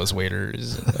Cabela's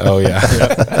waiters. Oh, yeah.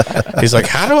 He's like,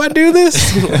 how do I do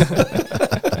this?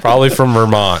 Probably from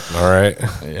Vermont, all right?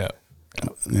 Yeah.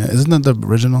 Isn't that the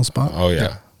original spot? Oh,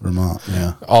 yeah. Vermont,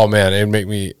 yeah. Oh, man, it'd make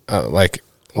me,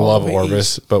 love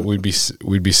Orvis, but we'd be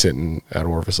sitting at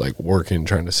Orvis like working,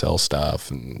 trying to sell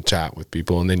stuff and chat with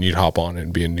people, and then you'd hop on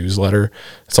and be a newsletter.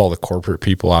 It's all the corporate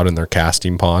people out in their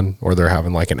casting pond, or they're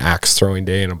having like an axe throwing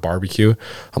day and a barbecue.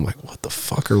 I'm like, what the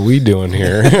fuck are we doing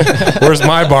here? Where's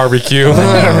my barbecue?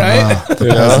 Right?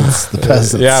 The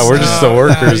peasants. Yeah, we're just the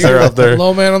workers. They're up there.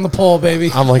 Low man on the pole, baby.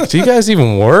 I'm like, do you guys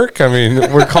even work? I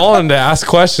mean, we're calling to ask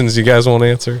questions you guys won't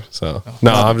answer. So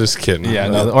no, I'm just kidding. Yeah,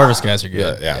 no, the Orvis guys are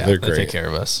good. Yeah, they're great. They take care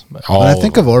of us. But When I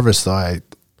think of Orvis, though, I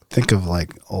think of like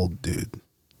old dude.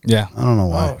 yeah, I don't know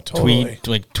why. Oh, totally.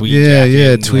 tweed. Yeah,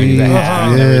 jacket, tweed. like the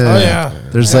hat and everything. Oh, yeah.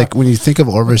 There's like when you think of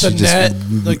Orvis, The you just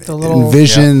net, like the little-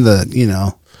 envision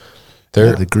the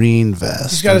They're the green vest.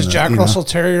 He's got his and Jack Russell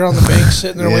Terrier on the bank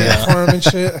sitting there waiting for him and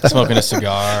shit. Smoking a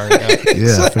cigar.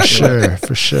 Yeah,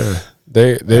 for sure.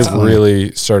 They've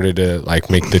really started to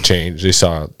like make the change. They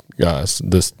saw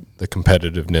the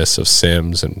competitiveness of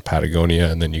Sims and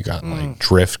Patagonia, and then you got like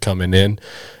Drift coming in,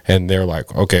 and they're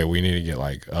like, okay, we need to get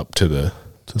like up to the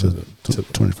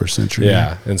 21st century.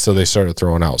 yeah. And so they started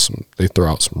throwing out some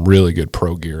really good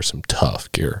pro gear, some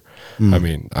tough gear. I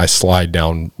mean, I slide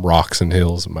down rocks and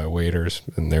hills in my waders,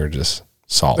 and they're just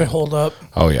solid. They hold up.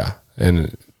 Oh yeah,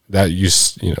 and that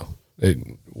it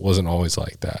wasn't always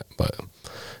like that, but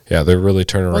yeah, they're really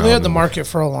turning around. Well, they had the market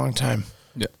for a long time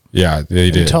Yeah,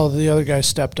 they did. until the other guys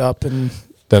stepped up, and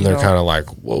Then they're kind of like,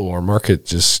 whoa, our market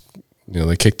just,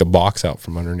 they kicked the box out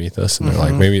from underneath us, and they're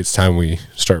like, maybe it's time we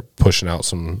start pushing out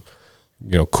some,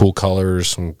 cool colors,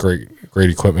 some great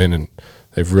equipment, and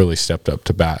they've really stepped up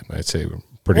to bat. And I'd say we're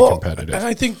pretty competitive. And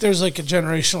I think there's like a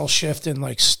generational shift in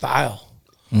like style.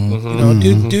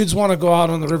 Dudes want to go out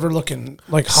on the river looking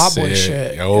like hot boy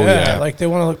Sick. shit. Oh, yeah. Like they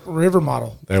want to look river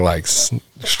model. They're like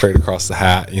straight across the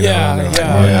hat, and they're like,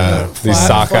 yeah. These Flat-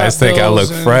 sock guys flat think I look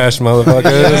bills and- fresh,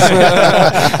 motherfuckers.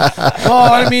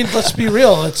 Well, I mean, let's be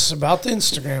real. It's about the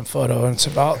Instagram photo, and it's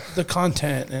about the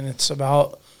content, and it's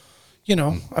about, you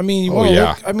want to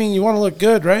look. I mean, you want to look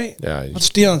good, right? Yeah. What's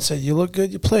Dion said? You look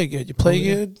good, you play good. You play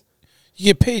good, you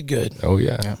get paid good. Oh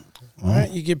yeah. All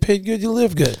right, you get paid good, you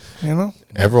live good.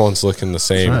 Everyone's looking the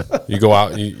same. You go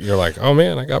out, you're like, oh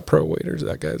man, I got pro waiters.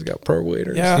 That guy's got pro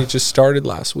waiters. Yeah. He just started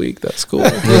last week. That's cool.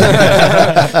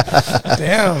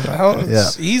 Damn,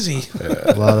 it's easy.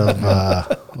 A lot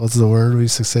of what's the word we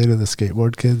used to say to the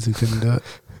skateboard kids who couldn't do it?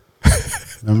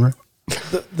 Remember?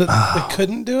 They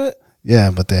couldn't do it.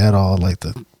 Yeah, but they had all like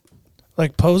the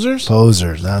Posers.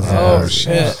 That's the Oh word.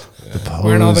 shit! The posers.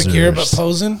 Wearing all the gear but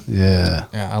posing. Yeah.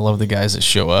 Yeah, I love the guys that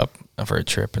show up for a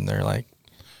trip and they're like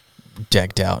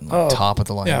decked out and top of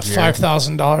the line. Yeah, gear.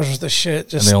 $5,000 worth of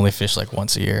shit. And they only fish like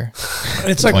once a year.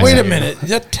 It's like, wait a minute,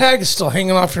 that tag is still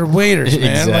hanging off your waders,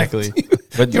 man. Exactly.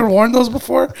 But you ever worn those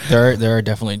before? There are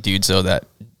definitely dudes though that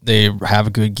they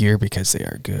have good gear because they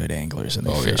are good anglers and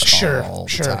they fish all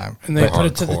the time. And they put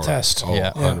it to the test. Oh,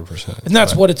 Yeah. 100%. And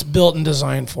that's what it's built and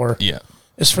designed for. Yeah.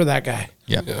 Is for that guy.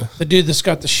 Yeah. The dude that's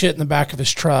got the shit in the back of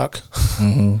his truck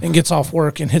and gets off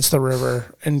work and hits the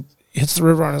river on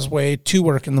his way to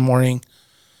work in the morning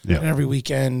and every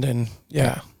weekend. And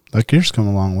That gear's come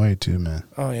a long way too, man.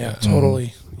 Oh yeah,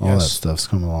 totally. All that stuff's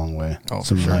come a long way. Oh,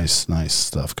 some for sure. nice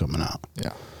stuff coming out.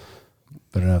 Yeah.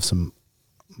 Better have some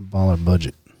baller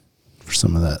budget for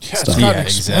some of that Yeah, stuff. it's not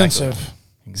expensive.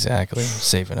 Exactly.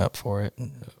 Saving up for it.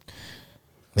 And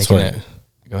That's making right. it.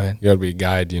 Go ahead. You got to be a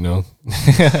guide,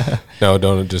 No,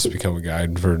 don't just become a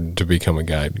guide to become a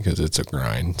guide, because it's a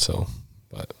grind. So,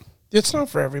 but It's not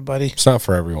for everybody. it's not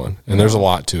for everyone, and there's a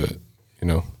lot to it.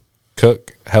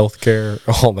 Cook, healthcare,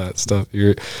 all that stuff.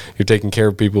 You're taking care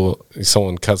of people.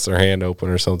 Someone cuts their hand open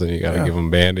or something, you got to give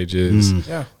them bandages.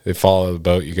 Yeah. They fall out of the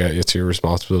boat. It's your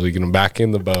responsibility to get them back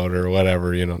in the boat or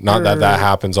whatever. Not that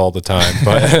happens all the time,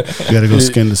 but You got to go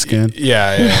skin to skin.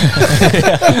 yeah.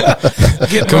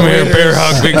 Come here, bear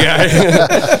hug, big guy.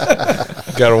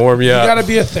 Got to warm you You up. got to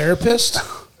be a therapist.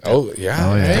 Oh yeah,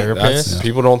 Oh, yeah. Therapist.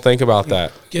 People don't think about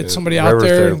that. Get somebody River out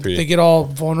there. therapy. They get all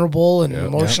vulnerable and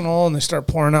emotional, and they start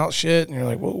pouring out shit. And you're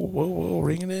like, whoa,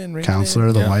 ring it in. Ring Counselor,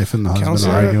 it in. the wife and the husband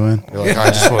Counselor. arguing. You're like,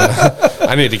 I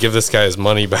I need to give this guy his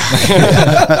money back.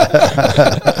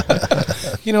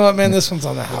 You know what, man? This one's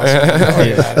on the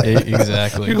house.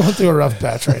 Exactly. You're going through a rough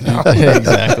patch right now.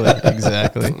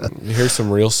 Exactly. You hear some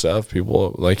real stuff.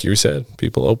 People, like you said,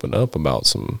 people open up about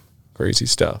some crazy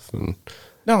stuff, and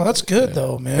no, that's good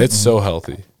though, man. it's so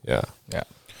healthy. Yeah.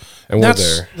 And that's,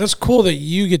 we're there. That's cool that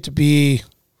you get to be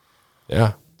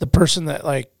the person that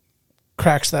like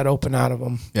cracks that open out of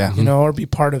them. Yeah. You know, or be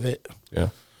part of it. Yeah.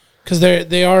 Because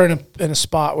they are in a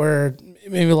spot where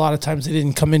maybe a lot of times they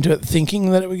didn't come into it thinking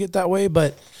that it would get that way,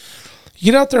 but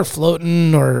you get out there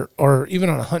floating or even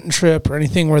on a hunting trip or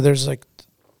anything where there's like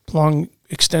long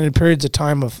extended periods of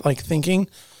time of like thinking,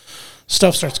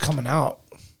 stuff starts coming out.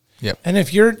 Yep. And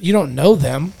if you don't know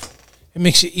them, it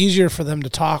makes it easier for them to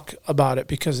talk about it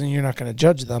because then you're not going to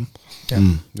judge them.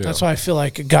 Yeah. That's why I feel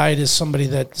like a guide is somebody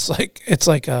that's like, it's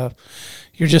like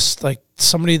you're just like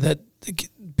somebody that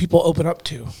people open up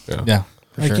to. Yeah.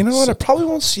 Like, you know what? I probably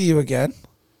won't see you again.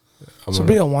 This will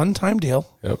be a one-time deal.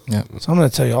 Yep. So I'm going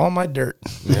to tell you all my dirt.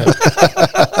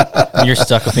 You're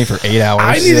stuck with me for 8 hours.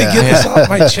 I need to get this off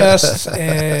my chest,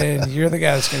 and you're the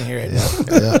guy that's going to hear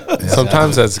it.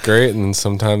 Sometimes that's great, and then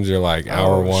sometimes you're like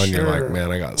hour one, sure. you're like,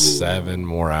 man, I got 7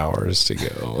 more hours to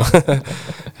go.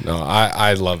 No,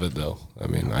 I love it though. I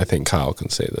mean, I think Kyle can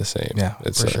say the same. Yeah,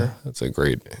 it's for sure. It's a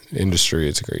great industry.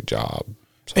 It's a great job.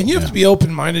 So, And you have to be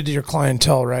open-minded to your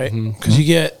clientele, right? Because you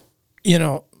get,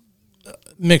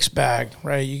 mixed bag,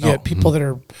 right? You get people that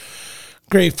are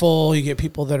grateful. You get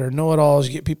people that are know-it-alls.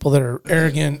 You get people that are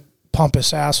arrogant,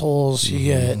 pompous assholes. You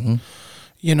get,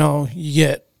 you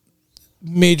get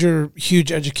major,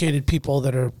 huge educated people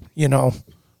that are,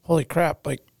 holy crap,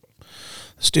 like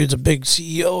this dude's a big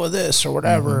CEO of this or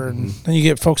whatever. And then you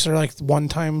get folks that are like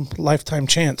one-time, lifetime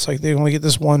chance. Like they only get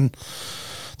this one.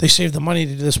 They save the money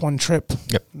to do this one trip.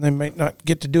 Yep. And they might not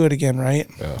get to do it again, right?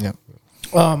 Yep.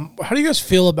 How do you guys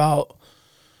feel about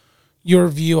your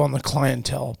view on the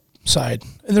clientele side?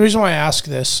 And the reason why I ask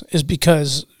this is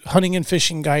because hunting and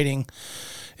fishing guiding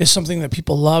is something that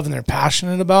people love and they're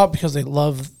passionate about because they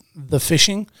love the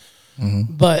fishing.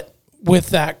 But with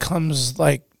that comes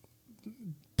like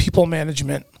people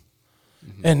management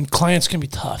and clients can be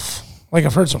tough. Like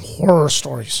I've heard some horror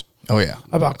stories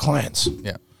about clients.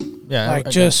 Yeah. Yeah.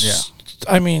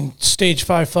 I mean, stage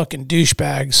 5 fucking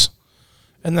douchebags.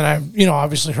 And then I've,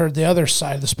 obviously heard the other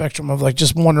side of the spectrum of like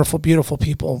just wonderful, beautiful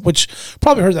people, which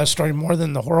probably heard that story more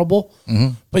than the horrible.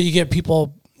 But you get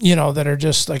people, that are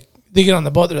just like, they get on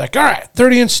the boat, they're like, all right,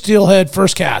 30-inch steelhead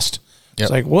first cast. It's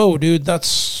like, whoa, dude,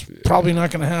 that's probably not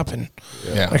going to happen.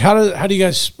 Yeah. Like, how do you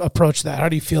guys approach that? How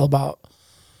do you feel about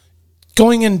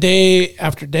going in day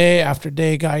after day after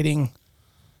day guiding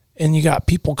and you got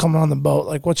people coming on the boat?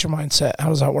 Like, what's your mindset? How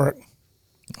does that work?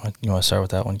 You want to start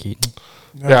with that one, Keaton?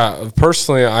 Yeah,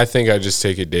 personally, I think I just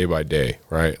take it day by day,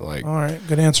 right? Like, all right,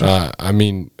 good answer. I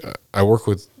mean, I work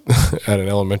with at an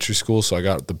elementary school, so I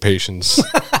got the patience.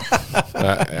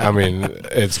 I mean,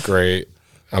 it's great.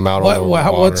 I'm out on the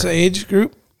water. What's the age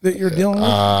group that you're dealing with?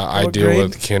 I deal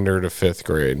with kinder to 5th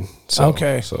grade. So,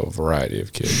 So a variety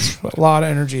of kids. A lot of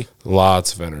energy.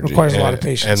 Lots of energy. Requires a lot of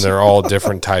patience. And they're all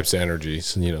different types of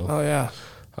energies, Oh, yeah.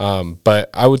 But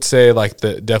I would say like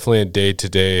definitely a day to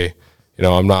day,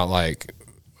 I'm not like,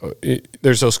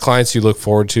 there's those clients you look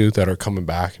forward to that are coming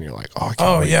back and you're like, I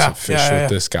can't wait to fish with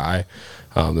this guy.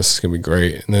 This is going to be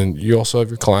great. And then you also have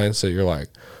your clients that you're like,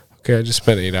 okay, I just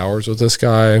spent 8 hours with this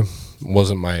guy.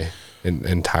 Wasn't my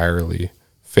entirely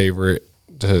favorite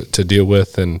to deal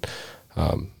with. And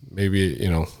maybe,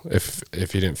 if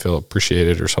he didn't feel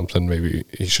appreciated or something, maybe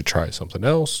he should try something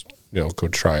else, go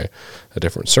try a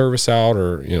different service out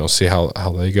or, see how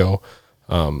they go.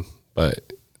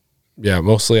 But yeah,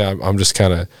 mostly I'm just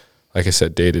kind of, like I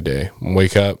said, day to day.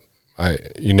 Wake up.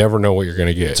 You never know what you're going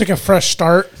to get. It's like a fresh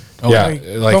start. Yeah,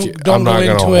 don't I'm not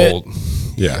go into hold,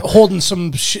 it holding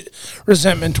some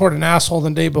resentment toward an asshole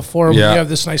the day before when you have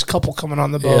this nice couple coming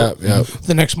on the boat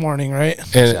the next morning, right?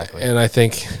 And I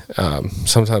think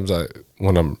sometimes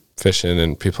when I'm fishing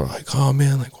and people are like, oh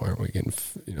man, like why aren't we getting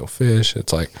fish?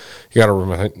 It's like you got to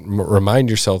remind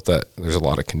yourself that there's a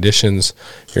lot of conditions.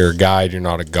 You're a guide, you're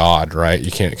not a god, right? You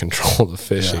can't control the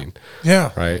fishing,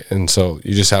 right? And so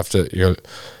you just have to.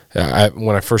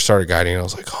 When I first started guiding, I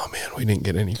was like, oh man, we didn't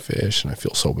get any fish, and I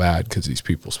feel so bad because these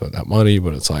people spent that money.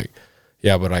 But it's like,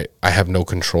 but I have no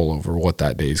control over what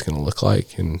that day is going to look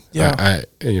like, and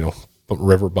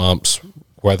river bumps,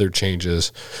 weather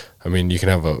changes. I mean, you can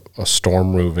have a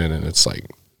storm move in, and it's like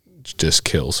just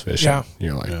kills fishing. Yeah.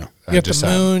 You're like, you got the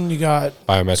moon, you got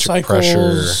biometric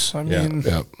cycles,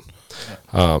 pressure.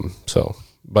 So,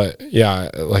 but yeah,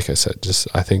 like I said, just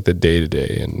I think the day to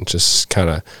day and just kind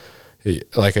of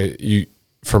like you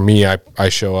for me, I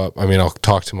show up. I mean, I'll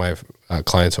talk to my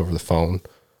clients over the phone,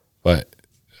 but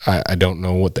I don't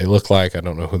know what they look like. I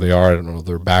don't know who they are. I don't know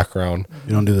their background.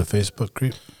 You don't do the Facebook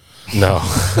creep? No.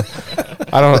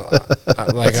 I don't.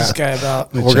 Like, What's this guy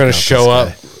about? We're going to show up.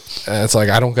 And it's like,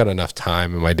 I don't got enough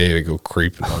time in my day to go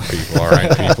creeping on people. All right,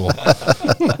 people.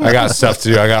 I got stuff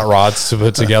to do. I got rods to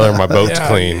put together. My boat's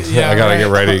clean. I got to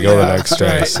get ready to go the next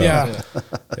day. Right, So,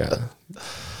 yeah.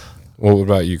 What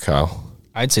about you, Kyle?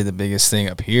 I'd say the biggest thing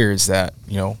up here is that,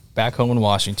 back home in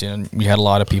Washington, we had a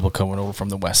lot of people coming over from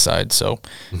the west side. So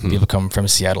people coming from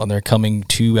Seattle, and they're coming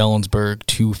to Ellensburg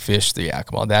to fish the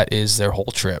Yakima. That is their whole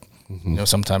trip.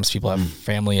 Sometimes people have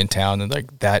family in town, and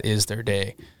like that is their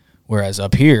day. Whereas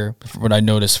up here, what I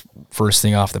noticed first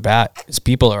thing off the bat is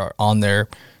people are on their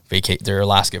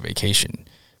Alaska vacation.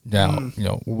 Now,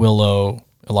 Willow,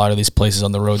 a lot of these places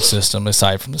on the road system,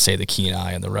 aside from, say, the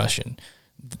Kenai and the Russian,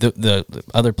 the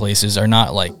other places are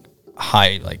not like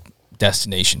high, like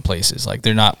destination places. Like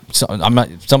they're not,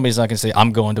 somebody's not going to say,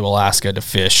 I'm going to Alaska to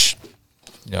fish,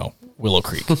 Willow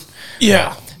Creek.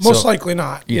 Yeah. Most likely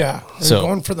not. Yeah. They're So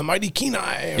going for the mighty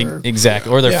Kenai.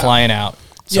 Exactly. Or they're flying out.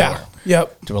 Yeah.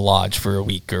 Yep. To a lodge for a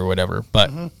week or whatever.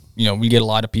 But, we get a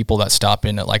lot of people that stop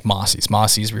in at like Mossy's.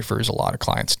 Mossy's refers a lot of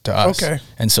clients to us. Okay.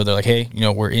 And so they're like, hey,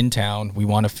 we're in town. We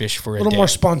want to fish for a day. A little more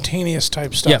spontaneous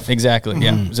type stuff. Yeah, exactly.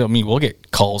 Yeah. So, we'll get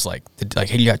calls like,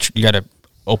 hey, you got an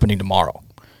opening tomorrow,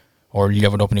 or you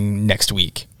have an opening next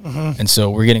week. And so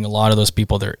we're getting a lot of those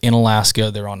people. They're in Alaska.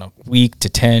 They're on a week to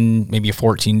 10, maybe a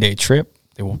 14-day trip.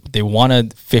 They want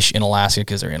to fish in Alaska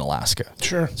because they're in Alaska.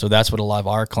 Sure. So that's what a lot of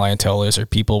our clientele is, are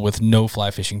people with no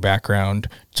fly fishing background,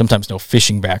 sometimes no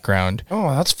fishing background. Oh,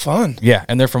 that's fun. Yeah,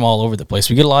 and they're from all over the place.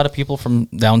 We get a lot of people from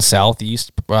down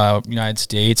southeast United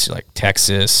States, like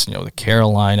Texas, the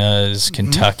Carolinas,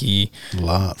 Kentucky. A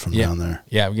lot from down there.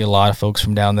 Yeah, we get a lot of folks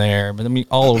from down there. But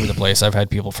all over the place. I've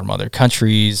had people from other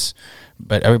countries.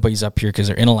 But everybody's up here because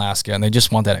they're in Alaska and they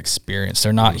just want that experience.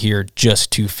 They're not here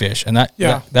just to fish, and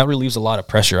that relieves a lot of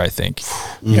pressure, I think.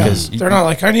 Because they're not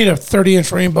like, I need a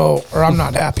 30-inch rainbow or I'm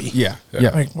not happy. Yeah.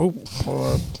 Like, we'll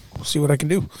see what I can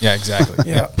do. Yeah, exactly.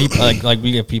 Yeah. People, like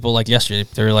we get people like yesterday.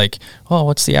 They're like, oh,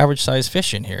 what's the average size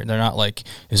fish in here? They're not like,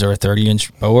 is there a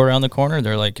 30-inch bow around the corner?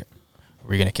 They're like, are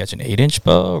we going to catch an 8-inch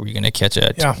bow? Are we going to catch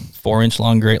a 4-inch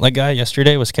long grayling? Like guy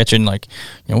yesterday was catching 4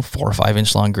 or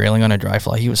 5-inch long grayling on a dry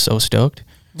fly. He was so stoked.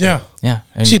 Yeah. Yeah.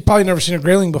 And she'd probably never seen a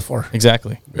grayling before.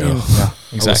 Exactly. Yeah.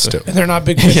 Exactly. And they're not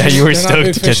big fish. Yeah, you were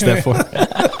stoked to catch that for.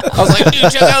 I was like, dude,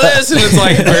 check out this. And it's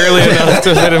like barely enough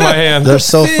to fit in my hand. They're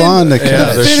so fun to catch.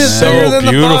 Yeah, they're so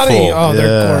beautiful. Oh,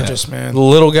 they're gorgeous, man. The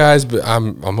little guys, but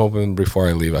I'm hoping before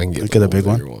I leave I can get a big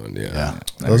one. Yeah.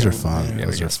 Those are fun. Yeah,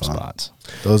 those are fun. Spots.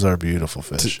 Those are beautiful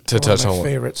fish. To touch on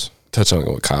favorites. Touch on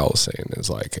what Kyle was saying is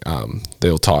like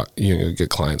they'll talk. Get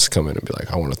clients come in and be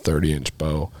like, I want a 30-inch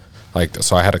bow. Like,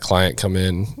 so I had a client come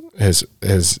in.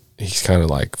 He's kind of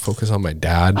like focused on my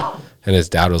dad, and his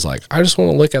dad was like, I just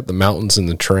want to look at the mountains and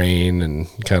the train and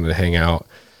kind of hang out.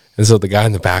 And so the guy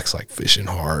in the back's like fishing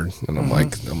hard, and I'm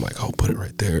like, oh, put it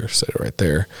right there, set it right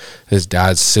there. His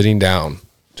dad's sitting down,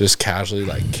 just casually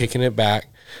like kicking it back.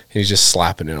 And he's just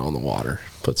slapping it on the water,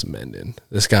 puts a mend in.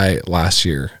 This guy last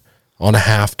year on a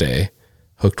half day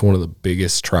hooked one of the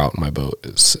biggest trout in my boat.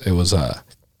 It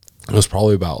was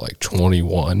probably about like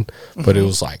 21, but it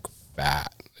was like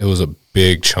fat. It was a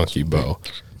big chunky bow.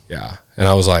 Yeah. And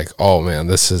I was like, oh man,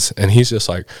 and he's just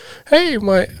like, hey,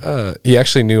 he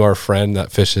actually knew our friend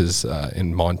that fishes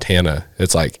in Montana.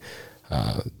 It's like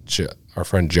our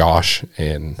friend Josh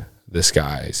and this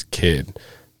guy's kid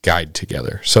guide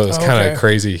together. So it's kind of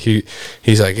crazy.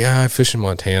 He's like, yeah, I fish in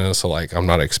Montana, so like I'm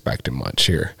not expecting much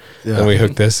here. Yeah. And we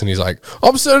hooked this, and he's like,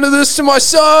 I'm sending this to my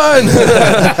son.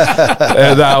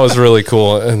 And that was really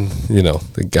cool. And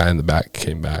the guy in the back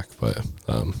came back, but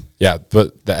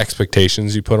but the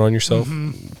expectations you put on yourself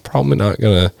probably not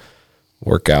gonna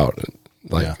work out.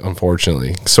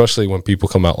 Unfortunately, especially when people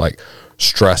come out like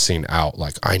stressing out,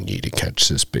 like, I need to catch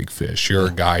this big fish. You're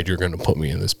a guide. You're going to put me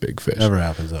in this big fish. Never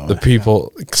happens that way. The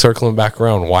people circling back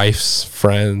around, wives,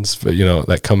 friends, but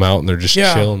that come out and they're just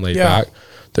chilling, laid back.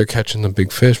 They're catching the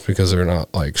big fish because they're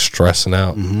not like stressing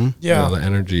out. Yeah, the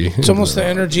energy. It's almost the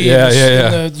energy. In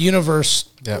the universe,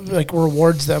 like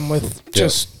rewards them with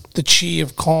just the chi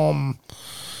of calm.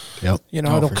 Yep.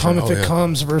 It'll come if it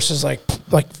comes versus like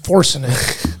forcing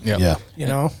it.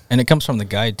 Yeah. And it comes from the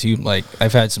guide too. Like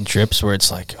I've had some trips where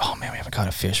it's like, oh man, we haven't caught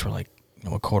a fish. We're like,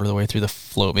 a quarter of the way through the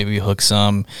float. Maybe we hook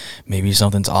some, maybe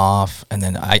something's off. And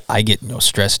then I get,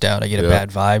 stressed out. I get a bad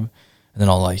vibe. And then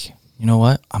I'll like, you know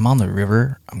what? I'm on the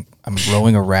river. I'm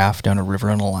rowing a raft down a river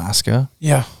in Alaska.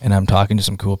 Yeah. And I'm talking to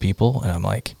some cool people. And I'm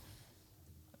like,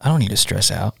 I don't need to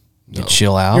stress out. You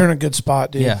chill out. You're in a good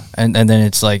spot, dude. Yeah. And then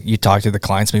it's like you talk to the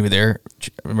clients, maybe they're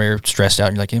stressed out,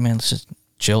 and you're like, hey, man, let's just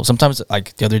chill. Sometimes,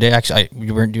 like the other day, actually,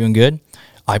 we weren't doing good.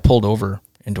 I pulled over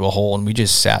into a hole, and we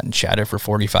just sat and chatted for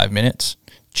 45 minutes,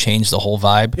 changed the whole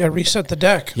vibe. Yeah, reset the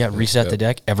deck. Yeah, reset the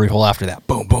deck. Every hole after that,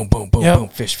 boom, boom, boom, boom, boom,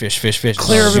 fish.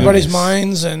 Clear everybody's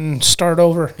minds and start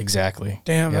over. Exactly.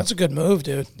 Damn, that's a good move,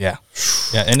 dude. Yeah.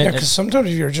 Yeah, and because sometimes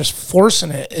if you're just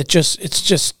forcing it,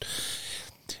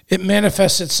 it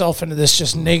manifests itself into this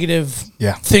just negative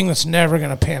thing that's never going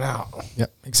to pan out. Yeah,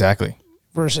 exactly.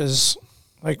 Versus,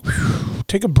 like,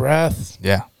 take a breath.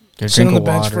 Yeah. Sit on the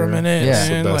bench for a minute. Yeah. That's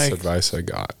the best advice I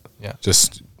got. Yeah.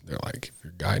 Just, they're like, if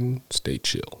you're guiding, stay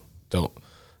chill. Don't.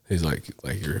 He's like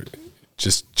you're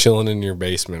just chilling in your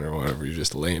basement or whatever. You're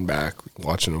just laying back,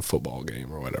 watching a football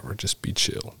game or whatever. Just be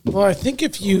chill. Well, I think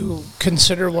if you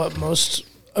consider what most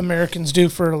Americans do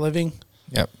for a living,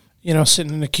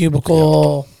 sitting in a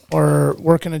cubicle or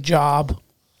working a job,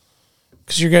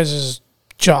 because your guys'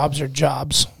 jobs are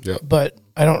jobs, but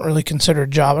I don't really consider a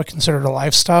job. I consider it a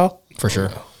lifestyle. For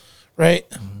sure. Right?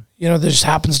 Mm-hmm. That just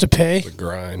happens to pay. The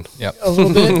grind. Yep. A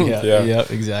little bit. Yeah,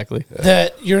 exactly.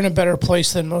 That you're in a better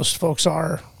place than most folks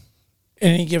are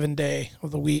any given day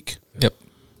of the week. Yep.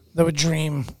 That would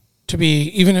dream to be,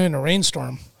 even in a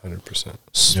rainstorm, 100%.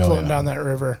 Floating down that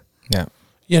river. Yeah.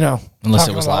 Unless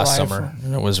it was last summer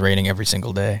and it was raining every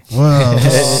single day. Well,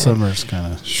 summer's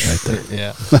kind of right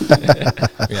there.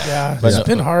 Yeah. But it's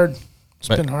been hard. It's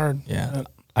been hard. Yeah.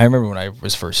 I remember when I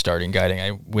was first starting guiding,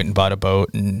 I went and bought a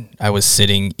boat, and I was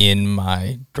sitting in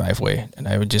my driveway, and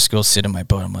I would just go sit in my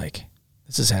boat. I'm like,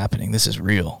 this is happening. This is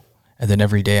real. And then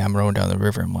every day I'm rowing down the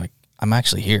river. I'm like, I'm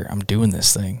actually here. I'm doing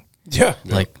this thing. Yeah.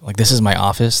 Like this is my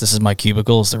office. This is my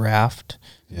cubicle. Is the raft.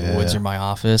 The woods are my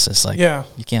office. It's like,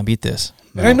 you can't beat this.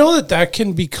 And I know that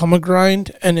can become a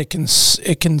grind, and it can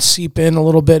seep in a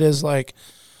little bit as like,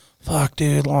 fuck,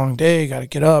 dude, long day. Got to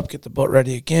get up, get the boat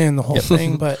ready again, the whole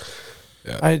thing. But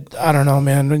I don't know,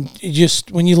 man.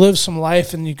 When you live some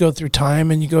life and you go through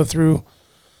time and you go through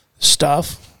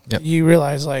stuff, you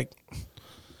realize like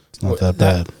it's not that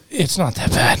bad. It's not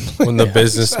that bad. When the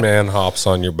businessman hops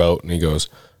on your boat and he goes,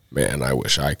 man, I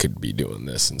wish I could be doing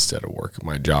this instead of working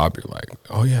my job. You're like,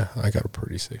 oh yeah, I got a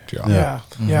pretty sick job.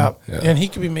 Yeah. And he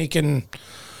could be making,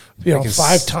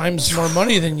 5 times more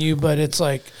money than you, but it's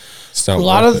like a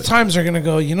lot of the times they're going to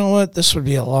go, you know what, this would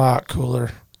be a lot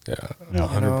cooler. Yeah,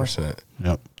 100%.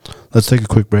 Yep. Let's take a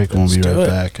quick break and we'll be right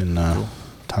back and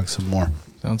talk some more.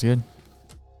 Sounds good.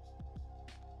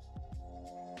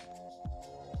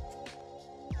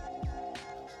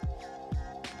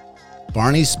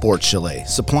 Barney's Sports Chalet,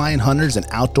 supplying hunters and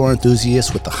outdoor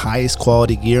enthusiasts with the highest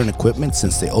quality gear and equipment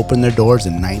since they opened their doors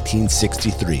in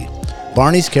 1963.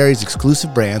 Barney's carries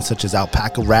exclusive brands such as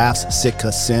Alpaca Rafts,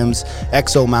 Sitka Sims,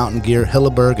 Exo Mountain Gear,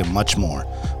 Hilleberg, and much more.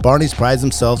 Barney's prides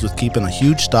themselves with keeping a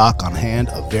huge stock on hand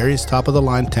of various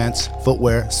top-of-the-line tents,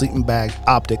 footwear, sleeping bags,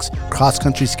 optics,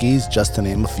 cross-country skis, just to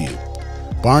name a few.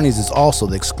 Barney's is also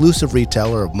the exclusive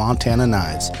retailer of Montana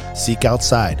Knives, Seek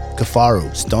Outside,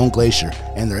 Kafaru, Stone Glacier,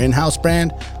 and their in-house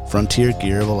brand, Frontier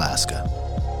Gear of Alaska.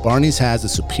 Barney's has a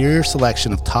superior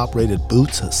selection of top-rated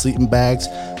boots, sleeping bags,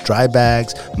 dry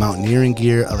bags, mountaineering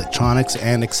gear, electronics,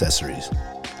 and accessories.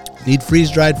 Need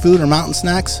freeze-dried food or mountain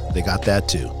snacks? They got that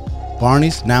too.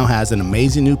 Barney's now has an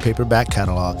amazing new paperback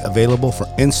catalog available for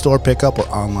in-store pickup or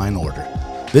online order.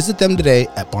 Visit them today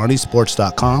at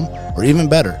barneysports.com, or even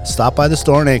better, stop by the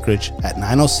store in Anchorage at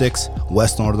 906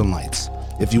 West Northern Lights.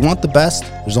 If you want the best,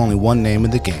 there's only one name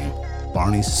in the game,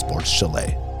 Barney's Sports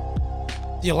Chalet.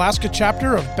 The Alaska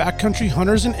chapter of Backcountry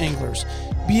Hunters and Anglers.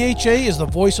 BHA is the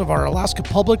voice of our Alaska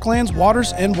public lands,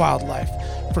 waters, and wildlife.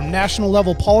 From national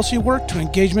level policy work to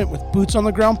engagement with boots on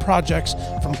the ground projects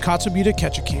from Kotzebue to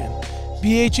Ketchikan.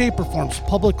 BHA performs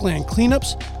public land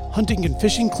cleanups, hunting and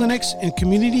fishing clinics, and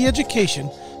community education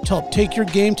to help take your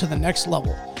game to the next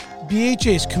level.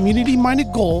 BHA's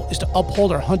community-minded goal is to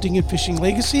uphold our hunting and fishing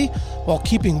legacy while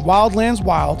keeping wildlands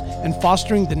wild and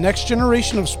fostering the next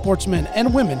generation of sportsmen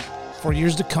and women for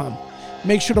years to come.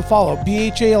 Make sure to follow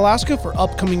BHA Alaska for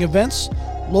upcoming events,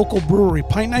 local brewery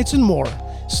pint nights, and more.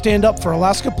 Stand up for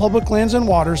Alaska public lands and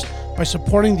waters by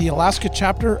supporting the Alaska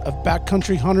chapter of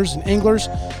Backcountry Hunters and Anglers.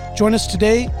 Join us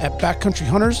today at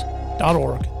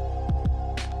backcountryhunters.org.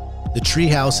 The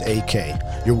Treehouse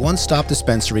AK, your one-stop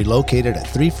dispensary located at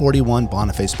 341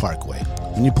 Boniface Parkway.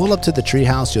 When you pull up to the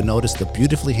Treehouse, you'll notice the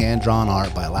beautifully hand-drawn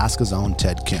art by Alaska's own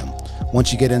Ted Kim.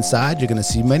 Once you get inside, you're going to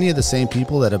see many of the same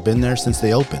people that have been there since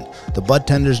they opened. The bud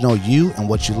tenders know you and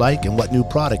what you like and what new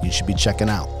product you should be checking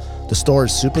out. The store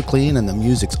is super clean and the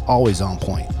music's always on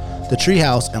point. The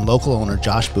Treehouse and local owner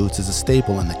Josh Boots is a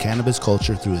staple in the cannabis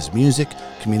culture through his music,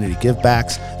 community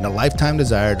givebacks, and a lifetime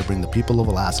desire to bring the people of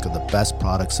Alaska the best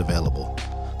products available.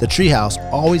 The Treehouse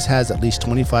always has at least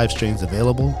 25 strains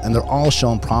available, and they're all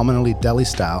shown prominently deli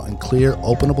style in clear,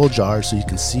 openable jars so you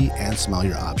can see and smell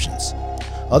your options.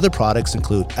 Other products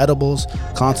include edibles,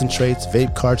 concentrates,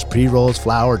 vape carts, pre-rolls,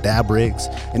 flour, dab rigs,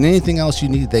 and anything else you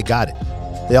need, they got it.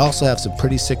 They also have some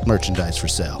pretty sick merchandise for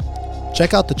sale.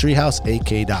 Check out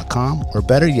thetreehouseak.com, or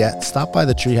better yet, stop by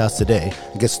the Treehouse today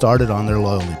and get started on their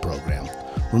loyalty program.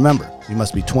 Remember, you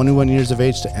must be 21 years of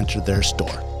age to enter their store.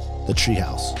 The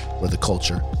Treehouse, where the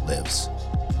culture lives.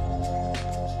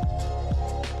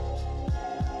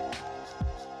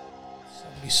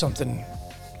 Something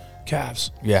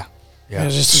calves. Yeah.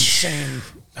 It's just insane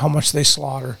how much they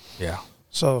slaughter. Yeah.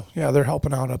 So, yeah, they're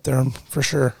helping out up there for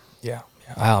sure. Yeah.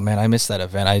 Oh, man, I missed that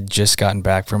event. I had just gotten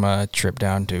back from a trip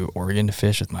down to Oregon to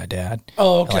fish with my dad.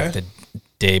 Oh, okay. Like the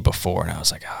day before, and I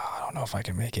was like, I don't know if I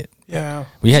can make it. Yeah.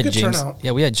 We had James. Turnout.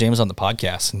 Yeah, we had James on the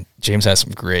podcast, and James has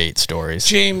some great stories.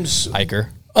 James Iker.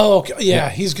 Oh, okay. Yeah,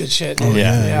 he's good shit. Oh,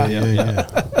 yeah.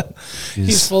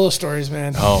 He's full of stories,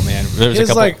 man. Oh, man. His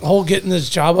whole getting this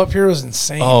job up here was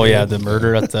insane. Oh, dude. Yeah, the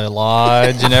murder at the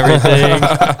lodge and everything.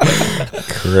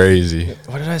 Crazy.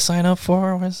 What did I sign up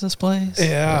for? What's this place?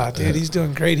 Yeah, dude, he's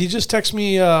doing great. He just texted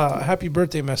me a happy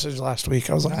birthday message last week.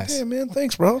 I was like, hey, man,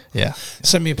 thanks, bro. Yeah.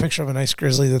 Sent me a picture of a nice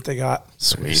grizzly that they got.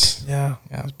 Sweet. Yeah.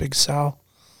 It was big sow.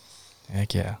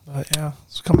 Heck yeah. But, yeah,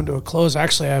 it's coming to a close.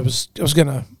 Actually, I was going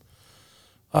to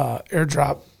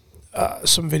airdrop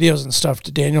some videos and stuff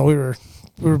to Daniel.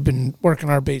 We've been working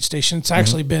our bait station. It's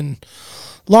actually been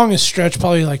longest stretch,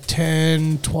 probably like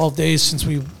 10, 12 days since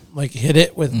we hit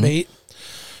it with bait.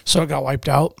 So it got wiped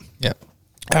out. Yep.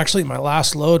 Actually, my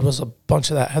last load was a bunch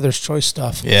of that Heather's Choice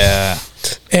stuff. Yeah.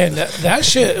 And that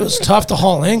shit, it was tough to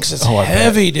haul in because it's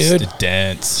heavy, dude. It's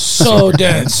dense. So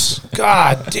dense.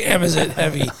 God damn, is it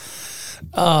heavy.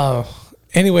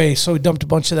 Anyway, so we dumped a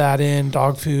bunch of that in,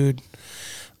 dog food,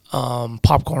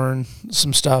 popcorn,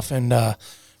 some stuff. And,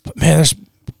 but man, there's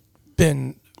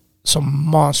been some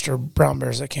monster brown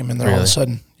bears that came in there all of a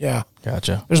sudden. Yeah.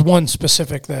 Gotcha. There's one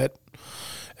specific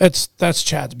that's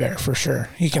Chad's bear for sure.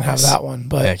 He can have that one.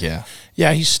 But heck yeah.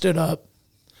 Yeah, he stood up.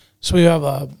 So we have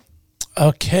a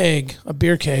keg, a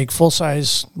beer keg, full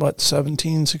size,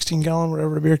 17, 16 gallon,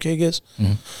 whatever a beer keg is,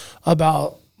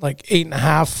 about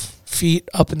 8.5 feet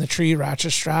up in the tree,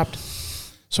 ratchet strapped.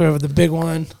 So we have the big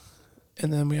one,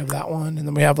 and then we have that one, and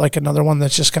then we have another one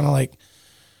that's just kind of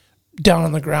down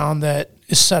on the ground that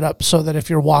is set up so that if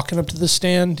you're walking up to the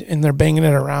stand and they're banging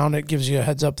it around, it gives you a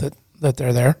heads up that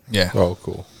they're there. Yeah. Oh,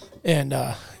 cool. And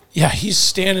he's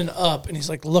standing up and he's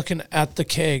looking at the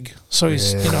keg. So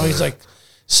he's he's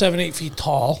 7-8 feet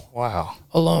tall. Wow.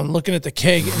 Alone looking at the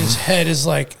keg, and his head is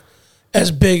as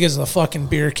big as the fucking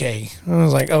beer keg. And I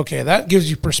was like, okay, that gives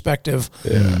you perspective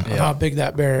on how big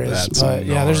that bear is. That's but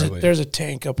yeah, there's a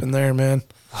tank up in there, man.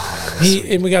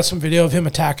 And we got some video of him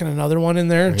attacking another one in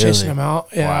there, chasing him out.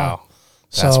 Yeah. Wow.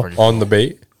 That's so pretty cool. On the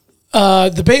bait?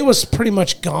 The bait was pretty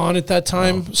much gone at that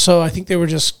time. So I think they were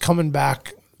just coming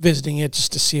back, visiting it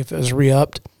just to see if it was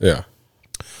re-upped. Yeah.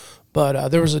 But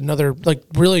there was another,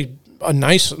 really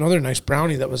another nice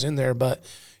brownie that was in there, but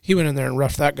he went in there and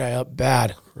roughed that guy up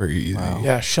bad. Crazy. Wow.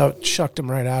 Yeah, shucked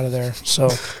him right out of there. So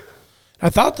I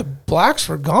thought the blacks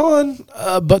were gone,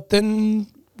 but then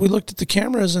we looked at the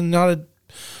cameras, and not a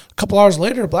couple hours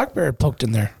later, a black bear had poked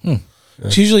in there. Yeah.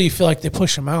 So usually you feel like they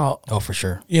push them out. Oh, for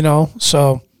sure.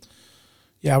 So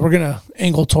yeah, we're going to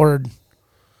angle toward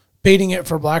baiting it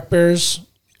for black bears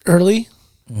early,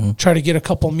 try to get a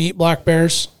couple meat black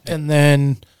bears, and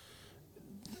then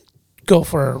go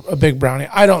for a big brownie.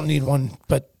 I don't need one,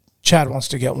 but Chad wants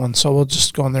to get one, so we'll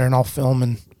just go in there and I'll film,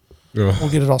 and we'll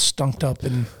get it all stunked up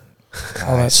and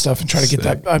all that stuff and try to get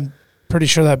that. I'm pretty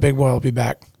sure that big boy will be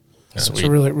back. It's a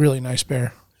really, really nice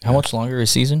bear. How much longer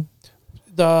is season?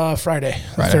 The Friday,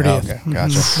 the 30th. Oh, okay.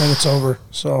 Gotcha. Then it's over.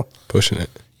 So Pushing it.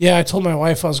 Yeah, I told my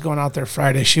wife I was going out there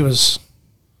Friday. She was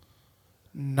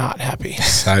not happy.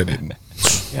 Excited.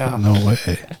 Yeah. No way.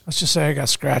 Let's just say I got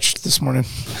scratched this morning.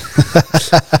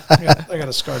 I got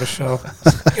a scar to show.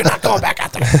 You're not going back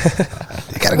out there.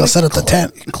 You got to go set up the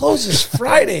tent. It closes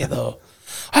Friday, though.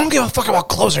 I don't give a fuck about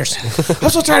closers.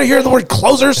 I'm so tired of hearing the word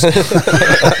closers. Because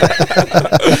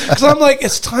I'm like,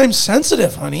 it's time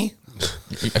sensitive, honey.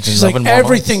 She's like,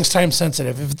 everything's time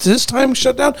sensitive. If this time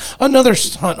shut down, another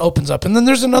hunt opens up, and then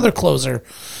there's another closer.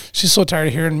 She's so tired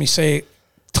of hearing me say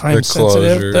time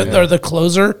sensitive. Or the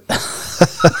closer.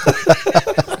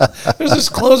 There's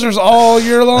just closers all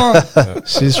year long.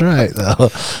 She's right, though.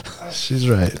 She's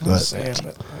right. I'm saying,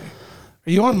 but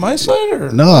Are you on my side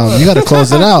or No? You got to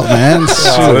close it out, man.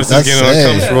 Oh, this is getting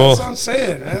uncomfortable. That's what I'm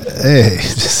saying, man. Hey,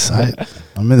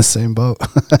 I'm in the same boat.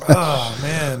 Oh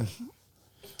man,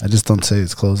 I just don't say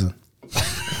it's closing.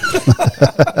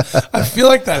 I feel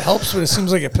like that helps, but it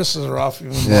seems like it pisses her off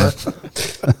even more.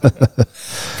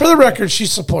 For the record,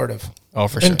 she's supportive. Oh,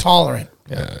 for sure. And tolerant.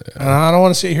 Yeah. And I don't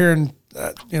want to sit here and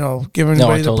give anybody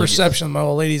totally the perception that my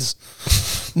old lady's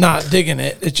not digging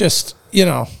it. It just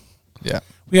Yeah.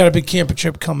 we got a big camping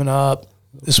trip coming up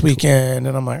this weekend,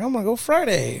 and I'm like, I'm gonna go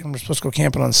Friday, and we're supposed to go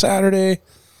camping on Saturday.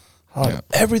 I'll have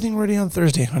everything ready on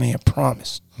Thursday, honey. I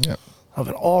promise. Yep. I'll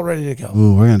have it all ready to go.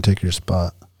 Ooh, we're gonna take your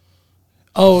spot.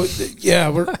 Oh yeah,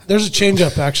 there's a change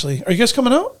up actually. Are you guys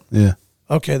coming out? Yeah.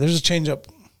 Okay, there's a change up.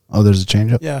 Oh, there's a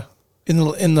change up. Yeah, in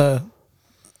the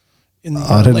I didn't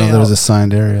know there layout. was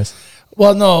assigned areas.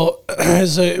 Well, no,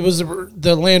 it was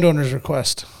the landowner's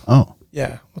request. Oh,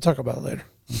 Yeah, we'll talk about it later.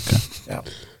 okay. Yeah.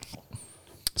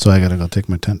 So I gotta go take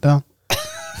my tent down.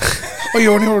 Oh,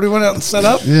 you already went out and set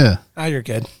up? Yeah. Ah, you're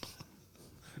good.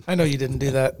 I know you didn't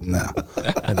do that. No,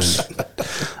 I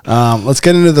didn't. Let's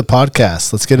get into the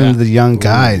podcast. Let's get into the young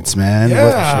guides, man.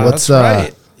 Yeah, What's that's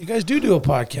right. You guys do a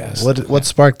podcast. What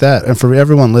sparked that? And for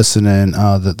everyone listening,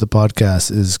 the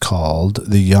podcast is called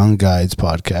the Young Guides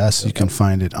Podcast. You can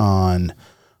find it on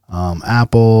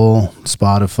Apple,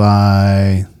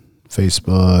 Spotify,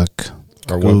 Facebook,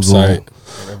 Our Google, website.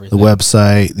 the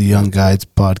website, the Young Guides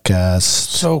Podcast.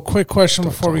 So, quick question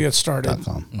before we get started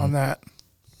on that.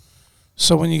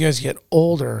 So, when you guys get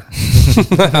older,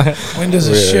 when does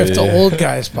it shift to old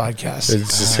guys podcast?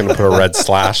 It's just going to put a red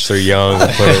slash through young,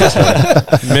 put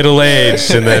it to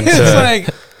middle-aged, and then It's to like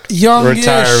young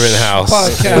retirement house.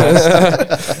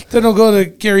 podcast. Then it'll go to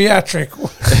geriatric.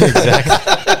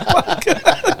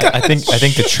 I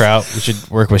think the trout. We should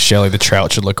work with Shelly. The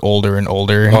trout should look older and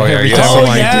older. Oh, yeah. every You time. have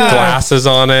like yeah. glasses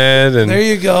on it. And There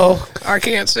you go. I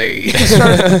can't see.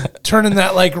 Start turning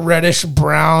that like reddish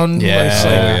brown. Yeah. Like,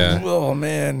 Yeah. Oh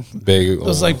man. Big.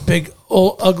 Those like big,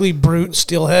 old, ugly brute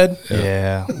steelhead.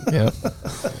 Yeah. Yep.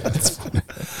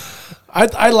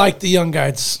 I like the young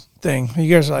guides thing.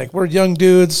 You guys are like, we're young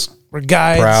dudes. We're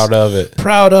guides. proud of it.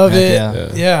 Proud of it.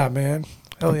 yeah. Yeah, man.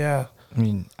 Hell yeah. I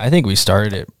mean, I think we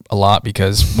started it a lot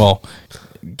because, well,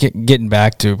 getting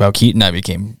back to how Keaton and I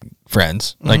became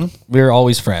friends. Like, we were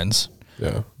always friends.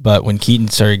 Yeah. But when Keaton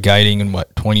started guiding in,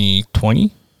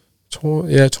 2020?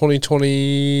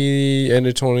 2020, end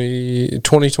of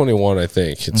 2021, I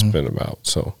think it's been about.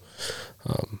 So,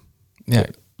 Yeah.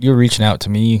 You were reaching out to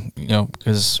me,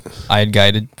 because I had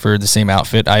guided for the same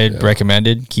outfit. I had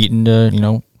recommended Keaton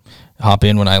to, hop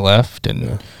in when I left.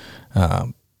 And,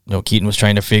 Keaton was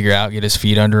trying to get his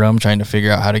feet under him, trying to figure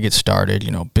out how to get started,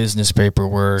 business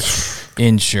paperwork,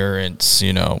 insurance,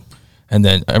 and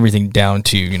then everything down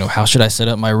to, how should I set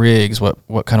up my rigs?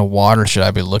 What kind of water should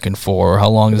I be looking for? How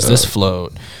long does this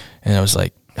float? And I was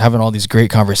like having all these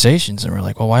great conversations, and we're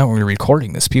like, well, why aren't we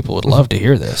recording this? People would love to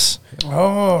hear this.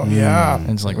 Oh, yeah. And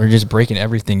it's like, we're just breaking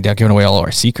everything down, giving away all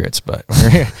our secrets, but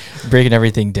we're breaking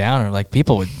everything down. And we're like,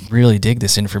 people would really dig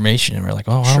this information. And we're like,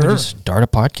 oh, why don't we just start a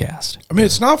podcast? I mean,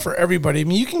 it's not for everybody. I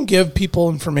mean, you can give people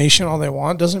information all they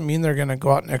want. Doesn't mean they're going to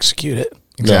go out and execute it.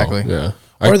 Exactly. No,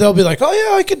 yeah. Or they'll be like, oh,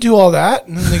 yeah, I could do all that.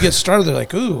 And then they get started. They're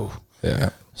like, ooh, Yeah.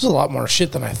 this is a lot more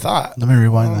shit than I thought. Let me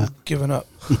rewind that. Giving up.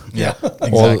 Yeah,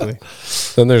 exactly. Well,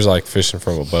 then there's like fishing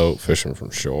from a boat, fishing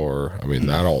from shore. I mean,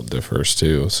 that all differs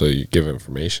too. So you give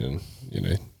information,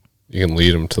 you can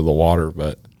lead them to the water,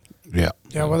 but Yeah.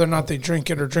 Yeah, whether or not they drink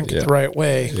it or drink it the right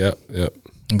way. yep. Is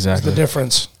Exactly. the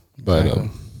difference. But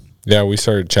yeah, we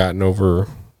started chatting over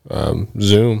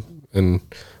Zoom, and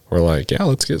we're like, yeah,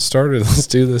 let's get started. Let's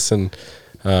do this. And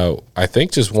I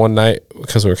think just one night,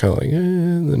 because we were kind of like,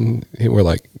 and then we're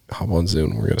like, hop on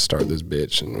Zoom. We're going to start this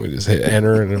bitch. And we just hit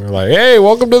enter, and we're like, hey,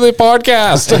 welcome to the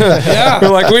podcast. We're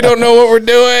like, we don't know what we're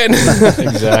doing.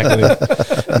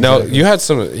 Exactly. No, you had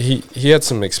he had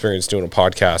some experience doing a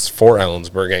podcast for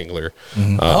Ellensburg Angler.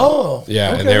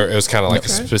 Yeah, and it was kind of like a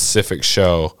specific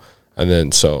show. And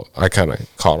then so I kind of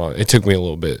caught on. It took me a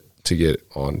little bit to get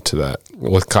onto that.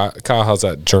 With Kyle has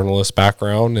that journalist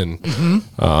background,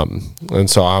 and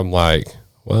so I'm like,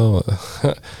 well,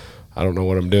 I don't know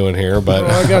what I'm doing here, but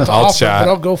I got the I'll offer, chat.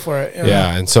 but I'll go for it.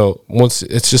 Yeah, and so once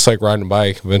it's just like riding a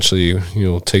bike. Eventually,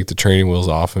 you'll take the training wheels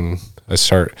off, and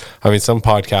some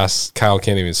podcasts Kyle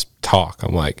can't even talk.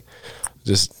 I'm like,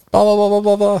 just blah blah blah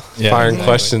blah blah blah, firing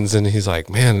questions, and he's like,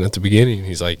 man, at the beginning,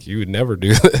 he's like, you would never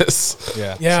do this.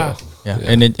 Yeah.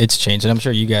 And it's changed. And I'm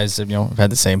sure you guys have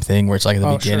had the same thing where it's like at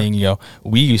the beginning,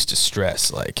 we used to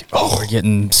stress like, we're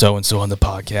getting so-and-so on the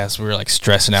podcast. We were like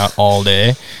stressing out all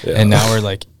day. And now we're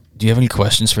like, do you have any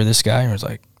questions for this guy? And I was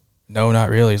like, no, not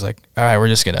really. He's like, all right, we're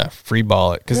just gonna free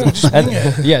ball it, because that's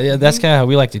kind of how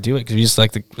we like to do it, because we just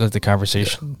like let the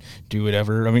conversation do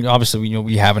whatever. I mean, obviously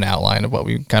we have an outline of what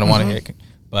we kind of want to hit,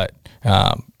 but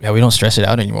we don't stress it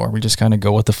out anymore. We just kind of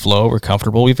go with the flow. We're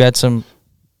comfortable. We've had some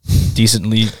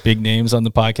decently big names on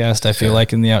the podcast, I feel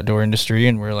like, in the outdoor industry,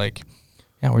 and we're like,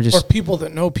 we're just, or people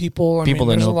that know people.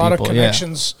 There's a lot of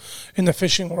connections in the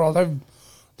fishing world. I've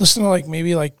listened to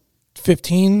maybe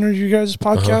 15 of you guys'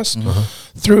 podcasts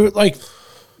through,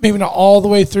 maybe not all the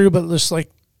way through, but just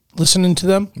listening to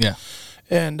them. Yeah.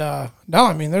 And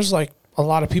there's a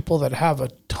lot of people that have a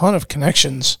ton of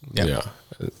connections. Yeah.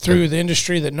 Through the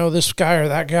industry that know this guy or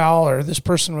that gal or this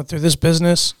person through this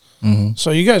business. Mm-hmm. So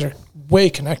you guys are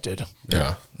way connected.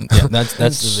 Yeah. That's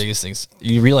the biggest things.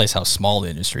 You realize how small the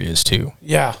industry is too.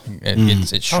 Yeah.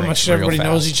 It how much everybody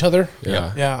knows each other.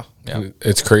 Yeah.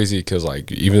 It's crazy because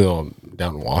even though I'm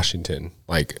down in Washington,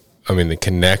 the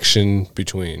connection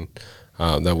between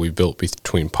that we built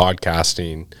between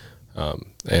podcasting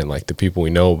and the people we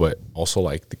know, but also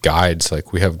the guides.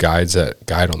 We have guides that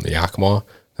guide on the Yakima,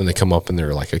 and they come up and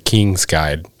they're a King's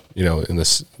guide, in the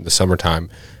summertime,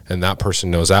 and that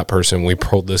person knows that person. We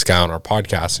pulled this guy on our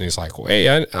podcast, and he's like, well,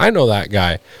 hey, I know that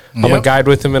guy. I'm a guide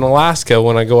with him in Alaska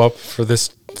when I go up for this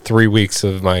 3 weeks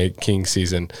of my King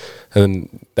season.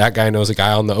 And that guy knows a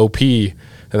guy on the OP,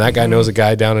 and that guy knows a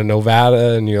guy down in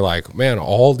Nevada. And you're like, man,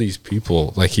 all these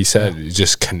people, like he said, you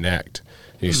just connect.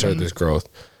 And you start this growth.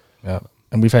 Yeah.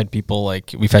 And we've had people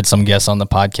we've had some guests on the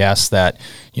podcast that,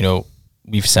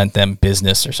 we've sent them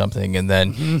business or something, and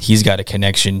then he's got a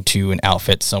connection to an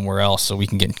outfit somewhere else, so we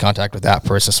can get in contact with that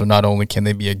person. So not only can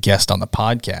they be a guest on the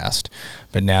podcast,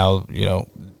 but now,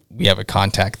 we have a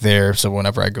contact there. So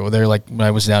whenever I go there, when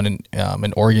I was down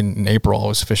in Oregon in April, I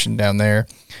was fishing down there.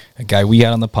 A guy we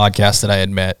had on the podcast that I had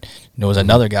met knows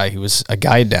another guy who was a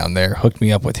guide down there, hooked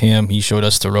me up with him. He showed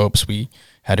us the ropes. We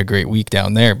had a great week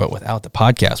down there, but without the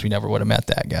podcast, we never would have met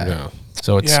that guy. Yeah.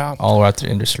 So it's all about the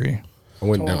industry. I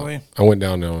went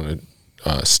down on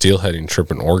a steelheading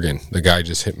trip in Oregon. The guy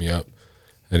just hit me up,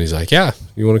 and he's like, "Yeah,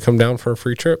 you want to come down for a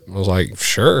free trip?" I was like,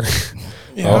 "Sure,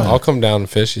 I'll come down and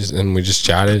fish." And we just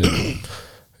chatted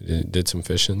and did some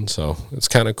fishing. So it's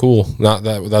kind of cool. Not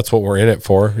that that's what we're in it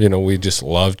for. We just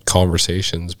loved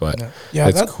conversations, but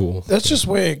it's cool. That's just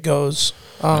the way it goes.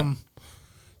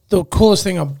 The coolest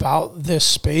thing about this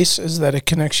space is that it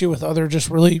connects you with other just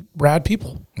really rad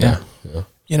people. Yeah. Sure.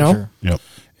 Yep.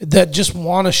 That just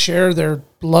want to share their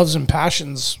loves and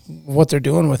passions, what they're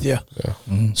doing with you. Yeah.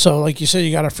 Mm-hmm. So like you said,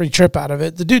 you got a free trip out of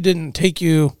it. The dude didn't take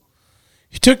you.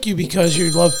 He took you because you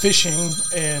love fishing.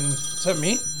 And is that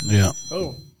me? Yeah.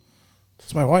 Oh,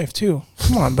 it's my wife too.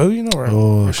 Come on, boo. You know we're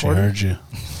recording. She heard you.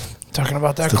 Talking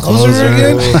about that closer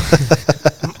again.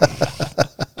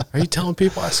 Are you telling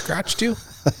people I scratched you?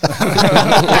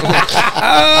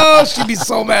 Oh, she'd be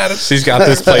so mad. She's got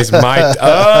this place mic'd up.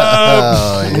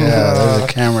 Oh, yeah. There's a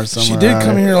camera somewhere. She did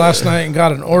come here last night and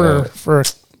got an order for...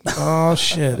 Oh,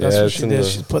 shit. That's what she did.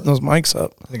 She's putting those mics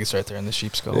up. I think it's right there in the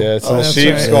sheep skull. Yeah, it's in the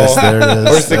sheep skull. Yes, there it is.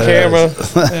 Where's the camera?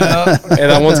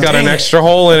 And that one's got an extra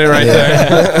hole in it right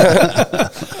there.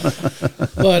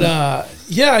 But,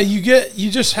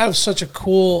 you just have such a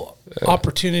cool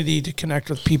opportunity to connect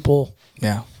with people.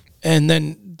 Yeah. And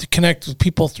then to connect with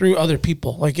people through other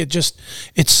people. It just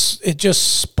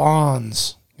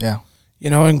spawns. Yeah.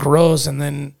 And grows, and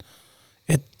then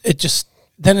it just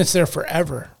then it's there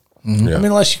forever. Mm-hmm. Yeah.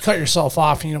 Unless you cut yourself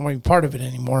off and you don't want to be part of it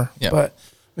anymore. Yeah. But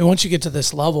once you get to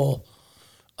this level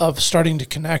of starting to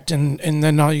connect, and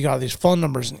then now you got these phone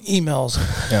numbers and emails,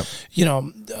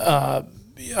 and,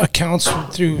 accounts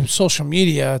through social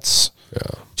media,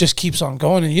 just keeps on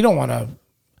going, and you don't want to.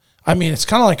 It's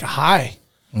kind of like a high.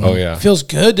 Oh yeah, It feels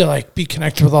good to be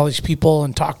connected with all these people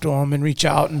and talk to them and reach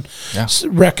out and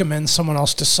recommend someone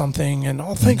else to something. And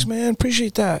thanks, man,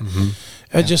 appreciate that.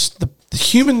 Mm-hmm. Just the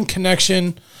human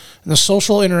connection and the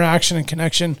social interaction and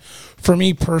connection, for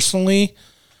me personally,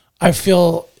 I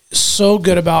feel so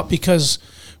good about, because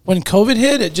when COVID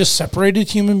hit, it just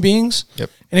separated human beings. Yep.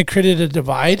 And it created a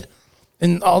divide.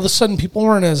 And all of a sudden, people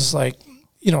weren't as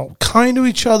kind to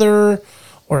each other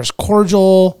or as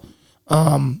cordial.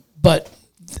 But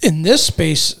in this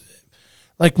space,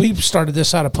 we started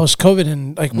this out of post-COVID,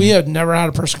 and we had never had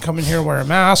a person come in here wear a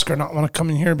mask or not want to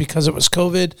come in here because it was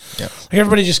COVID. Yep.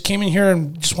 Everybody just came in here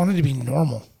and just wanted to be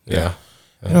normal. Yeah.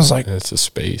 And I was like, it's a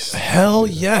space. Hell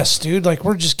yes, dude.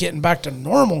 We're just getting back to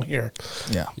normal here.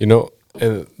 Yeah.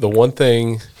 And the one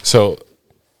thing, so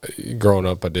growing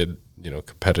up, I did,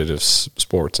 competitive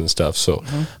sports and stuff. So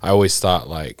I always thought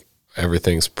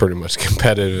everything's pretty much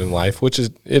competitive in life, which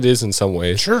it is in some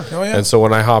ways. Sure. Oh, yeah. And so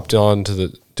when I hopped on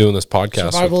to doing this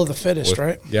podcast. Survival of the fittest,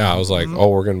 right? Yeah, I was like, oh,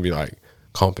 we're going to be like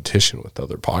competition with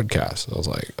other podcasts. I was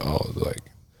like, oh, like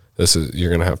this is, you're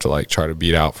going to have to like try to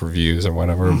beat out for views or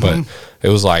whatever. But it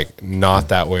was like not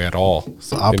that way at all.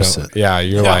 It's the opposite. You know? Yeah,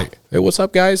 you're like, hey, what's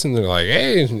up, guys? And they're like,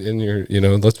 hey, and you're, you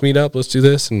know, let's meet up, let's do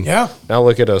this. And now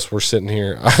look at us, we're sitting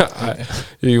here.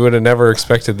 You would have never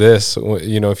expected this.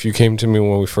 You know, if you came to me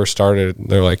when we first started,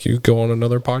 they're like, you go on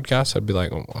another podcast? I'd be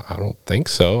like, oh, I don't think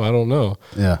so. I don't know.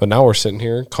 Yeah. But now we're sitting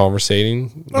here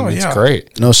conversating. And it's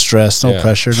great. No stress, no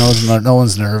pressure. No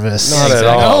one's nervous. Not at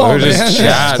all. We're just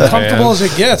chatting, comfortable as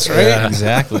it gets, right? Yeah,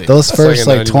 exactly. Those first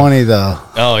like 20 though.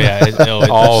 Oh yeah,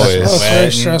 always. It's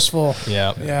very stressful.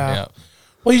 Yeah.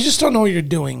 Well, you just don't know what you're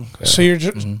doing, so you're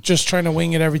just trying to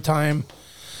wing it every time.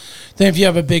 Then if you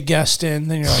have a big guest in,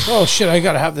 then you're like, oh shit, I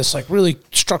got to have this like really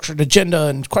structured agenda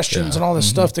and questions and all this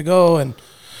stuff to go. And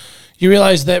you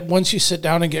realize that once you sit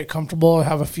down and get comfortable,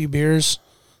 have a few beers,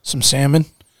 some salmon,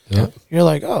 you're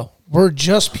like, oh, we're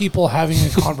just people having a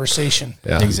conversation.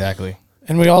 Exactly.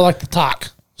 And we all like to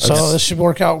talk, so this should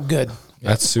work out good.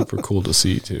 That's super cool to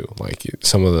see too. Like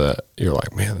some of the, you're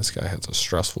like, man, this guy has a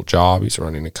stressful job. He's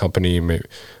running a company. Maybe,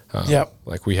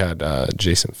 like we had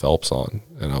Jason Phelps on,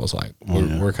 and I was like,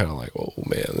 we're kind of like, oh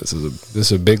man, this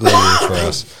is a big learning for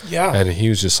us. Yeah. And he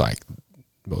was just like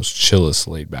most chillest,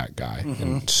 laid back guy,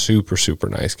 and super super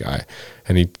nice guy.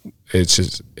 And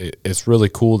it's really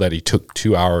cool that he took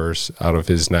 2 hours out of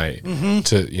his night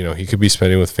to, you know, he could be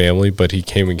spending with family, but he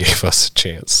came and gave us a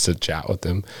chance to chat with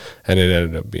him, and it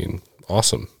ended up being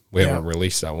awesome. We haven't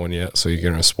released that one yet, so you're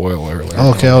gonna spoil alert.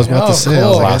 Okay, I was about to say,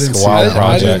 cool.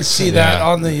 I didn't see that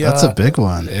on the. That's a big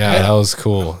one. Yeah, that was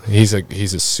cool. He's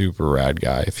a super rad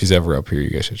guy. If he's ever up here, you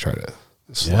guys should try to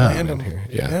slide him in here.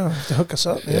 Yeah, to hook us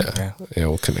up. Yeah,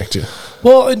 we'll connect you.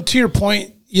 Well, and to your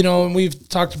point, you know, and we've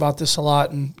talked about this a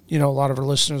lot, and you know, a lot of our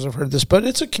listeners have heard this, but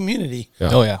it's a community.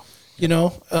 Oh yeah. You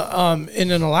know, and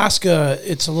in Alaska,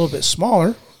 it's a little bit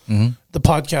smaller. The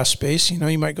podcast space, you know,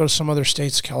 you might go to some other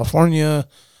states, California,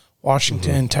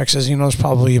 Washington, Texas, you know, there's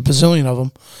probably a bazillion of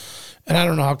them. And I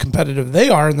don't know how competitive they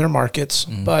are in their markets,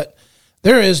 but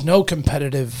there is no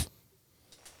competitive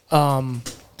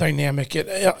dynamic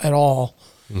at all.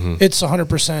 It's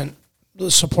 100%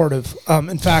 supportive.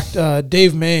 In fact,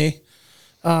 Dave May,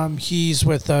 he's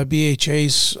with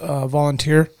BHA's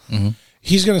volunteer.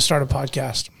 He's going to start a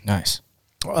podcast. Nice.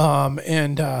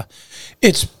 And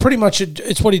it's pretty much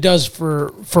it's what he does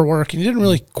for work, and he didn't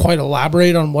really quite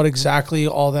elaborate on what exactly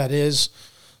all that is.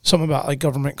 Some about like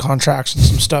government contracts and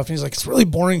some stuff. And he's like, it's really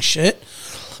boring shit,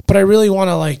 but I really want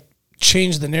to like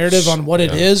change the narrative on what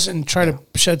it is and try to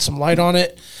shed some light on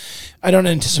it. I don't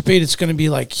anticipate it's going to be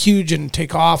like huge and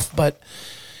take off, but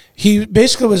he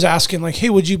basically was asking like,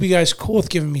 hey, would you be guys cool with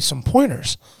giving me some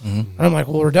pointers? And I'm like,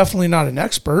 well, we're definitely not an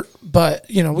expert, but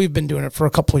you know, we've been doing it for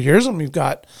a couple of years and we've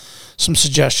got some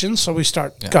suggestions. So we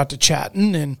got to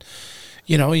chatting, and,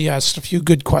 you know, he asked a few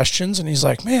good questions, and he's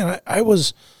like, man, I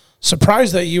was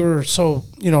surprised that you were so,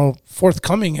 you know,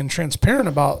 forthcoming and transparent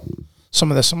about some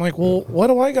of this. I'm like, well, what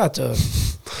do I got to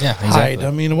hide?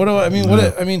 I mean, you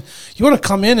want to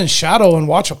come in and shadow and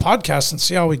watch a podcast and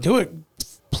see how we do it?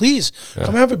 Please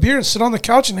come have a beer and sit on the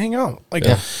couch and hang out. Like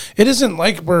it isn't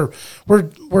like we're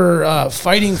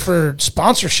fighting for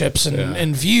sponsorships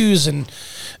and views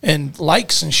and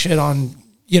likes and shit on,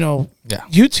 you know,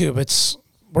 YouTube.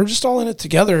 We're just all in it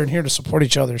together and here to support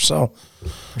each other. So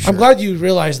I'm glad you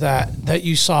realized that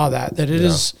you saw that it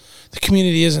is, the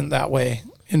community isn't that way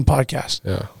in podcasts.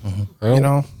 You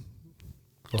know?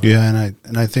 Yeah.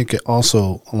 And I think it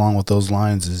also, along with those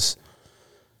lines, is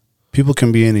people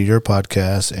can be into your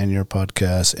podcast and your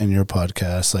podcast and your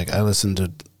podcast. Like I listen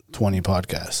to 20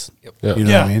 podcasts. You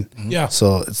know what I mean? Yeah.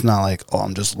 So it's not like, oh,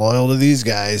 I'm just loyal to these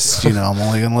guys. You know, I'm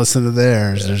only going to listen to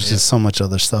theirs. There's just so much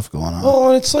other stuff going on.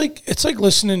 Well, it's like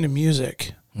listening to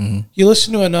music. You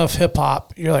listen to enough hip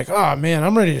hop, you're like, oh man,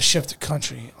 I'm ready to shift to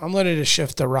country. I'm ready to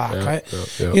shift to rock.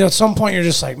 You know, at some point you're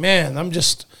just like, man,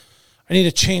 I need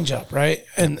to change up, right?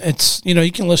 And it's, you know,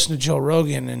 you can listen to Joe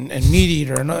Rogan and Meat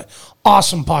Eater, and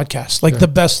awesome podcasts, like the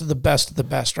best of the best of the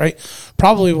best, right?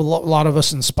 Probably a lot of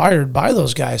us inspired by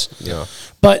those guys. Yeah.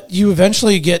 But you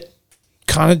eventually get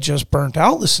kind of just burnt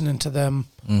out listening to them,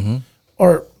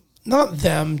 or not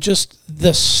them, just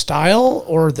the style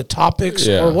or the topics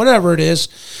or whatever it is.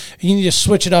 You need to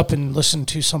switch it up and listen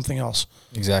to something else.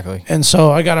 Exactly. And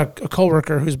so I got a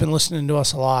coworker who's been listening to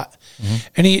us a lot,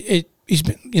 and he's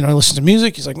been, you know, I listen to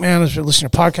music. He's like, man, I've been listening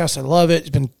to podcasts. I love it.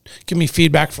 He's been giving me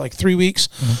feedback for like 3 weeks.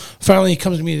 Finally, he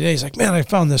comes to me today. He's like, man, I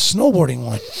found this snowboarding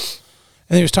one.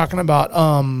 And he was talking about,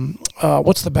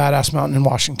 what's the badass mountain in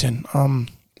Washington?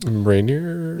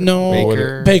 Rainier?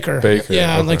 No, Baker.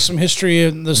 Yeah, okay. like some history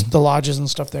and the lodges and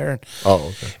stuff there.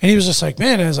 Okay. And he was just like,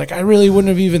 man, I was like, I really wouldn't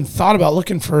have even thought about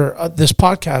looking for this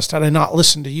podcast had I not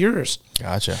listened to yours.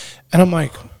 Gotcha. And I'm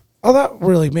like, oh, that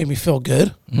really made me feel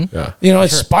good. Mm-hmm. Yeah. You know,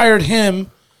 inspired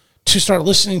him to start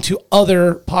listening to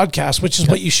other podcasts, which is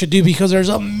what you should do because there's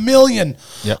a million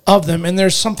of them and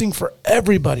there's something for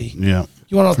everybody. Yeah.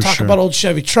 You want to talk about old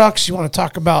Chevy trucks. You want to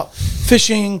talk about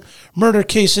fishing, murder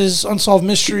cases, unsolved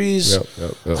mysteries,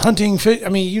 hunting. I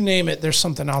mean, you name it. There's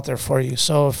something out there for you.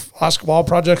 So if Alaska Wall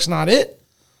Project's not it,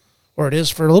 or it is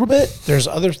for a little bit, there's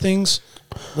other things.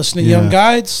 Listen to Young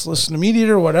Guides, listen to Meat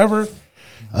Eater, whatever.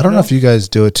 I don't know if you guys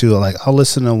do it too. Like I'll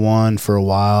listen to one for a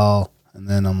while, and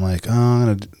then I'm like, oh, I'm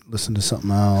gonna listen to something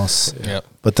else. Yep.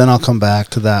 But then I'll come back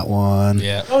to that one.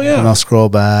 Yeah. Oh yeah. And I'll scroll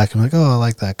back. I'm like, oh, I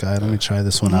like that guy. Let me try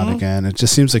this one out again. It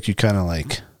just seems like you kind of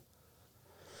like.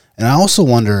 And I also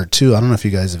wonder too. I don't know if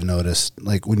you guys have noticed,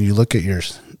 like when you look at your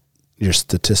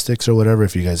statistics or whatever,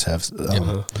 if you guys have.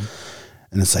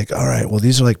 And it's like, all right, well,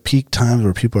 these are like peak times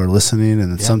where people are listening,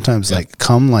 and then sometimes like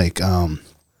come like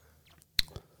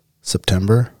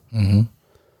September. Mm-hmm.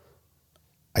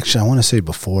 Actually, I want to say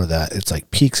before that, it's like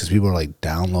peaks because people are like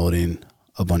downloading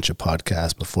a bunch of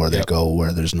podcasts before they go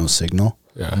where there's no signal.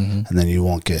 Yeah. And then you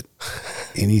won't get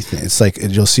anything. It's like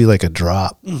you'll see like a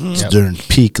drop during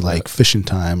peak like fishing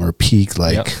time or peak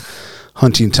like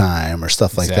hunting time or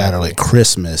stuff like that, or like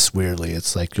Christmas. Weirdly,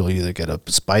 it's like you'll either get a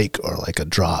spike or like a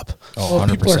drop. Oh, well,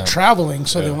 100%. people are traveling,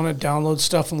 so they want to download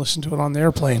stuff and listen to it on the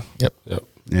airplane. Yep.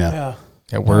 Yeah.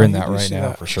 Yeah, we're in that you right see now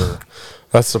that. for sure.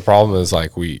 That's the problem is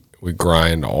like we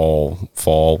grind all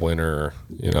fall, winter,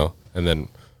 you know, and then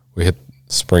we hit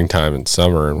springtime and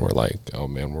summer and we're like, oh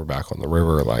man, we're back on the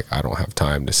river. Like I don't have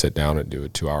time to sit down and do a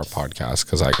 2-hour podcast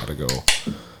because I got to go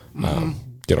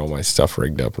get all my stuff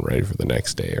rigged up and ready for the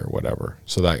next day or whatever.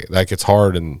 So that gets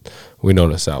hard, and we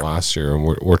noticed that last year, and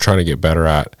we're trying to get better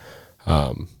at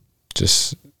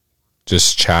just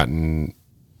chatting.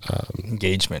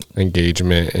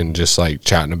 Engagement and just like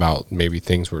chatting about maybe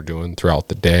things we're doing throughout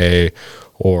the day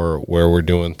or where we're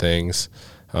doing things,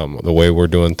 the way we're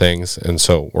doing things. And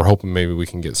so we're hoping maybe we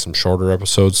can get some shorter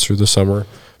episodes through the summer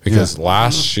because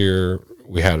last year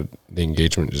we had the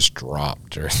engagement just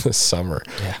drop during the summer.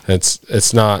 Yeah.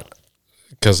 It's not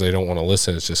because they don't want to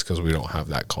listen. It's just because we don't have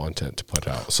that content to put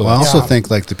out. So I also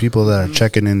think like the people that are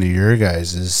checking into your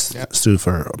guys' stuff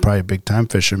are probably big time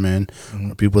fishermen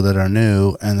or people that are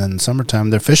new, and then summertime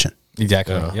they're fishing.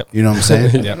 Exactly. Yep. You know what I'm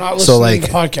saying? They're not listening So like to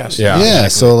the podcast. Yeah. exactly.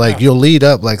 So like you'll lead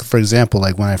up, like for example,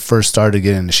 like when I first started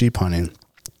getting into sheep hunting,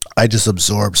 I just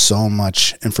absorbed so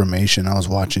much information. I was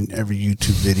watching every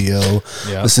YouTube video,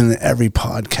 listening to every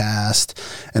podcast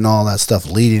and all that stuff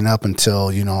leading up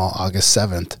until, you know, August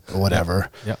 7th or whatever.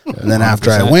 Yep. And then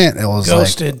after I went, it was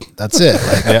Ghosted. like, that's it.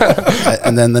 Like,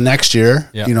 and then the next year,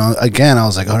 you know, again, I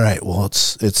was like, all right, well,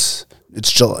 it's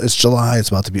July. It's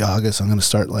about to be August. I'm going to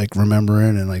start like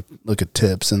remembering and like look at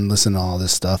tips and listen to all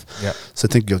this stuff. Yep. So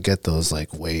I think you'll get those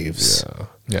like waves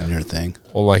in your thing.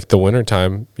 well, like the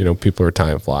wintertime, you know, people are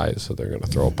tying flies, so they're going to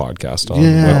throw a podcast on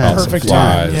Yeah. about some Perfect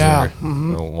flies time. Yeah. or,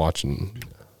 you know, watching.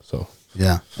 So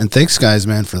Yeah, and thanks guys,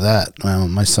 man, for that.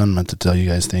 My son meant to tell you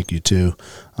guys thank you too,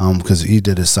 because he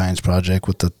did his science project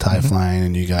with the tie flying,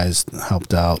 and you guys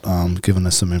helped out, giving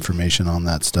us some information on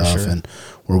that stuff, and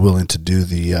we're willing to do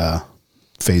the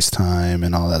FaceTime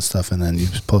and all that stuff, and then you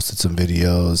posted some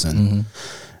videos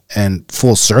and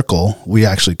full circle, we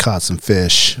actually caught some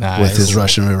fish with his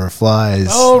Russian River flies.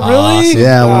 Oh, really? Awesome.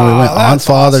 Yeah, when we went on that's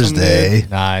Father's awesome, Day.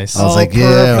 dude. Nice. I was like,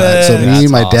 yeah. perfect. So me,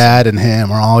 That's my awesome. dad, and him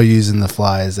are all using the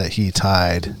flies that he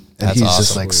tied. And That's he's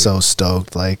just awesome. like so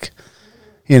stoked. Like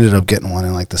he ended up getting one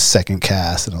in like the second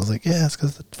cast. And I was like, yeah, it's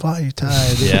because the fly you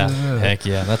tied. Yeah. Heck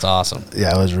yeah. That's awesome.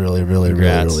 Yeah, it was really, really,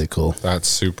 Congrats. really, really cool. that's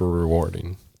super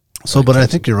rewarding. So, but I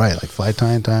think you're right. Like fly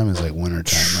tying time is like winter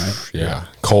time, right? Yeah.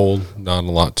 Cold, not a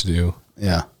lot to do.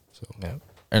 Yeah. Yeah.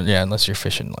 And unless you're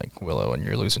fishing like willow and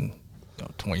you're losing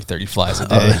 20, 30 flies a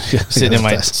day. Sitting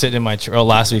in my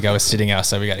last week I was sitting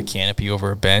outside. We got a canopy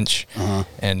over a bench,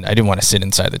 and I didn't want to sit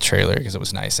inside the trailer because it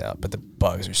was nice out. But the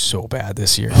bugs are so bad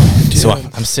this year. So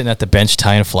I'm sitting at the bench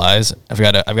tying flies. I've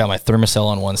got my thermocell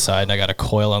on one side and I got a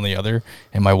coil on the other,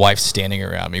 and my wife's standing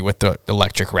around me with the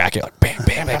electric racket, like bam,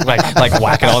 bam, bam, like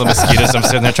whacking all the mosquitoes. I'm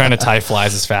sitting there trying to tie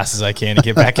flies as fast as I can to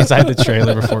get back inside the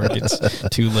trailer before it gets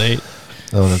too late.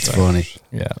 Oh, that's funny.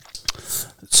 Yeah.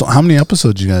 So, how many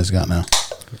episodes you guys got now?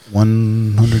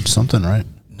 100 something, right?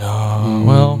 No.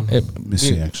 Well, Let me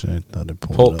see. Actually, I thought I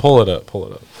pulled it up.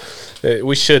 Pull it up.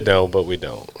 We should know, but we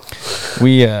don't.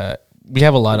 We we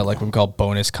have a lot of like what we call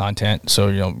bonus content.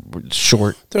 So,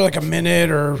 short. They're like a minute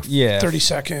or 30 30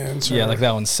 seconds. Yeah, like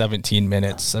that one's 17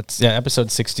 minutes. That's episode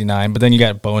 69. But then you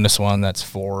got a bonus one that's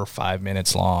 4 or 5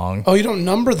 minutes long. Oh, you don't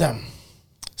number them.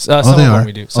 Some they of are. them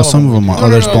we do. Some of them are.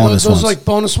 There's bonus those ones. like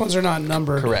bonus ones are not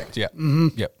numbered. Correct. Yeah.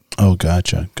 Yep. Oh,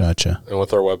 gotcha. And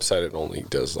with our website, it only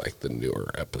does like the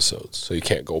newer episodes, so you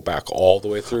can't go back all the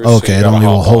way through. Okay, so it only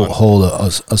will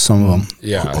hold some of them.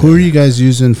 Yeah. Who are you guys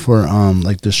using for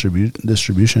like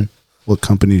distribution? What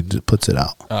company puts it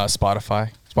out?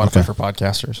 Spotify Okay. for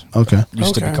podcasters. Okay.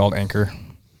 Used to be called Anchor.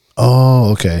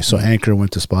 Oh, okay. So Anchor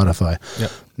went to Spotify.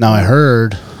 Yep. Now I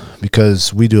heard,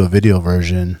 because we do a video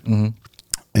version,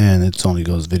 and it only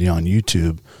goes video on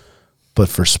YouTube. But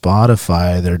for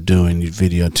Spotify, they're doing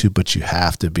video too, but you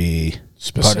have to be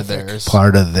Specific.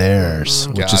 part of theirs,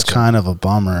 which is Gotcha. kind of a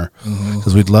bummer,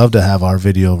 because we'd love to have our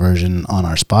video version on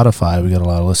our Spotify. We got a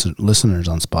lot of listeners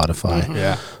on Spotify,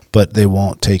 Yeah. but they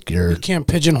won't take your. You can't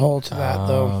pigeonhole to that,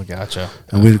 though. Oh, gotcha.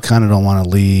 And we kind of don't want to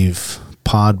leave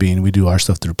Podbean. We do our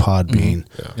stuff through Podbean,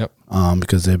 Yep.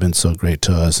 because they've been so great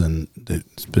to us, and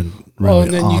it's been Well, really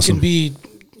and then awesome. you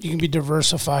can be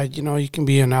diversified. You can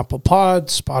be an Apple Pod,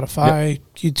 Spotify,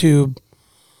 YouTube.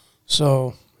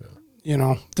 So,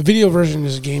 the video version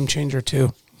is a game changer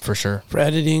too For sure. for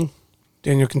editing.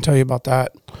 Daniel can tell you about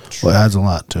that. Well, it adds a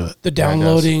lot to it. The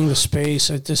downloading, the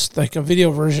space. It just like a video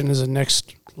version is a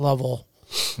next level.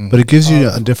 But it gives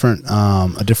you a different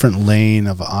lane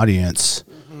of audience.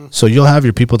 So you'll have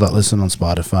your people that listen on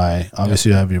Spotify.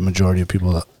 Obviously, you have your majority of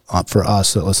people that, for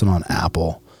us, that listen on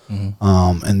Apple.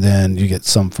 And then you get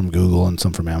some from Google and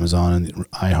some from Amazon and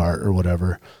iHeart or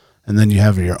whatever. And then you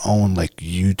have your own like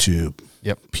YouTube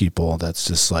people that's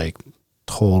just like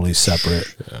totally separate.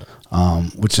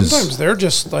 Which Sometimes they're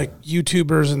just like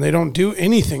YouTubers and they don't do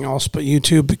anything else but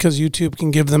YouTube, because YouTube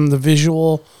can give them the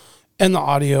visual and the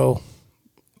audio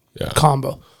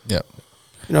combo. Yep.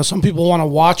 Some people want to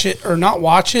watch it or not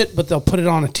watch it, but they'll put it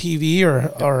on a TV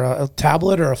or a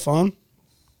tablet or a phone,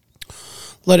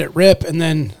 let it rip, and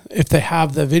then if they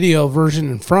have the video version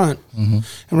in front and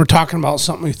we're talking about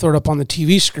something, we throw it up on the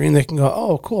TV screen, they can go,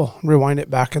 oh, cool, rewind it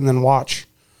back and then watch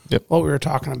what we were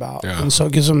talking about. Yeah. And so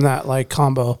it gives them that like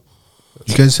combo.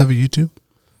 You guys have a YouTube?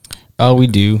 Oh, we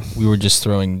do. We were just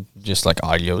throwing just like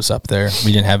audios up there.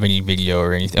 We didn't have any video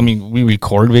or anything. I mean, we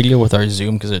record video with our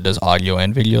Zoom because it does audio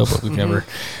and video, but we've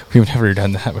never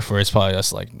done that before. It's probably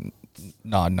just like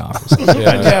nodding off. Or something.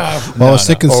 Yeah. Well, I was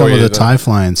thinking some of the yeah. tie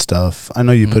flying stuff. I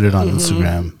know you put it on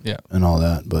Instagram and all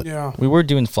that, but Yeah. We were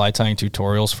doing fly tying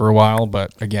tutorials for a while,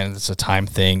 but again, it's a time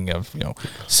thing of,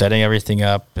 setting everything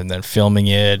up and then filming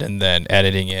it and then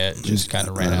editing it. Just kind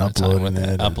of ran out of time with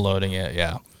it. Uploading it,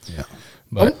 yeah.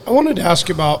 But I wanted to ask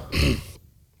you about,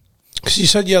 because you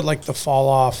said you had like the fall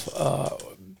off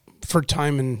for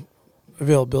time and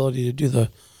availability to do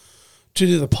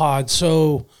the pod.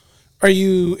 So are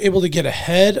you able to get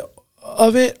ahead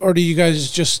of it, or do you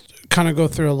guys just kind of go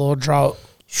through a little drought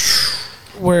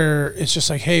where it's just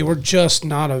like, hey, we're just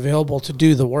not available to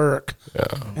do the work? Yeah.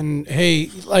 And hey,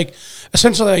 like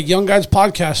essentially like Young Guys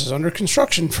Podcast is under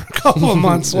construction for a couple of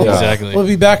months. Exactly. We'll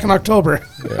be back in October.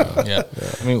 yeah.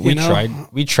 I mean,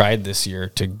 we tried this year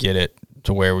to get it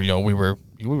to where we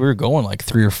were going like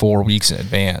 3 or 4 weeks in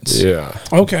advance. Yeah.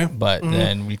 Okay. But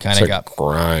then we kind It's of like got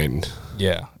grind.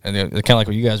 Yeah, and kind of like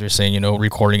what you guys were saying,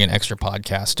 recording an extra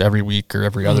podcast every week or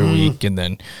every other week, and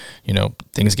then,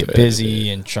 things get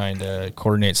busy and trying to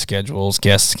coordinate schedules.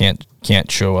 Guests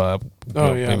can't show up.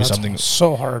 Oh yeah, maybe that's something.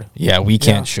 so hard. Yeah, we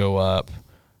can't show up.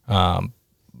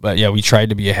 But yeah, we tried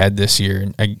to be ahead this year,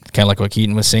 and kind of like what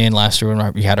Keaton was saying last year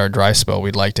when we had our dry spell.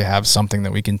 We'd like to have something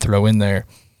that we can throw in there,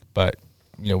 but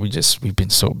we've been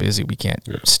so busy we can't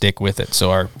stick with it. So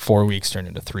our 4 weeks turned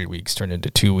into 3 weeks, turned into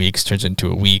 2 weeks, turns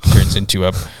into a week, turns into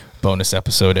a bonus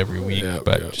episode every week.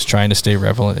 Just trying to stay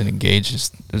relevant and engaged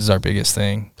is our biggest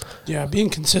thing. Yeah, being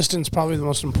consistent is probably the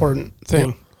most important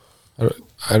thing.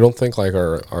 I don't think like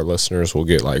our listeners will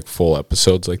get like full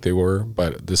episodes like they were,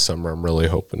 but this summer I'm really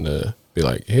hoping to be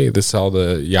like, hey, this is how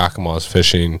the Yakima's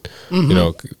fishing.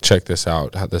 Check this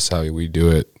out. This is how we do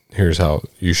it. Here's how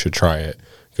you should try it.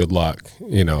 Good luck,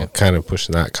 kind of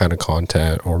pushing that kind of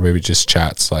content, or maybe just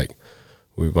chats. Like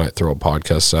we might throw a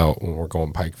podcast out when we're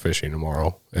going pike fishing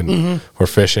tomorrow and we're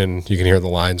fishing. You can hear the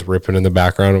lines ripping in the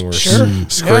background and we're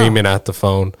screaming at the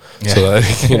phone so that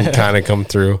it can kind of come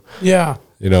through. Yeah.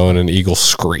 And an eagle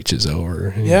screeches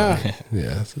over. Yeah.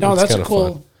 Yeah. No, that's a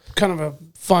cool, fun. kind of a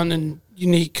fun and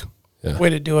unique way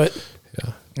to do it.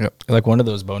 Yeah. Yep. Like one of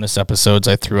those bonus episodes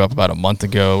I threw up about a month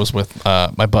ago was with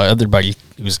my other buddy,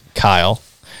 who was Kyle.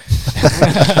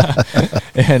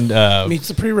 And meets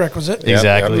the prerequisite.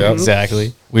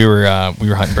 Exactly. We were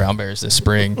hunting brown bears this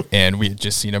spring, and we had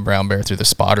just seen a brown bear through the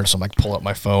spotter. So I'm like, pull up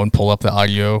my phone, pull up the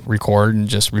audio record, and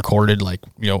just recorded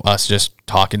us just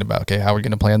talking about, okay, how are we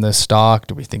going to plan this stalk?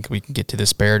 Do we think we can get to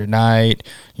this bear tonight?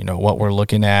 What we're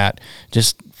looking at.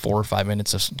 Just 4 or 5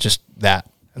 minutes of just that,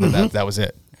 and then that was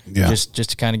it. Yeah.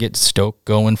 Just to kind of get stoked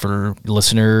going for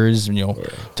listeners,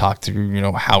 talk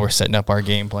through, how we're setting up our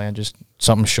game plan, just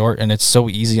something short. And it's so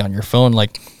easy on your phone.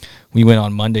 Like, we went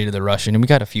on Monday to the Russian and we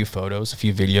got a few photos, a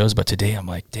few videos, but today I'm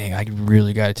like, dang, I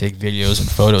really got to take videos and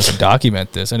photos and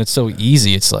document this. And it's so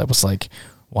easy. I was like,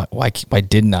 why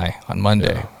didn't I on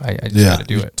Monday? I just got to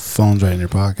do it. Phone's right in your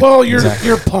pocket. Well,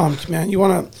 you're pumped, man. You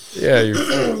want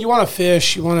to, you want to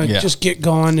fish. You want to just get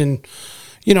going, and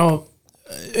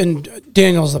and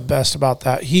Daniel's the best about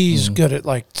that. He's good at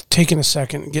like taking a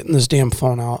second and getting this damn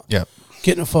phone out. Yep.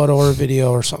 Getting a photo or a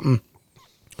video or something.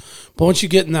 But once you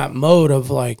get in that mode of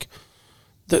like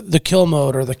the kill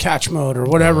mode or the catch mode or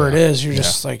whatever it is, you're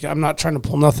just like, I'm not trying to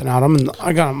pull nothing out.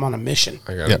 I'm on a mission.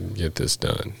 I got to get this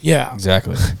done. Yeah.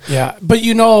 Exactly. Yeah. But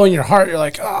in your heart, you're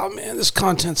like, oh man, this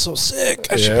content's so sick.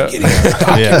 I should be getting it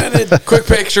documented. Quick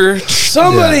picture.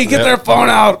 Somebody get their phone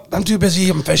out. I'm too busy.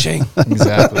 I'm fishing.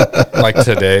 Exactly. Like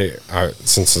today,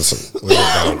 since we were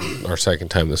down our second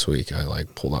time this week, I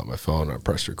pulled out my phone, I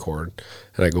pressed record,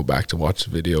 and I go back to watch the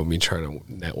video of me trying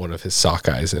to net one of his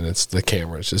sockeyes, and the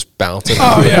camera's just bouncing.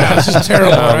 Oh yeah, it's just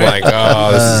terrible. I'm like,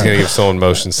 oh, this is gonna give someone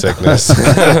motion sickness.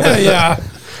 Yeah,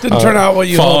 didn't turn out what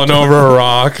you falling hoped. over a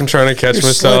rock and trying to catch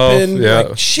myself. Slipping, yeah,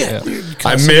 like, shit. Yeah.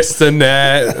 I missed the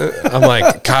net. I'm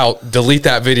like, Kyle, delete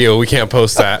that video. We can't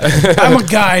post that. I'm a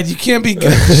guide. You can't be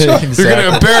good. You're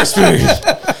gonna embarrass me.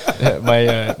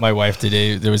 My wife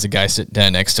today, there was a guy sitting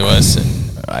down next to us, and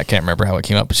I can't remember how it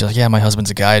came up, but she's like, yeah, my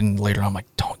husband's a guide. And later on, I'm like,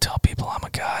 don't tell people I'm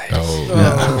a guide.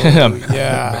 I'm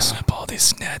messing up all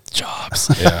these net jobs.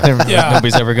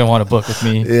 Nobody's ever going to want to book with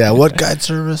me. Yeah, what guide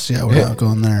service? Yeah, we're not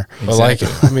going there. But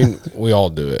we all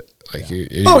do it. Like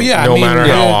no matter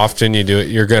how often you do it,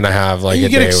 you're gonna have like you a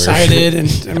get day excited,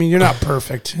 and you're not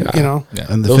perfect, Yeah.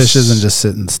 And the fish isn't just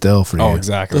sitting still for you. Oh,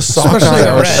 exactly. The sockeyes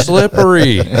are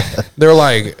slippery. They're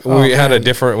like we had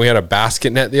a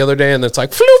basket net the other day, and it's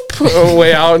like floop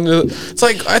way out, and it's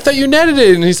like, I thought you netted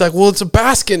it, and he's like, well, it's a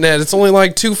basket net. It's only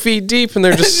like 2 feet deep, and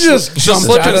they're just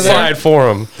slip and slide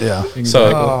for them. Yeah.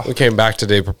 So we came back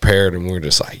today prepared, and we were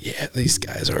just like, yeah, these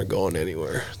guys aren't going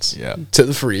anywhere. It's to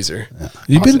the freezer. Yeah.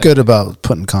 You've been good about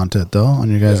putting content though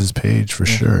on your guys' page for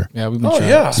sure. Yeah, we've been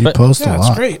trying. You post a lot.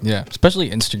 It's great. Yeah,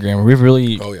 especially Instagram. We've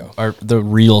really are the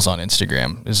reels on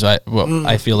Instagram is I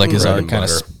feel like is our kind of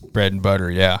bread and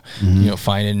butter. Yeah,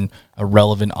 finding a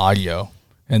relevant audio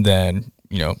and then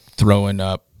throwing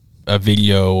up a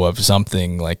video of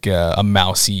something like a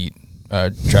mouse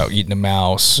trout eating a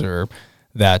mouse, or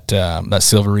that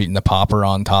silver eating the popper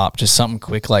on top, just something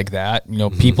quick like that.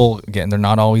 People, again, they're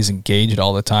not always engaged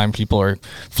all the time. People are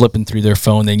flipping through their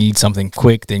phone. They need something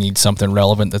quick. They need something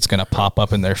relevant that's going to pop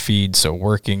up in their feed. So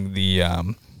working the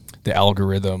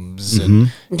algorithms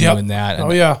and doing that.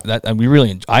 And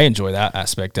I enjoy that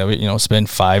aspect of it. Spend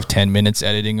 5-10 minutes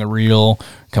editing a reel,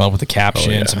 come up with a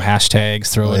caption, some hashtags,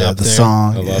 throw it up the there.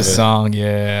 Song. The song,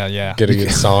 yeah. Get a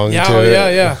good song to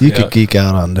it. You could geek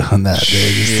out on doing that,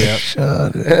 dude.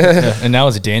 And now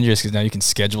it's dangerous because now you can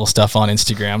schedule stuff on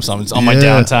Instagram. So on my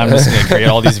downtime, I'm just going to create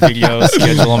all these videos,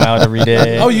 schedule them out every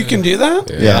day. Oh, you can do that?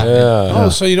 Yeah. Oh,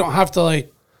 so you don't have to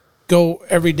go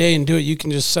every day and do it. You can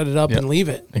just set it up and leave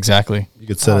it. Exactly. You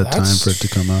could set a time for it to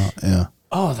come out. Yeah.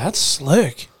 Oh, that's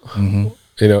slick. Mm-hmm.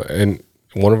 And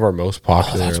one of our most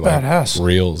popular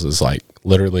reels is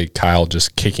literally Kyle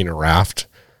just kicking a raft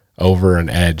over an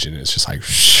edge, and it's just like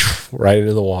right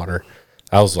into the water.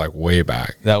 That was way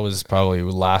back. That was probably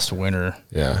last winter.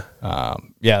 Yeah.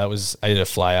 That was, I did a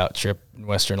fly out trip in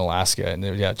Western Alaska, and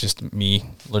just me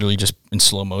literally just in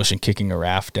slow motion kicking a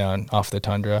raft down off the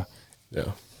tundra.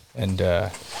 Yeah. And I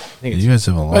think you guys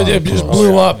have a lot. It just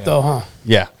blew up though, huh?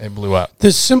 Yeah, it blew up.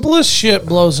 The simplest shit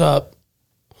blows up.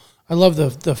 I love the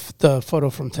photo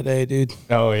from today, dude.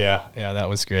 Oh yeah, that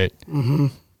was great. Mm-hmm.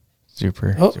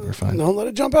 Super fun. Don't let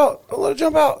it jump out.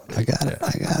 I got it.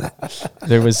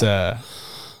 There was so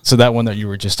that one that you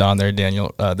were just on there,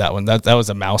 Daniel. That one that was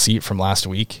a mouse eat from last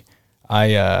week.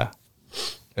 Wait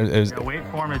for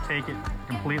him to take it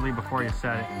completely before you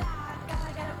set it.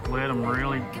 Let him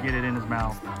really get it in his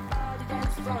mouth. I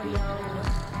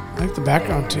like the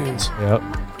background tunes. Yep.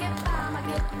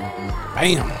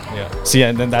 Bam. Yeah. See,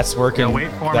 and then that's working.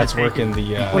 That's working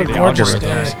the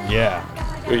algorithms. Yeah.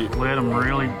 Let him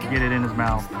really get it in his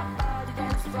mouth.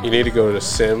 You need to go to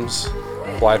Sims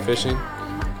fly fishing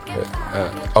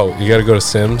You got to go to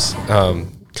Sims.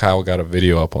 Kyle got a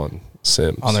video up on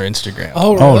Sims on their Instagram.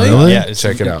 Oh, really? Yeah,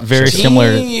 check it out. Very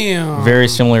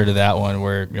similar to that one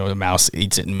where the mouse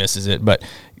eats it and misses it, but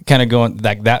kind of going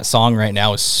like that song right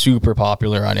now is super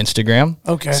popular on Instagram.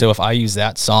 Okay. So if I use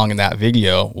that song in that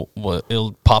video,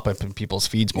 it'll pop up in people's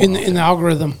feeds more in the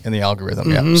algorithm. In the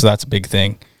algorithm, yeah. So that's a big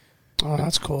thing. Oh,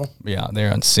 that's cool. Yeah,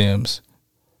 they're on Sims.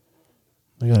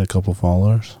 I got a couple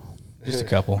followers. Just a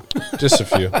couple. Just a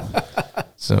few.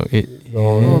 So it.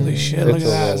 Holy shit! Look at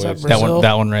that. Is that Brazil?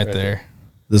 That one right there.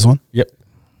 This one? Yep.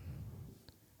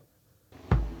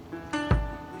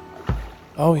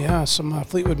 Oh yeah, some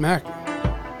Fleetwood Mac.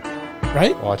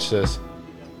 Right? Watch this.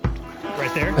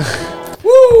 Right there.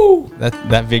 Woo!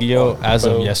 That video as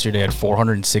of yesterday had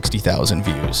 460,000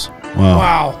 views.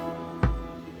 Wow.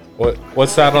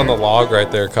 What's that on the log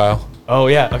right there, Kyle? Oh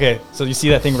yeah. Okay. So you see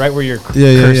that thing right where your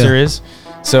cursor is?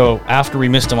 So after we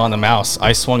missed him on the mouse,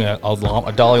 I swung a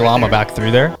Dalai Lama back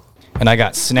through there, and I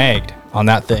got snagged on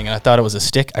that thing. And I thought it was a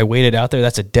stick. I waited out there.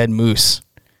 That's a dead moose.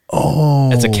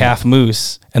 Oh. It's a calf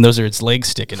moose, and those are its legs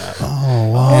sticking up.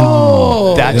 Oh, wow.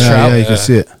 And that yeah, trout. Yeah, you can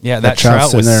see it. Yeah, that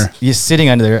trout was just sitting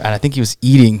under there, and I think he was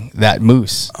eating that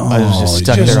moose. It was just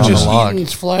stuck there on the log. Eating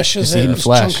its flesh as Just eating it was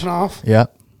flesh. chunking off. Yeah.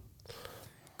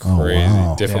 Crazy.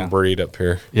 wow. Different breed up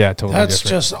here. Yeah, totally That's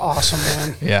different. just awesome,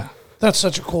 man. Yeah. That's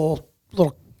such a cool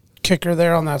little kicker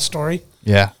there on that story.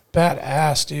 Yeah.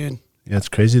 Badass, dude. Yeah, it's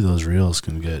crazy those reels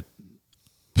can get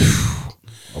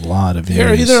a lot of views.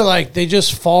 They're either like they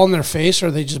just fall in their face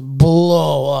or they just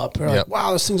blow up. They're Yep. like,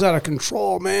 wow, this thing's out of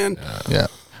control, man. Yeah.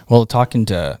 Well, talking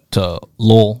to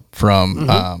Lowell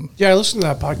from Yeah, I listened to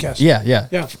that podcast.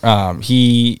 Yeah.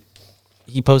 He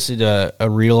posted a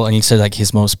reel, and he said like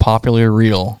his most popular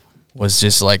reel was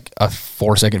just like a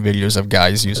 4-second videos of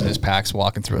guys using his packs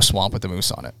walking through a swamp with a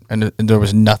moose on it, and there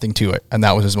was nothing to it, and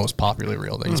that was his most popular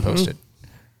reel that he's posted.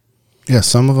 Yeah,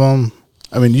 some of them.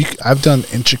 I mean, I've done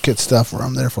intricate stuff where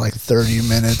I'm there for like 30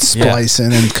 minutes,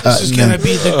 splicing and cutting. This is gonna and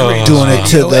be the greatest doing it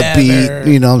to video the ever.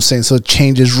 beat. You know what I'm saying? So it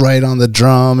changes right on the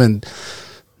drum and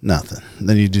nothing.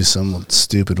 Then you do some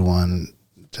stupid one,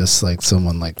 just like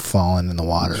someone like falling in the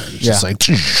water. And just like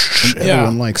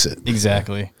everyone likes it.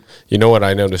 Exactly. You know what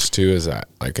I noticed too is that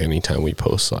like anytime we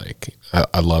post, like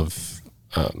I love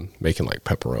making like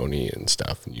pepperoni and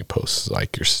stuff, and you post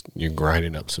like you're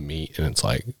grinding up some meat and it's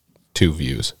like 2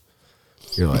 views.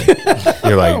 You're like,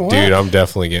 dude, I'm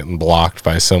definitely getting blocked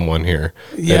by someone here.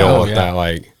 They don't want that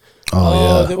like.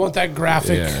 Oh, they want that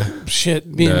graphic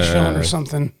shit being shown or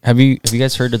something. Have you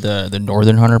guys heard of the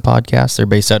Northern Hunter podcast? They're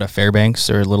based out of Fairbanks.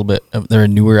 They're a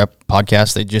newer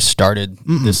podcast. They just started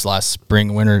this last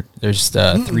spring, winter. There's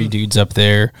 3 dudes up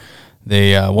there.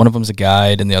 They one of them's a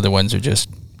guide, and the other ones are just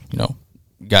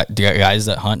guys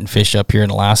that hunt and fish up here in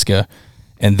Alaska.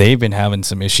 And they've been having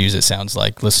some issues. It sounds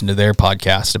like listen to their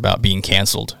podcast about being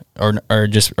canceled or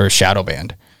shadow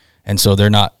banned. And so they're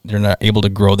not able to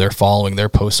grow their following. Their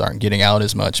posts aren't getting out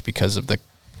as much because of the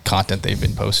content they've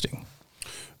been posting.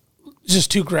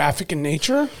 Just too graphic in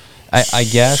nature. I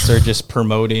guess they're just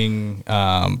promoting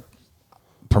There's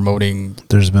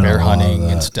been bear a lot hunting of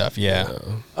that. and stuff. Yeah.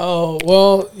 Oh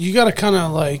well, you got to kind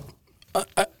of like.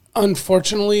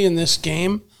 Unfortunately, in this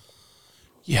game,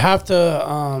 you have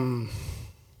to.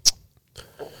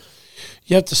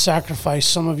 You have to sacrifice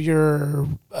some of your.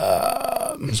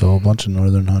 There's a whole bunch of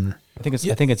Northern Hunter. I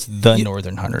think it's the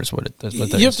Northern Hunters. What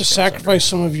You have to sacrifice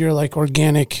some of your like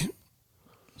organic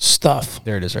stuff.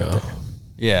 There it is, right there.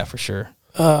 Yeah, for sure.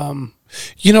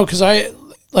 Because I've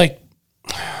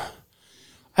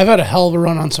had a hell of a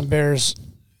run on some bears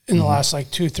in the last like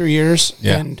 2-3 years,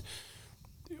 and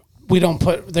we don't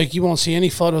put like you won't see any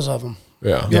photos of them.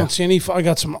 Yeah. You don't see any. I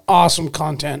got some awesome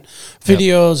content,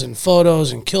 videos and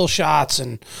photos and kill shots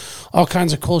and all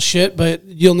kinds of cool shit. But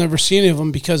you'll never see any of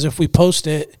them because if we post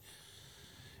it,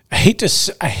 I hate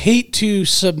to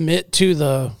submit to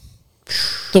the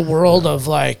world of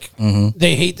like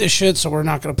they hate this shit, so we're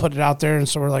not going to put it out there, and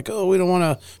so we're like, oh, we don't want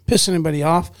to piss anybody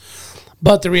off.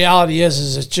 But the reality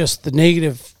is it's just the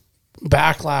negative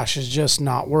backlash is just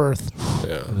not worth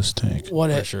This tank.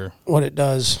 what it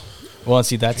does. Well,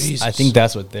 see, I think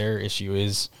that's what their issue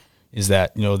is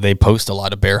that, they post a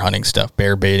lot of bear hunting stuff,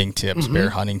 bear baiting tips,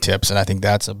 bear hunting tips. And I think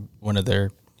that's one of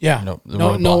their, no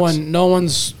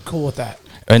one's cool with that.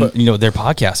 And, their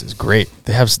podcast is great.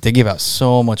 They give out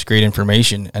so much great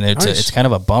information, and it's kind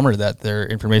of a bummer that their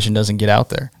information doesn't get out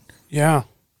there. Yeah.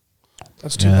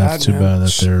 That's too bad. That's too bad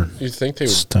that they're You think they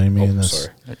stymieing this.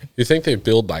 Sorry. You think they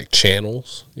build like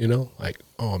channels, like,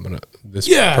 this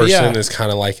Yeah, person is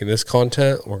kind of liking this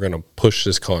content. We're going to push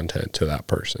this content to that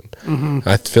person.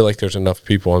 I feel like there's enough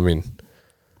people. I mean,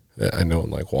 I know in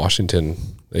like Washington,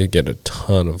 they get a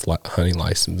ton of hunting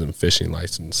license and fishing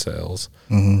license sales.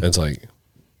 It's like,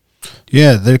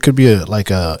 yeah, there could be a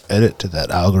edit to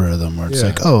that algorithm where it's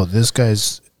like, oh, this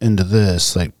guy's into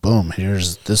this. Like, boom,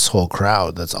 here's this whole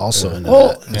crowd that's also into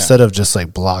that. Instead of just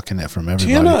like blocking it from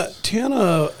everybody.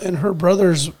 Tiana and her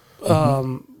brothers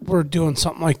were doing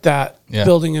something like that,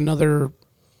 building another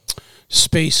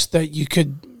space that you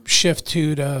could shift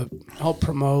to help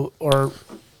promote or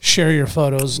share your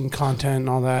photos and content and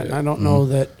all that. And I don't know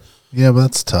that. Yeah, but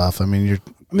that's tough. I mean,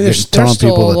 you're telling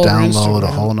people to download a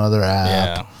whole nother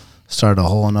app, start a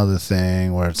whole another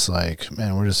thing where it's like,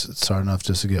 man, it's hard enough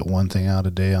just to get one thing out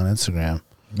a day on Instagram.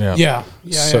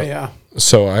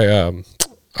 So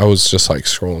I was just like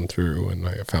scrolling through and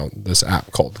I found this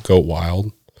app called Go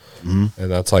Wild. And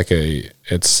that's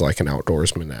it's like an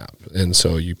outdoorsman app. And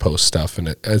so you post stuff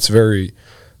and it's very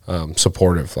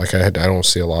supportive. Like I don't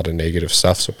see a lot of negative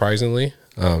stuff, surprisingly.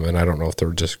 And I don't know if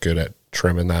they're just good at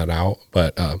trimming that out,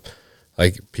 but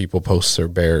like people post their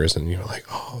bears and you're like,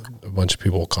 oh, a bunch of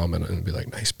people will comment and be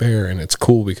like, nice bear. And it's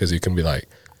cool because you can be like,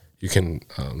 they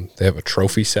have a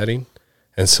trophy setting.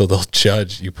 And so they'll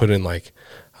judge, you put in like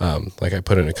I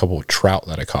put in a couple of trout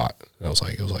that I caught. And it was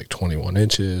like 21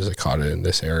 inches. I caught it in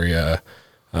this area.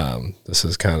 This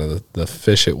is kind of the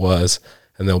fish it was.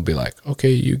 And they'll be like,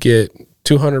 okay, you get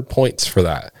 200 points for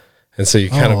that. And so you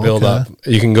kind of build up.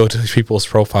 You can go to people's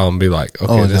profile and be like,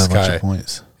 okay, this guy,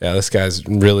 this guy's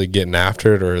really getting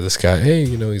after it, or this guy, hey,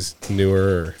 he's newer,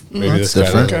 or maybe this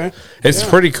guy. Okay. It's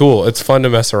pretty cool. It's fun to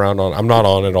mess around on. I'm not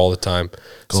on it all the time.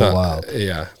 Go Wild.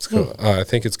 Yeah, it's cool. I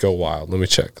think it's Go Wild. Let me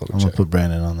check. I'm gonna put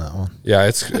Brandon on that one. Yeah,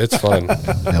 it's fun.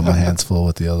 Got my hands full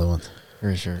with the other ones.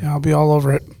 For sure. Yeah, I'll be all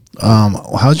over it.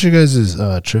 How's your guys'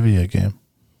 trivia game?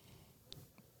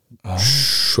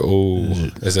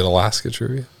 Is it Alaska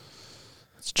trivia?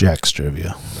 It's Jack's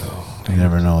trivia. You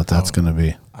never know what that's going to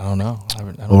be. I don't know.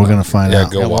 We're going to find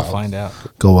out. We'll find out.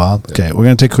 Go Wild. Yeah. Okay, we're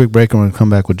going to take a quick break and we're going to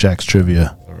come back with Jack's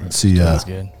trivia. All right. And see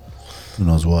who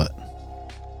knows what.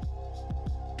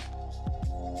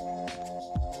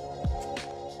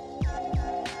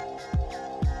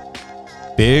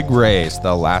 Big Ray's, the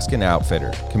Alaskan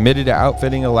outfitter, committed to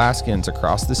outfitting Alaskans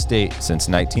across the state since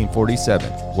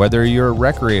 1947. Whether you're a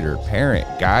recreator, parent,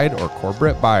 guide, or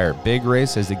corporate buyer, Big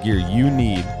Ray's has the gear you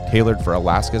need tailored for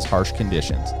Alaska's harsh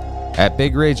conditions. At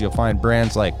Big Ray's, you'll find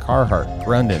brands like Carhartt,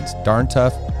 Grundens, Darn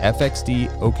Tough,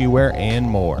 FXD, Okiwear, and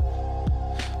more.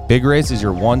 Big Ray's is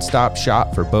your one-stop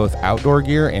shop for both outdoor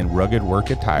gear and rugged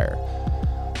work attire.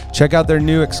 Check out their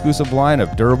new exclusive line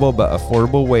of durable but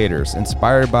affordable waders,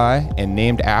 inspired by and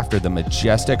named after the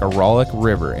majestic Aralik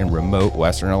River in remote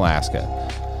western Alaska.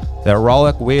 The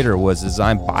Aralik wader was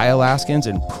designed by Alaskans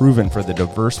and proven for the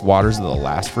diverse waters of the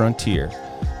last frontier.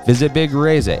 Visit Big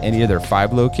Ray's at any of their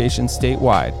 5 locations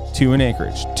statewide, 2 in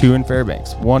Anchorage, 2 in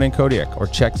Fairbanks, 1 in Kodiak, or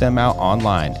check them out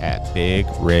online at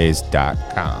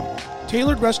bigrays.com.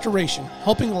 Tailored Restoration,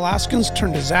 helping Alaskans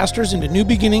turn disasters into new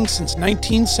beginnings since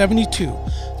 1972.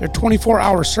 Their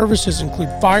 24-hour services include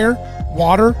fire,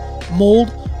 water, mold,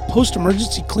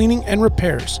 post-emergency cleaning, and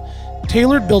repairs.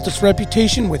 Tailored built its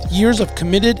reputation with years of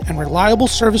committed and reliable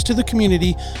service to the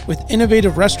community with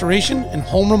innovative restoration and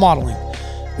home remodeling.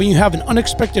 When you have an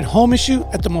unexpected home issue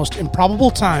at the most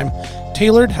improbable time,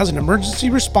 Tailored has an emergency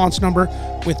response number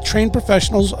with trained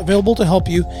professionals available to help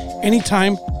you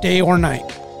anytime, day or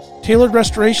night. Tailored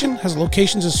Restoration has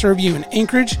locations to serve you in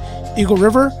Anchorage, Eagle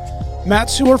River,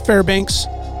 Matsu, or Fairbanks.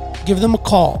 Give them a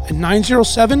call at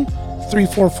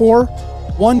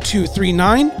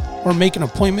 907-344-1239 or make an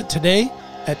appointment today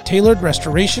at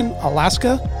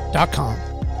tailoredrestorationalaska.com.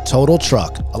 Total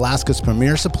Truck, Alaska's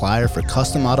premier supplier for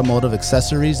custom automotive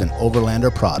accessories and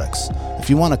overlander products. If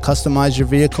you want to customize your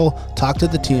vehicle, talk to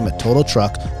the team at Total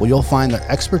Truck, where you'll find their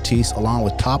expertise along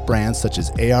with top brands such as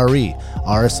ARE,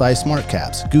 RSI Smart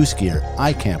Caps, Goose Gear,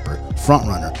 iCamper,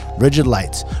 Frontrunner, Rigid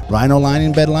Lights, Rhino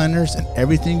Lining bed liners, and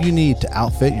everything you need to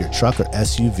outfit your truck or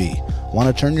SUV. Want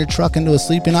to turn your truck into a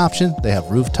sleeping option? They have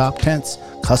rooftop tents,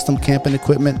 custom camping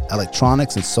equipment,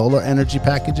 electronics, and solar energy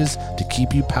packages to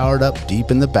keep you powered up deep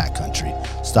in the backcountry.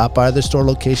 Stop by their store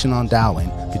location on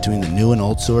Dowling between the new and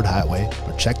old Seward Highway,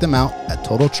 or check them out at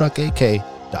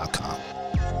TotalTruckAK.com.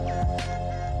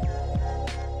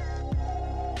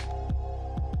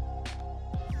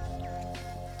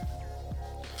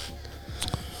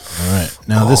 All right,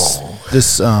 now this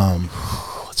let's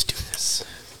do this.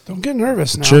 Don't get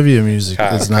nervous now. Trivia music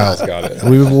is not. Got it.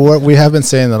 We have been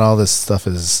saying that all this stuff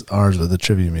is ours, but the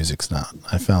trivia music's not.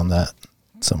 I found that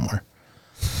somewhere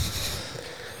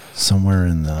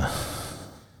in the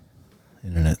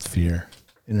internet sphere.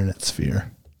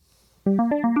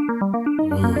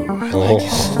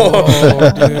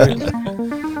 Oh, dude.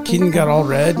 Keaton got all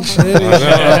red and shit.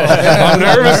 I'm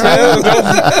nervous, man.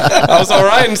 I was all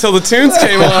right until the tunes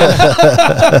came on.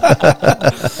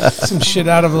 Some shit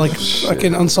out of like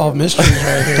fucking Unsolved Mysteries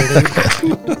right here, dude.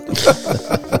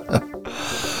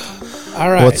 All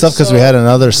right. What's up? Because we had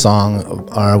another song,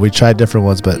 or we tried different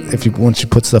ones, but if you once you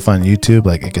put stuff on YouTube,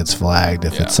 like it gets flagged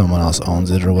if it's someone else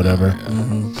owns it or whatever.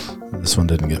 This one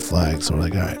didn't get flagged, so we're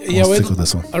like, all right, we'll stick with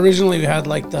this one. Originally, we had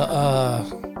like the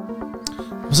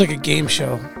it was like a game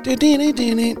show. So it was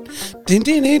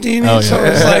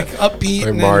like upbeat, Like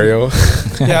and Mario.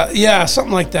 Then, yeah,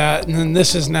 something like that. And then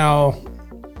this is now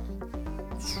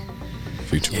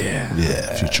Future.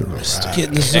 Yeah, futuristic. get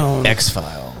in the zone.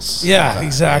 X-Files. Yeah,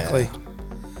 exactly.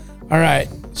 All right.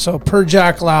 So per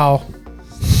Jack Lau,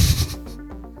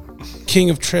 king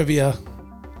of trivia,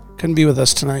 couldn't be with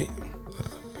us tonight.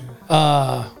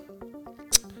 The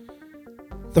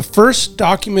first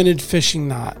documented fishing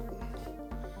knot.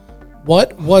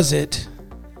 What was it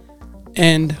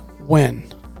and when?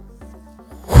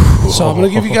 So I'm going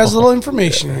to give you guys a little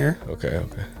information here. Okay.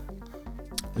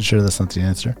 You sure that's not the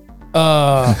answer?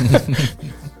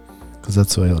 Because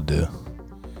that's what he'll do.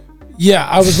 Yeah,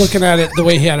 I was looking at it the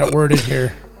way he had it worded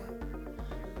here.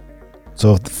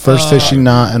 So the first fishing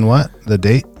knot and what? The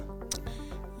date?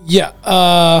 Yeah.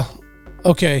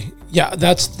 Okay. Yeah,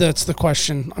 that's the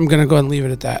question. I'm gonna go ahead and leave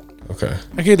it at that. Okay.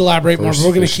 I could elaborate more, but First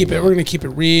we're gonna fishing keep it. knot. We're gonna keep it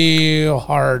real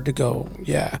hard to go.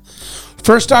 Yeah.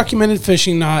 First documented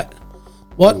fishing knot.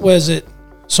 What was it?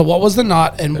 So what was the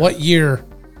knot, and what year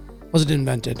was it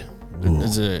invented?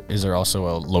 Is there also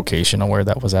a location on where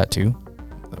that was at too?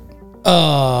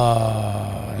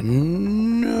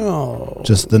 No.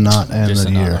 Just the knot and Just the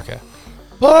a knot, year. okay.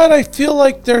 But I feel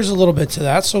like there's a little bit to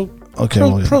that. So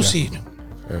proceed.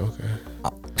 Okay.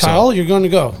 Kyle, you're going to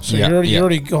go. So Yeah, you're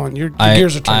already going. Your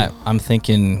gears are turning. I'm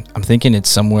thinking it's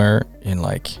somewhere in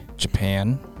like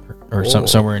Japan or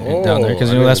somewhere down there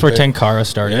because that's where Tenkara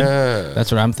started. Yeah.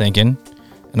 That's what I'm thinking,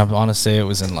 and I want to say it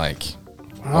was in like.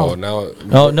 Oh, now.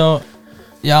 No.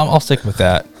 Yeah, I'll stick with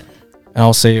that, and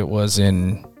I'll say it was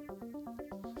in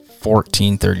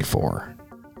 1434.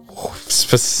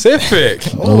 Specific.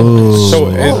 Oh. So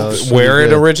where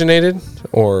it originated,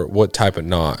 or what type of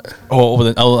knot?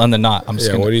 On the knot. I'm just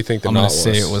Yeah, gonna, what do you think the I'm knot gonna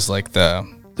say was? it was like the.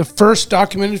 The first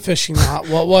documented fishing knot.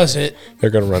 What was it? They're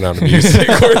gonna run out of music.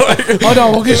 We're like, Oh no,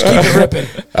 we'll just keep it ripping.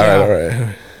 all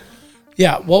right.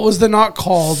 Yeah. What was the knot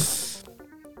called,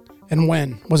 and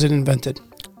when was it invented?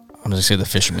 I'm just gonna say the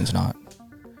fisherman's knot.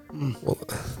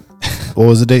 What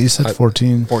was the date you said?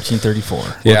 14? 1434.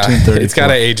 Yeah, 1434. it's got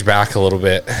to age back a little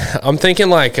bit. I'm thinking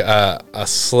like a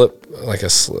slip, like a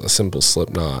simple slip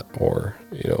knot, or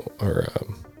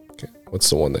what's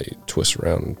the one that you twist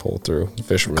around and pull through?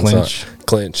 Fisherman's Clinch. knot.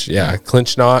 Clinch, yeah,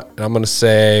 clinch knot. And I'm gonna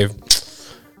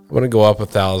go up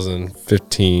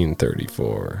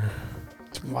 1534.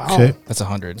 Wow. Okay. That's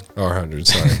 100. Or 100,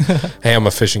 sorry. Hey, I'm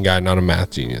a fishing guy, not a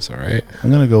math genius, all right? I'm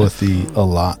going to go with the a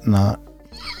lot knot.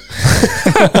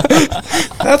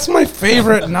 That's my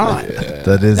favorite knot.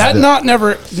 That is That the- knot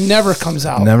never comes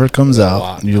out. never comes out.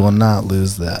 lot. You will not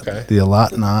lose that. Okay. The a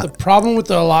lot The knot. problem with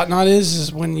the lot knot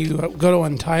is when you go to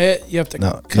untie it, you have to No,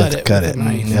 you cut have to it cut with it. a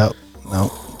knife. Yep.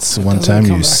 No, it's a Doesn't one-time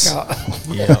come use. back out.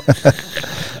 Yeah.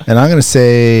 And I'm going to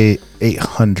say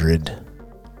 800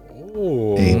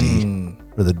 Ooh. AD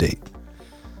for the date.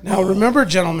 Now remember,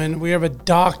 gentlemen, we have a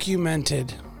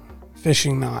documented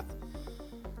fishing knot.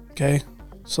 Okay,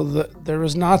 so there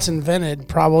was knots invented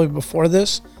probably before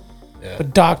this,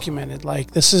 but documented.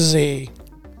 Like this is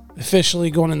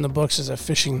officially going in the books as a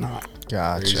fishing knot.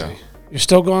 Gotcha. You're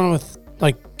still going with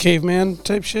like caveman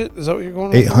type shit? Is that what you're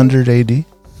going with? 800 AD?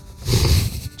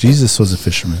 Jesus was a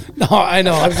fisherman. No, I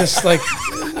know. I'm just like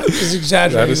just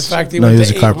exaggerating the fact that No, he went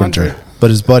was to a carpenter, 800. but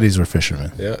his buddies were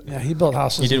fishermen. Yeah. Yeah, he built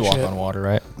houses. He did and walk shit. on water,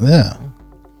 right? Yeah.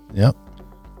 Yep.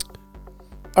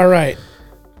 All right.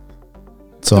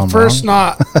 So The I'm first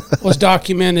wrong? knot was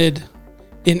documented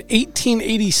in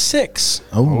 1886,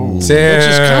 Oh, which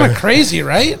is kind of crazy,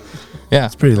 right? Yeah.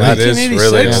 pretty That late. is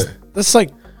 1886. really. That's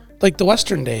like the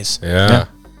Western days. Yeah.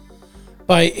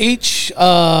 By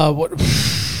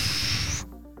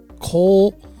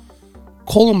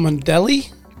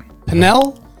Colomondelli,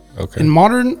 Pinel, Okay. in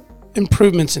modern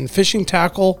improvements in fishing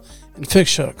tackle and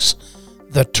fish hooks.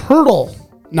 The turtle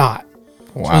knot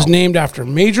was named after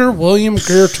Major William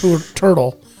Greer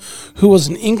Turtle, who was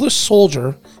an English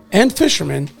soldier and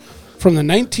fisherman from the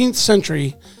 19th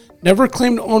century, never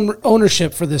claimed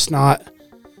ownership for this knot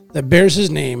that bears his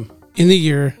name in the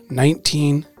year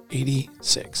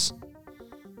 1986.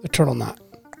 The turtle knot.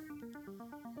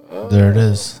 There it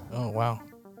is. Oh, wow.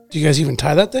 Do you guys even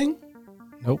tie that thing?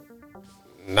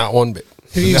 Not one bit.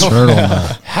 Turtle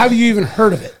knot. Have you even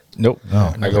heard of it? Nope.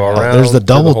 No. I go around. There's the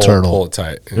double hole, turtle. Pull it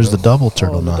tight. There's the double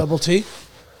turtle The knot. double T?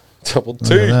 double Look at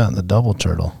T. that, the double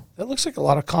turtle. That looks like a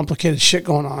lot of complicated shit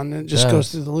going on. And it just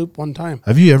goes through the loop one time.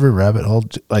 Have you ever rabbit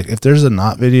holed? Like, if there's a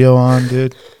knot video on,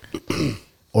 dude,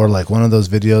 or like one of those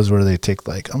videos where they take,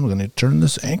 like, I'm going to turn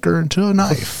this anchor into a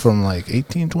knife from like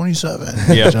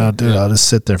 1827. Yeah. Dude, I'll just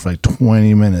sit there for like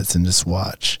 20 minutes and just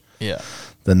watch. Yeah.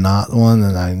 The knot one,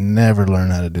 and I never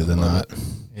learned how to do the knot.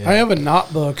 Yeah. I have a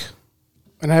knot book,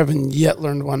 and I haven't yet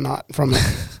learned one knot from it.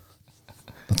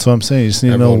 That's what I'm saying. You just need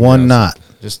to know Everyone one does. knot.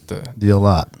 Just the Deal a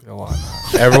lot.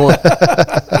 Everyone,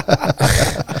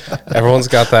 everyone's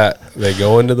got that. They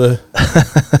go into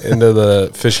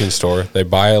the fishing store. They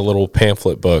buy a little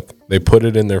pamphlet book. They put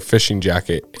it in their fishing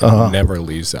jacket. And it never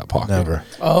leaves that pocket. Never.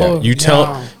 Oh, you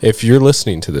tell if you're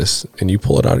listening to this and you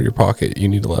pull it out of your pocket, you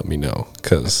need to let me know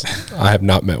because I have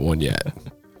not met one yet.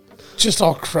 Just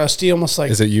all crusty, almost like.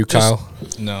 Is it you, just Kyle?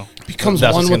 no. Becomes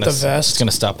That's one what's with gonna the vest. It's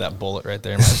gonna stop that bullet right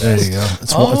there. In my There vest. you go.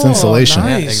 It's insulation. nice.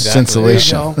 Yeah, It's exactly.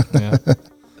 insulation. There you go. Yeah.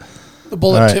 The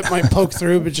bullet All right. tip might poke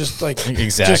through, but just like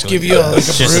Exactly. just give you like a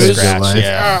Just a bruise. scratch. Life.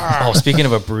 Yeah. Oh, speaking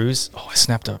of a bruise, I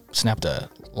snapped a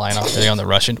line off today on the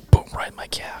Russian. Boom, right in my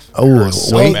calf. Oh,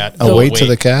 Hurts weight, bad. a weight to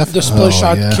the calf? The split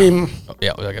shot yeah. came. Oh,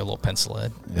 yeah, like a little pencil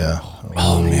head. Yeah.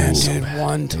 Oh man, dude!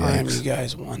 One time, you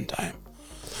guys. One time,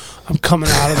 I'm coming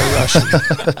out of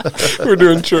the Russian. We're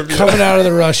doing trivia. Coming out of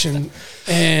the Russian,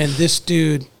 and this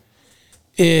dude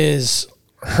is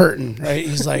hurting. Right?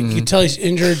 He's like, you can tell he's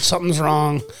injured. Something's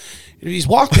wrong. He's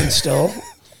walking still,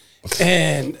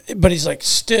 but he's like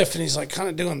stiff, and he's like kind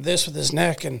of doing this with his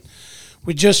neck. And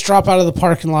we just drop out of the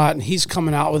parking lot, and he's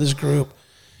coming out with his group.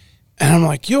 And I'm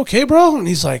like, "You okay, bro?" And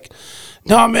he's like,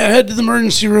 "No, man, head to the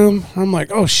emergency room." And I'm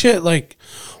like, "Oh shit! Like,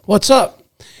 what's up?"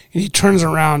 And he turns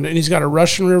around, and he's got a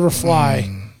Russian River fly,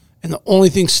 and the only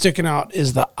thing sticking out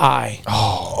is the eye.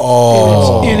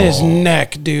 Oh, in his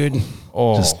neck, dude.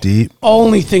 Oh, Just deep.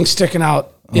 Only thing sticking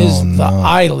out is the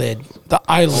eyelid. The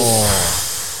eyelid.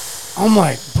 I'm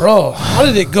like, bro, how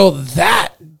did it go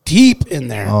that deep in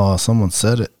there? Oh, someone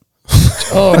said it.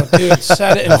 Oh, dude,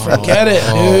 set it and forget it,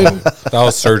 dude. That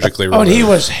was surgically Oh, and removed. he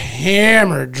was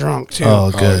hammered drunk, too.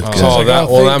 Oh, good. good. So I was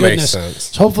Oh, like, that thank makes goodness. sense.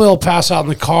 So hopefully he'll pass out in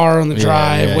the car on the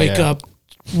drive, yeah, wake yeah. up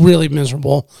really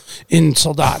miserable in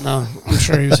Soldotna. I'm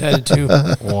sure he was headed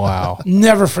to. wow.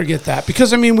 Never forget that.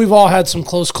 Because, I mean, we've all had some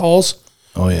close calls.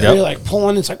 Oh, yeah. Where you're like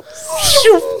pulling, it's like,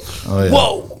 Oh, yeah.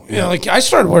 whoa. You know, like I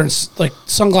started wearing like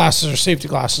sunglasses or safety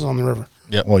glasses on the river.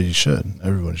 Well, you should.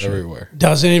 Everybody should. Everywhere.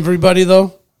 Doesn't everybody,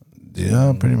 though?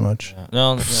 Yeah, pretty much.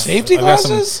 No, Safety I've got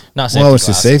some- glasses? not safety Well, it's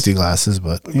the glasses. safety glasses,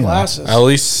 but, you know. Glasses. At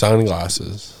least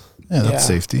sunglasses. Yeah, that's Yeah.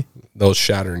 safety. They'll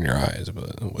shatter in your eyes,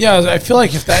 but Yeah, I feel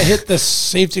like if that hit the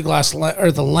safety glass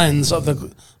or the lens of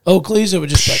the Oakleys, it would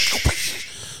just be like.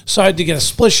 So I had to get a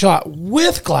split shot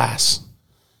with glass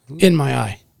in my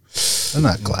eye. They're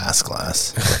not glass.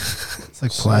 It's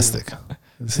like plastic.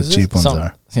 It's the Is it? cheap ones Some-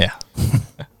 are. Yeah.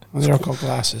 They're called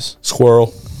glasses.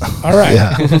 squirrel. All right.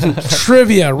 Yeah.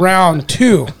 Trivia round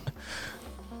 2.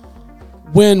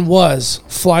 When was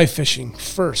fly fishing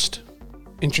first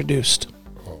introduced?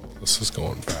 This is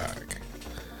going back.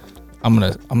 I'm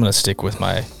gonna stick with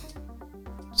my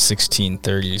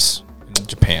 1630s in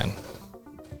Japan.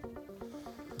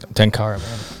 Tenkara,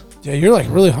 man. Yeah, you're like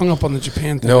really hung up on the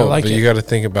Japan thing. I No, like but it. you got to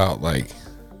think about like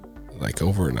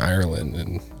over in Ireland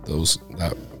and those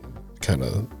that kind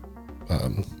of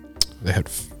they had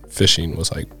fishing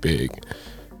was like big,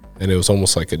 and it was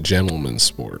almost like a gentleman's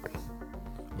sport.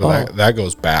 But that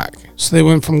goes back. So they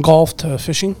went from golf to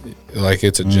fishing? Like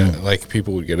it's a like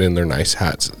people would get in their nice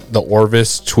hats. The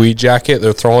Orvis tweed jacket,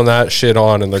 they're throwing that shit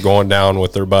on and they're going down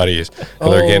with their buddies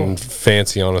and they're getting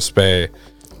fancy on a spay,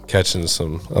 catching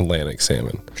some Atlantic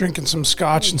salmon, Drinking some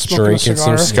scotch and smoking drinking a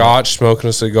cigar? some scotch, smoking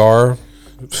a cigar.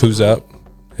 Who's up?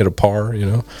 Hit a par, you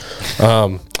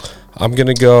know. I'm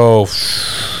gonna go.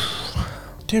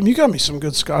 Damn, you got me some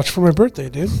good scotch for my birthday,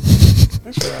 dude.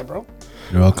 Thanks for that, bro.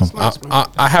 You're welcome.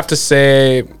 I have to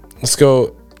say, let's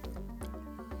go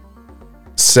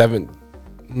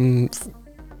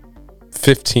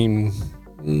 15,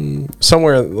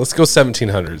 somewhere. Let's go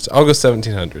 1700s. I'll go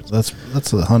 1700s.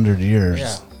 That's 100 years.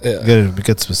 Yeah. You gotta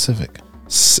get specific.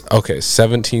 Okay,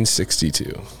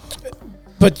 1762.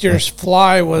 But your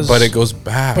fly was... But it goes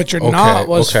back. But your knot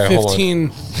was hold on.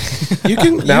 15. You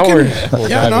can... Now you we're can,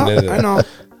 yeah, diving into no, it. I know.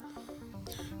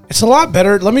 It's a lot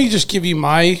better. Let me just give you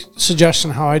my suggestion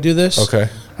how I do this. Okay.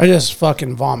 I just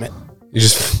fucking vomit. You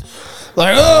just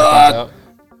Like,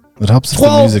 It helps if the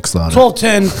 12, music's louder. 12,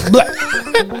 10.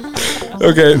 bleh.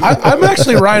 Okay. I'm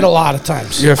actually right a lot of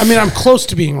times. I mean, I'm close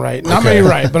to being right. Not maybe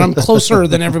right, but I'm closer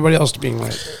than everybody else to being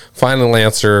right. Final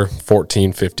answer,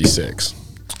 1456.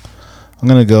 I'm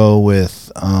going to go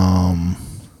with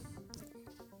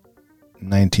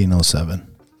 1907.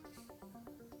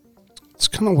 It's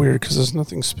kind of weird because there's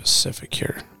nothing specific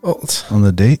here. Oh, On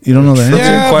the date? You don't know the answer?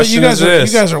 Yeah, but you question guys, is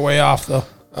this? you guys are way off, though.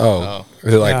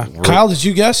 Is it like Yeah. Kyle, did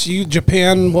you guess?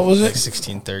 Japan, what was it?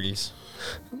 1630s.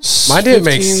 Mine didn't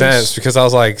make 15s. sense because I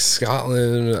was like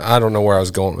Scotland. I don't know where I was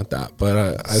going with that,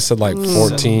 but I said like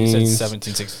 14. You said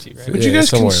 1762, right? Would you guys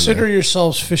somewhere in consider there.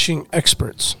 yourselves fishing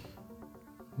experts?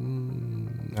 No.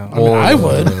 I mean, I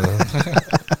would.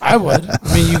 I would. I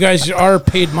mean, you guys are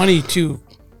paid money to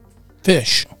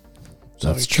fish.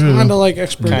 That's true. Kind of like We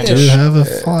expert-ish. do have a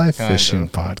fly fishing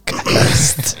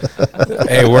podcast.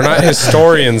 Hey, we're not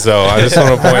historians though. I just want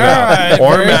to point out, Alright,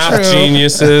 or very math true.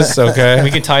 geniuses. Okay. We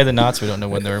can tie the knots. We don't know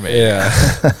when they were made. Yeah.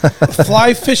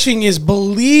 Fly fishing is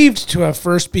believed to have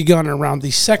first begun around the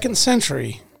 2nd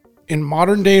century in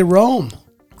modern-day Rome.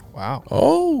 Wow.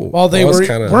 Oh. While they well,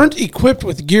 that's weren't equipped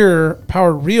with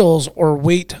gear-powered reels or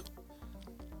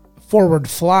weight-forward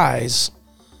flies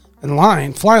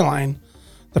and fly line,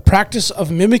 the practice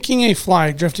of mimicking a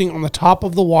fly drifting on the top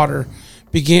of the water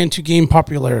began to gain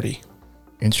popularity.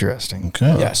 Interesting.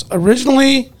 Okay. Yes,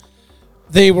 originally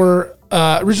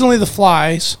the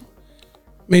flies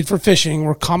made for fishing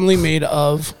were commonly made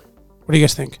of. What do you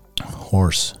guys think?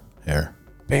 Horse hair.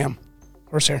 Bam,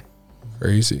 horsehair.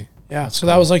 very easy. Yeah, so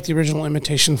that was like the original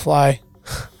imitation fly.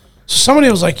 So somebody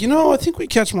was like, I think we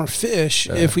catch more fish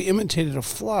if we imitated a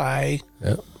fly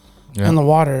Yeah. in the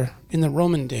water in the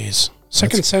Roman days.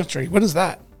 2nd century. What is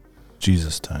that?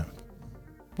 Jesus time.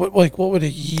 What would a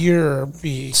year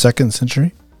be? 2nd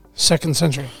century? 2nd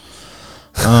century.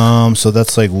 So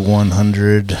that's like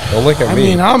 100. Don't look at I me.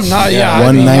 mean, I'm not. Yeah,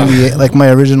 198, like my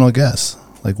original guess.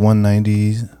 Like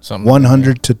 190, Something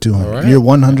 100 to 200. All right. You're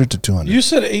 100 to 200. You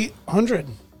said 800.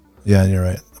 Yeah, you're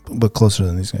right. But closer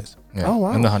than these guys. Yeah. Oh,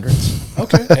 wow. In the hundreds.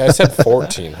 Okay. Yeah, I said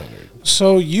 1400.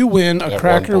 So you win a At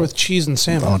cracker 1 with cheese and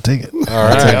salmon. I'll take it. All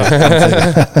right.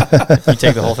 You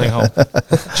take the whole thing home.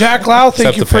 Jack Lau, thank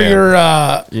Except you the for pan. your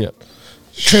Yep.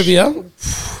 trivia.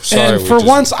 Sorry, And we for just-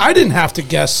 once, I didn't have to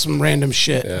guess some random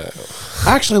shit. Yeah.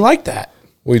 I actually like that.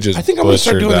 We just I think I'm gonna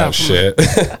start butchered doing that that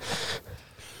shit.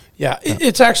 Yeah,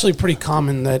 it's actually pretty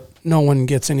common that no one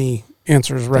gets any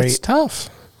answers right. It's tough.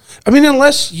 I mean,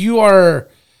 unless you are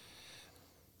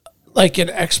like an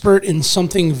expert in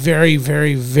something very,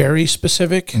 very, very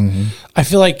specific. Mm-hmm. I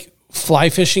feel like fly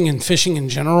fishing and fishing in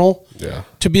general, Yeah.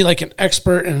 to be like an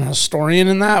expert and a historian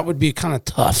in that would be kind of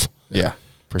tough. Yeah.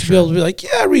 For To be able to be like,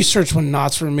 yeah, research when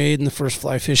knots were made and the first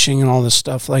fly fishing and all this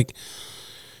stuff. Like,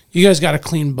 you guys got to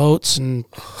clean boats and,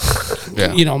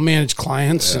 Yeah. manage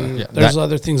clients. And Yeah. there's That-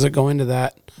 other things that go into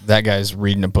that. That guy's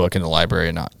reading a book in the library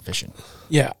and not fishing.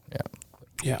 Yeah. Yeah.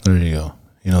 Yeah. There you go.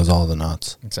 He knows all the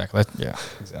knots. Exactly. Yeah.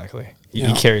 Exactly. He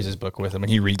Yeah. carries his book with him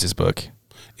and he reads his book.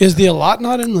 Is the allot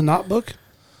knot in the knot book?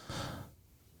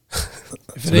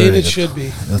 If it very ain't, it good. should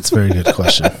be. That's a very good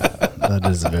question. That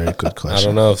is a very good question. I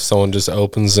don't know if someone just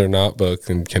opens their notebook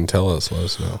and can tell us. Let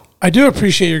us know. I do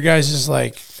appreciate your guys'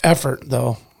 effort,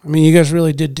 though. I mean, you guys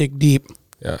really did dig deep.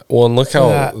 Yeah. Well, and look how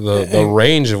Yeah. the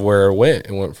range of where it went.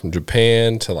 It went from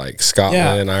Japan to like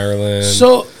Scotland, Ireland.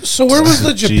 So where was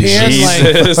the Japan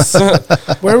Jesus.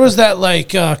 where was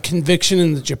that conviction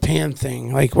in the Japan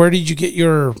thing? Like, where did you get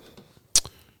your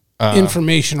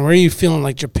information? Where are you feeling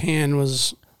like Japan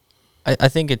was? I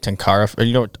think at Tenkara,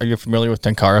 are you familiar with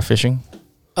Tenkara fishing?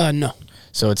 No.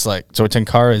 So it's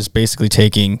Tenkara is basically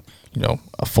taking,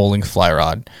 a folding fly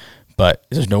rod, but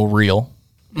there's no reel.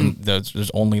 And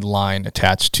there's only line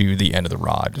attached to the end of the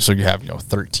rod. So you have,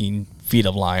 13 feet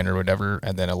of line or whatever,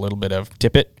 and then a little bit of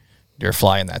tippet, your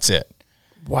fly, and that's it.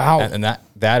 Wow. And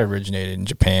that originated in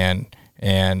Japan,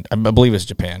 and I believe it's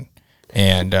Japan.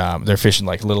 And they're fishing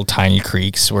like little tiny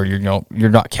creeks where you're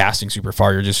not casting super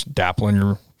far. You're just dappling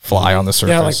your fly on the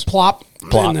surface. Yeah, like plop.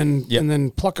 Plop. And Yep.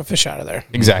 then pluck a fish out of there.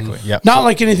 Exactly. Yep. Not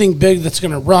like anything big that's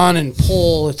going to run and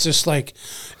pull. It's just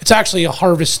it's actually a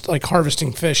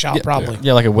harvesting fish out probably.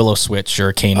 Yeah, like a willow switch or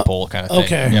a cane pole kind of thing.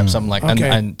 okay. Yep, something like that. Okay.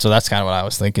 And so that's kind of what I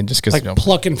was thinking, just because, Like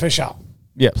plucking fish out.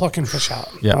 yeah. Plucking fish out.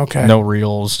 Yeah. Okay. No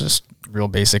reels, just real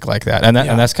basic like that. And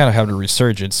that's kind of how the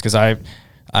resurgence, because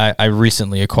I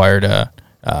recently acquired a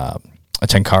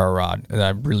Tenkara rod, and I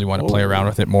really want to play around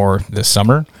with it more this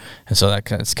summer. And so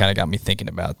it's kind of got me thinking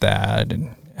about that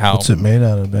and how What's it made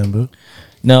out of, bamboo?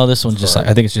 No, this one's just.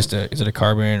 I think it's just is it a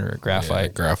carbon or a graphite?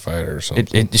 Yeah, graphite or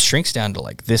something. It shrinks down to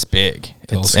like this big.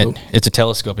 Telescope? It's a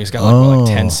telescope. It's got like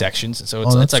 10 sections, so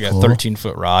it's like cool. a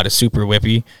 13-foot rod. It's super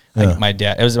whippy. Like my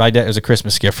dad, it was a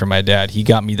Christmas gift from my dad. He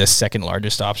got me the second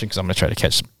largest option because I'm gonna try to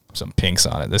catch some pinks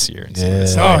on it this year. And see what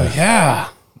it's like. Oh yeah,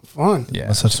 fun. Yeah,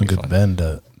 Must have some good bend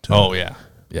to it. Oh yeah.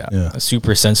 A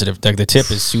super sensitive. Like the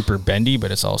tip is super bendy,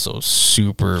 but it's also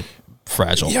super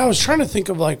fragile. Yeah, I was trying to think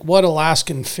of like what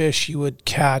Alaskan fish you would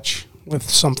catch with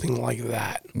something like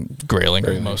that.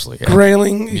 Grayling. Mostly. Yeah.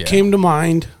 Grayling came to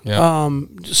mind. Yeah.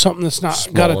 Something that's not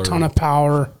got a ton of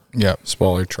power. Yeah.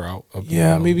 Smaller trout.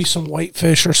 Yeah, maybe some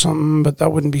whitefish or something, but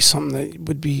that wouldn't be something that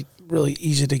would be really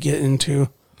easy to get into.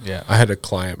 Yeah. I had a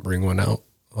client bring one out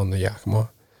on the Yakima,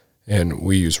 and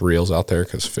we use reels out there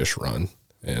because fish run.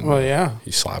 And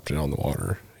he slapped it on the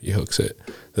water. He hooks it.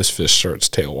 This fish starts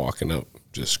tail walking up,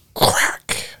 just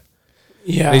crack.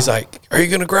 Yeah. And he's like, "Are you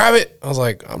going to grab it?" I was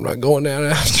like, "I'm not going down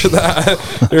after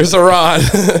that. There's a rod."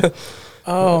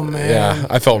 Oh, man. Yeah,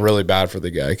 I felt really bad for the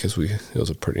guy because it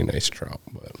was a pretty nice trout.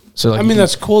 But So like,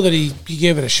 that's cool that he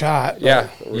gave it a shot. Yeah,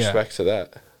 respect to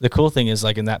that. The cool thing is,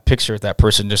 like in that picture, that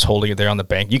person just holding it there on the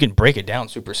bank, you can break it down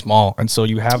super small, and so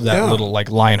you have that little like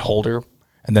line holder,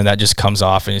 and then that just comes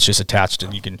off, and it's just attached,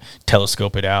 and you can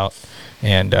telescope it out,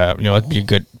 and it'd be a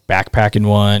good backpacking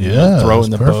one. Throw in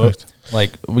the boat.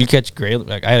 Like we catch grayling.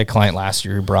 Like I had a client last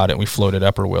year who brought it. We floated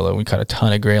Upper Willow. And we caught a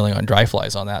ton of grayling on dry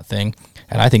flies on that thing,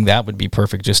 and I think that would be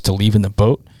perfect just to leave in the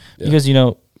boat because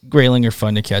grayling are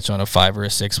fun to catch on a 5 or a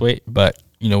 6 weight, but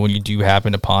when you do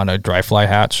happen upon a dry fly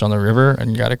hatch on the river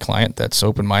and you got a client that's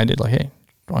open-minded, like, hey,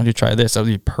 why don't you try this? That would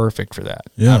be perfect for that.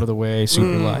 Yeah. Out of the way,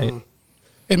 super light.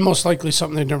 And most likely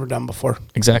something they've never done before.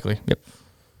 Exactly. Yep.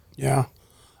 Yeah.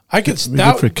 I could It'd be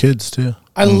good for kids too.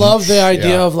 I love the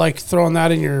idea of like throwing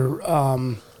that in your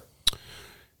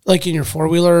like in your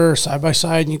 4-wheeler or side by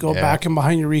side, and you go back and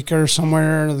behind Eureka or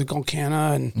somewhere, or the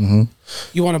Golcana, and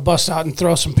you want to bust out and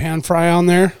throw some pan fry on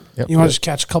there. Yep. You want to just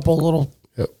catch a couple little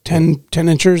 10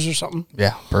 inchers or something.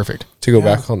 Yeah, perfect. To go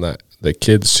back on that, the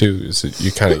kids too, is that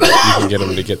you can get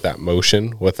them to get that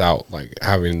motion without like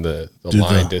having the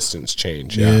line distance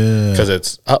change. Yeah, because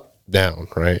it's up down,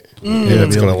 right? And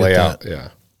it's going to lay out.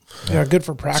 Yeah, good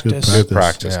for practice. Good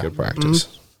practice. Good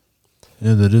practice.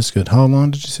 Yeah, that is good. How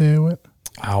long did you say it went?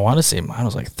 I want to say mine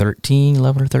was like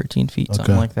 11 or 13 feet,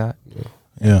 something like that.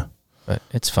 Yeah. But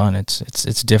it's fun.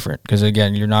 It's different because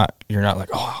again, you're not like,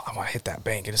 oh, I want to hit that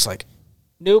bank, and it's like,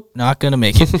 nope, not gonna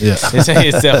make it. Yeah,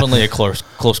 it's definitely a close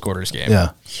quarters game.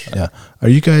 Yeah. Are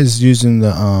you guys using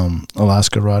the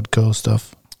Alaska Rodco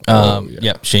stuff?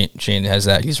 Yep. Shane has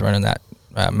that. He's running that.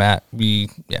 Matt, we're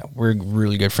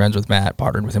really good friends with Matt.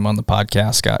 Partnered with him on the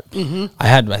podcast.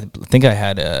 I think I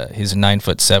had his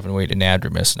 9'7" weight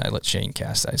anadromous, and I let Shane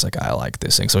cast that. He's like, I like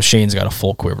this thing. So Shane's got a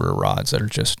full quiver of rods that are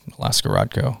just Alaska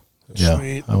Rodco. Yeah,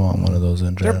 Sweet. I want one of those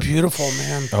in. They're beautiful,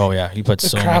 man. Oh yeah, he puts The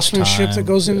so much craftsmanship time that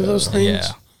goes into those things.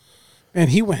 Yeah. And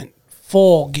he went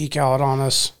full geek out on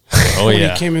us. Oh when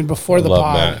yeah, he came in before the Love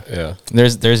pod. that. Yeah.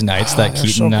 There's nights that they're Keaton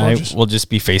so and I gorgeous. will just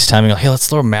be FaceTiming. Like, hey, let's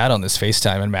throw Matt on this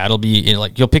FaceTime, and Matt will be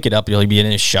like, you'll pick it up. He'll be in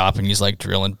his shop, and he's like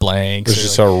drilling blanks. There's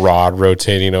just a rod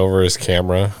rotating over his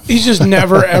camera. He's just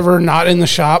never ever not in the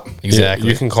shop. Exactly.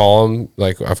 You can call him,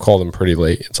 like I've called him pretty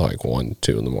late. It's like 1,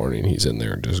 2 in the morning. He's in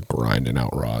there just grinding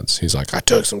out rods. He's like, I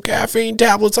took some caffeine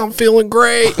tablets. I'm feeling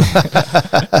great.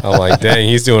 I'm like, dang,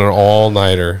 he's doing an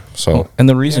all-nighter. So, And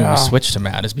the reason we switched to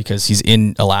Matt is because he's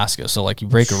in Alaska. So like you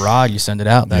break a rod, you send it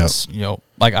out. That's,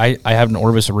 like I have an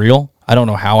Orvis reel. I don't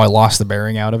know how I lost the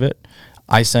bearing out of it.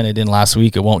 I sent it in last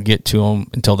week. It won't get to him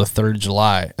until the 3rd of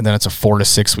July. And then it's a 4 to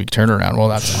 6 week turnaround. Well,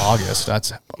 that's August.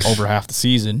 That's over half the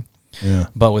season. Yeah.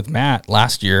 But with Matt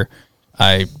last year,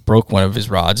 I broke one of his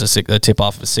rods, a tip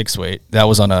off of a 6 weight. That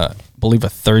was on I believe a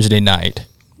Thursday night.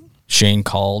 Shane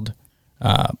called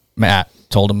Matt,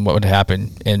 told him what would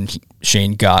happen, and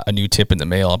Shane got a new tip in the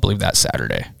mail, I believe that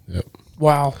Saturday. yep.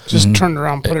 Wow. Just turned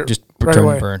around, put it Just right turn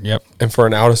away. and burn. Yep. And for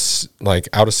an out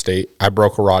of state, I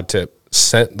broke a rod tip,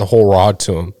 sent the whole rod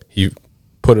to him. He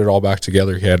put it all back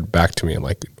together. He had it back to me in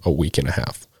like a week and a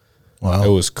half. Wow. It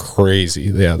was crazy.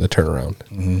 Yeah, the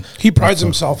turnaround. He prides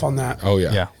himself on that. Oh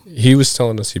yeah. Yeah. He was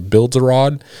telling us he builds a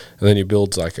rod and then he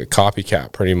builds like a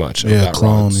copycat pretty much of Yeah, that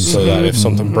clone. rod. So that if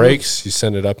something breaks, you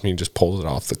send it up and he just pulls it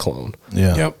off the clone.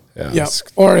 Yeah. Yep. Yeah, Yep. it's-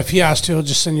 Or if he has to, he'll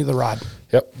just send you the rod.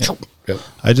 Yep.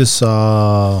 I just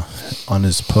saw on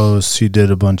his post he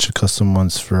did a bunch of custom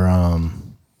ones for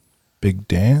Big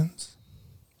Dan's.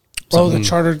 Oh, the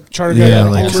charter guy. Yeah, that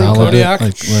like Homer and halibut, Kodiak.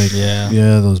 like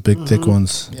Yeah. those big thick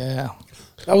ones. Yeah.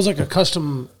 That was like a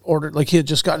custom order. Like he had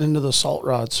just gotten into the salt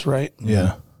rods, right?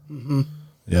 Yeah.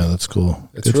 Yeah, that's cool.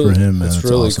 It's Good really, for him, man. It's That's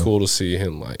really awesome. cool to see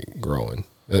him like growing.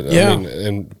 Yeah. I mean,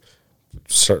 and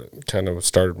kind of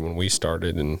started when we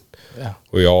started, and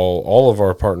we all of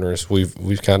our partners,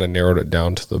 we've kind of narrowed it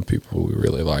down to the people we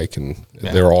really like, and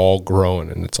they're all growing,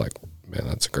 and it's like, man,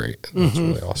 that's great. That's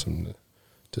really awesome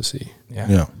to see.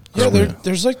 Yeah,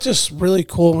 there's like just really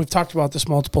cool, and we've talked about this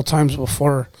multiple times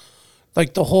before,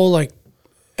 like the whole, like,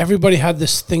 everybody had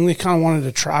this thing they kind of wanted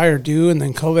to try or do, and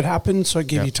then COVID happened, so it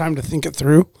gave you time to think it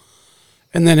through,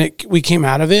 and then we came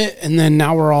out of it, and then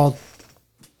now we're all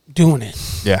doing it.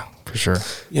 Yeah, for sure.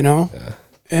 You know? Yeah.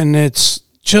 And it's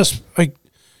just like,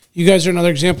 you guys are another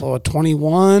example. At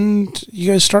 21,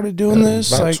 you guys started doing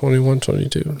this? About like 21,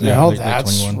 22. Yeah,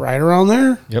 that's 21. Right around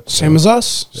there. Yep. Same as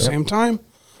us, same time.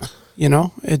 You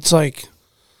know, it's like,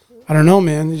 I don't know,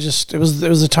 man. It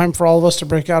was a time for all of us to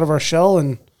break out of our shell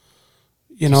and,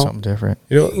 you know, something different.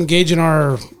 Engage in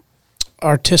our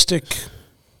artistic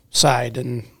side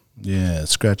and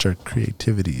scratch our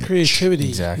creativity.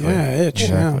 Exactly. Yeah,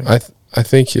 Exactly. Yeah. I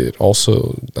think it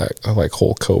also, that like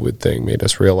whole COVID thing made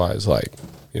us realize, like,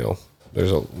 you know,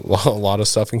 there's a lot of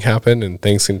stuff can happen and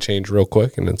things can change real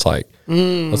quick, and it's like,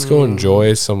 let's go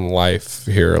enjoy some life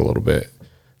here a little bit.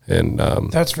 And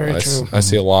that's very true. I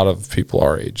see a lot of people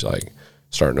our age like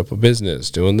starting up a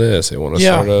business, doing this. They want to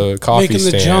start a coffee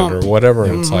stand or whatever.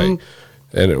 And it's like,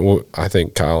 and I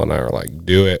think Kyle and I are like,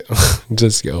 do it,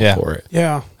 just go for it.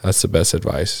 Yeah, that's the best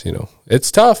advice. You know,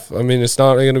 it's tough. I mean, it's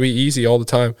not going to be easy all the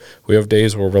time. We have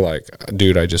days where we're like,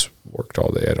 dude, I just worked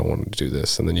all day. I don't want to do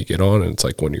this. And then you get on, and it's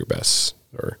like one of your best.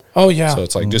 So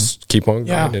it's like just keep on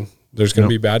grinding. There's going to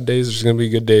be bad days. There's going to be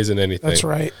good days in anything. That's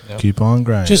right. Yep. Keep on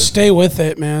grinding. Just stay with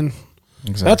it, man.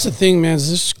 Exactly. That's the thing, man. Is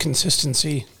this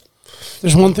consistency?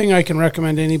 There's one thing I can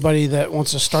recommend to anybody that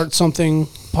wants to start something,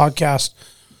 podcast,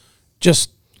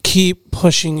 just keep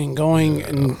pushing and going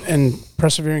and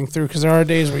persevering through, because there are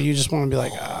days where you just want to be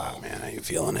like, man, I ain't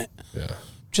feeling it. Yeah.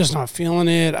 Just not feeling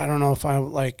it. I don't know if I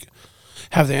like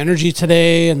have the energy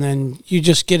today, and then you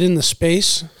just get in the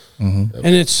space, and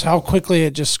it's how quickly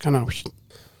it just kind of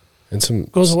and some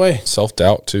goes away.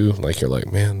 Self-doubt too. Like you're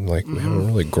like, man, like we haven't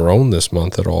really grown this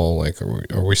month at all. Like,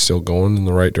 are we still going in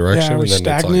the right direction? Yeah, are we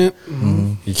stagnant? It's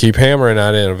like, you keep hammering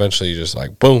at it, and eventually you just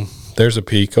like, boom, there's a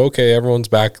peak. Okay, everyone's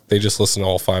back. They just listened to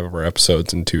all 5 of our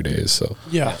episodes in 2 days. So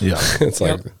it's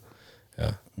like,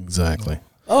 exactly.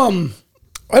 I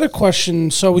had a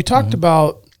question. So we talked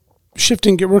about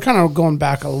shifting gear. We're kind of going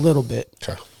back a little bit.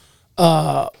 Okay.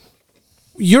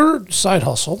 Your side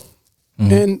hustle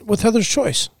and with Heather's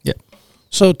Choice. Yep.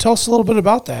 So tell us a little bit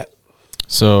about that.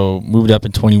 So moved up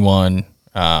in 21.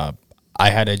 I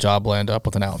had a job lined up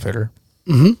with an outfitter.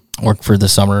 Worked for the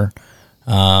summer.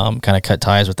 Kind of cut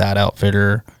ties with that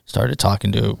outfitter. Started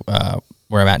talking to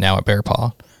where I'm at now at Bear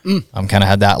Paw. Kind of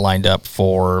had that lined up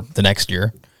for the next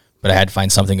year, but I had to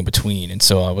find something in between. And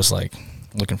so I was like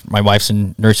looking for, my wife's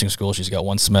in nursing school. She's got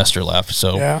 1 semester left.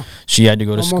 So she had to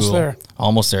go to school.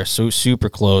 Almost there. So super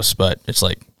close, but it's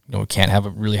like, you know, we can't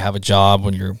really have a job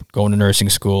when you're going to nursing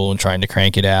school and trying to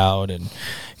crank it out and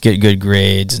get good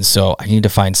grades. And so I needed to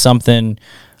find something.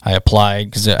 I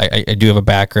applied because I do have a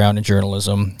background in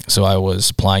journalism. So I was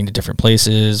applying to different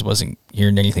places, wasn't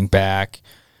hearing anything back.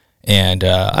 And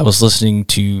I was listening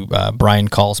to Brian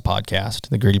Call's podcast,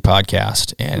 the Gritty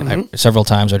podcast. And several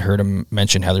times I'd heard him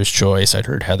mention Heather's Choice. I'd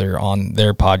heard Heather on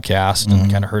their podcast and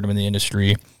kind of heard him in the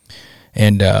industry.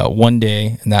 And one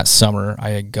day in that summer,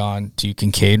 I had gone to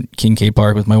Kincaid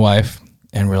Park with my wife,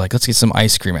 and we're like, let's get some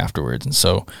ice cream afterwards. And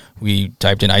so we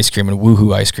typed in ice cream, and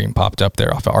Woohoo ice cream popped up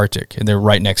there off of Arctic, and they're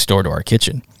right next door to our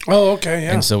kitchen. Oh, okay,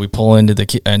 yeah. And so we pull into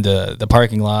the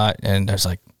parking lot, and I was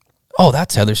like, oh,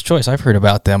 that's Heather's Choice. I've heard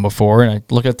about them before. And I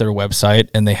look at their website,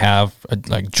 and they have a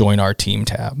join our team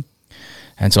tab.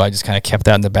 And so I just kind of kept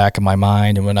that in the back of my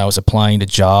mind. And when I was applying to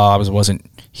jobs, wasn't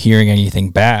hearing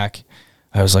anything back,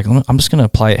 I was like, I'm just going to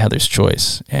apply at Heather's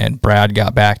Choice. And Brad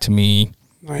got back to me,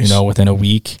 within a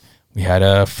week. We had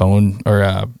a phone or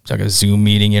a Zoom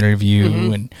meeting interview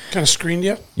and kind of screened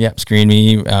you. Yeah, screened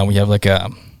me. We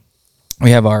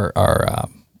have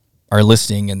our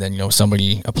listing, and then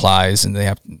somebody applies, and they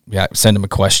have send them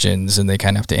questions, and they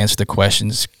kind of have to answer the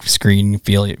questions, screen,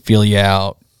 feel you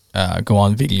out, go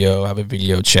on video, have a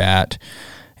video chat,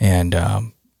 and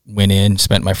went in,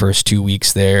 spent my first 2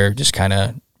 weeks there, just kind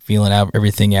of feeling out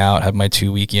everything out. Had my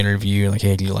 2-week interview, like,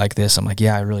 hey, do you like this? I'm like,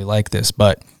 yeah, I really like this,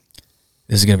 but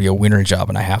this is going to be a winter job,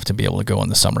 and I have to be able to go in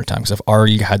the summertime because I've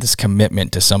already had this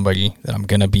commitment to somebody that I'm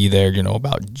going to be there,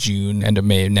 about June, end of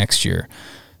May of next year.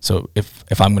 So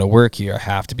if I'm going to work here, I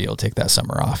have to be able to take that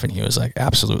summer off. And he was like,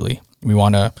 absolutely. We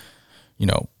want to,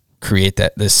 create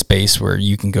this space where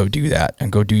you can go do that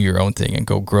and go do your own thing and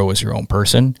go grow as your own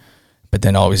person, but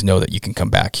then always know that you can come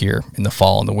back here in the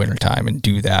fall and the winter time and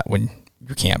do that when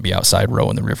you can't be outside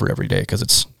rowing the river every day because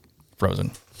it's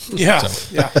frozen. Yeah,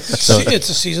 so it's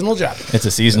a seasonal job. It's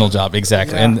a seasonal job,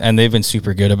 exactly. Yeah. And they've been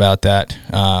super good about that.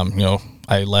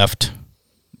 I left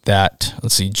that,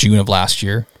 June of last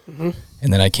year, and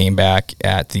then I came back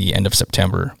at the end of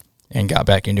September and got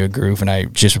back into a groove, and I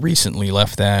just recently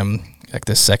left them like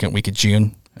the second week of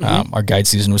June. Our guide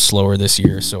season was slower this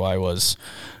year, so I was,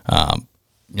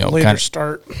 later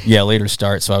start. Yeah, later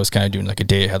start. So I was kind of doing like a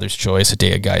day at Heather's Choice, a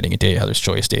day of guiding, a day at Heather's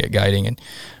Choice, day at guiding, and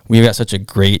we've got such a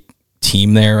great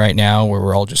team there right now where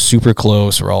we're all just super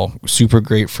close. We're all super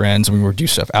great friends, and we do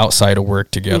stuff outside of work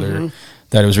together.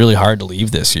 That it was really hard to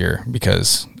leave this year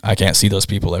because I can't see those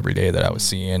people every day that I was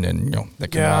seeing, and the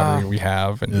camaraderie we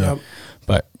have. And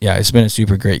but yeah, it's been a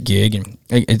super great gig, and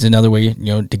it's another way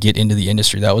to get into the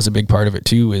industry. That was a big part of it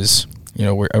too. Is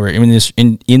we're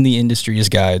in the industry as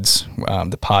guides,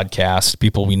 the podcast,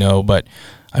 people we know, but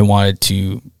I wanted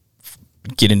to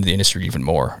get into the industry even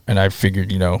more, and I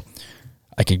figured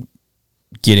I could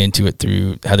get into it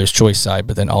through Heather's Choice side,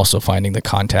 but then also finding the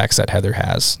contacts that Heather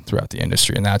has throughout the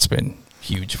industry. And that's been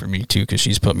huge for me too, because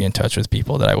she's put me in touch with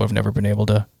people that I would have never been able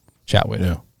to chat with.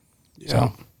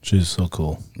 So she's so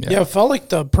cool. Yeah, it felt like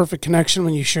the perfect connection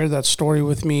when you shared that story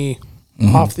with me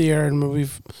off the air, and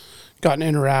we've gotten to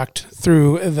interact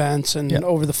through events and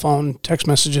over the phone, text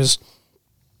messages.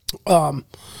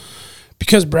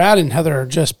 Because Brad and Heather are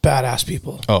just badass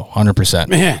people. Oh, 100%.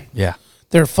 Man. Yeah.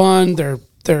 They're fun. They're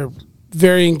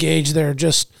very engaged.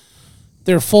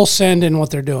 They're full send in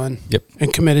what they're doing. Yep.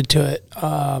 And committed to it.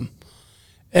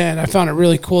 And I found it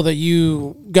really cool that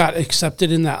you got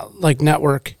accepted in that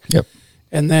network. Yep.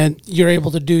 And then you're able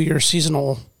to do your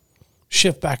seasonal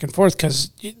shift back and forth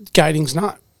because guiding's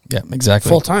not. Yeah, exactly.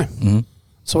 Full time.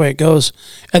 That's the way it goes.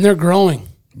 And they're growing.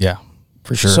 Yeah,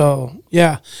 for sure. So,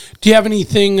 yeah. Do you have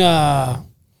anything that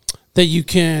you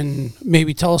can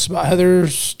maybe tell us about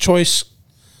Heather's Choice?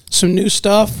 Some new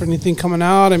stuff or anything coming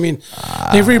out? I mean,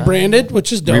 they've rebranded,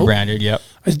 which is dope. Rebranded, yep.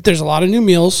 There's a lot of new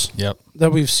meals Yep.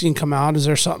 that we've seen come out. Is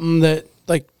there something that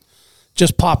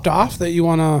just popped off that you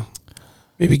want to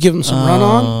maybe give them some run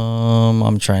on?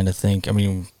 I'm trying to think. I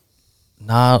mean,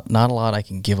 not a lot I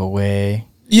can give away.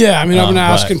 Yeah, I mean, I'm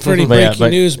not asking for any breaking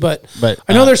news, but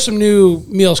I know there's some new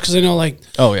meals because I know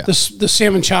the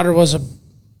salmon chowder was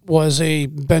a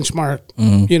benchmark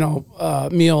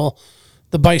meal.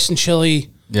 The bison chili.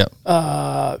 Yep.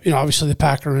 Obviously the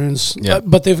packaroons. Yep.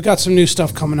 But they've got some new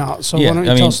stuff coming out. So why don't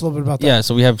you tell us a little bit about that? Yeah,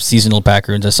 so we have seasonal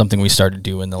packaroons. That's something we started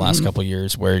doing the last couple of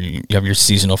years where you have your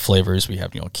seasonal flavors. We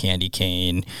have, candy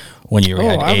cane, when you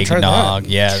had eggnog.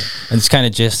 Yeah. And it's kind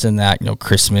of just in that,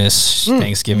 Christmas,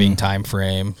 Thanksgiving time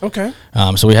frame. Okay.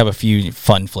 So we have a few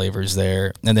fun flavors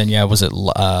there. And then, was it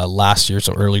last year,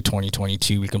 so early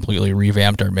 2022, we completely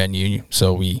revamped our menu.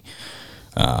 So we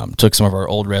took some of our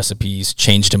old recipes,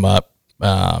 changed them up,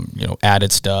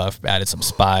 added stuff, added some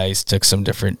spice, took some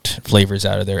different flavors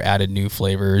out of there, added new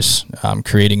flavors,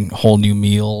 creating whole new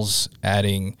meals,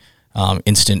 adding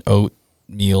instant oat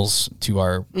meals to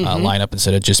our lineup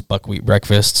instead of just buckwheat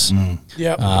breakfasts.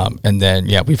 Yeah. And then,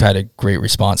 we've had a great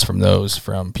response from those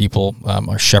from people.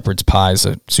 Our shepherd's pie is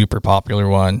a super popular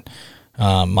one.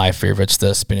 My favorite's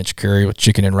the spinach curry with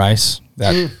chicken and rice.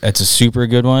 That's a super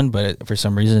good one, but for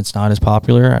some reason it's not as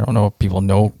popular. I don't know if people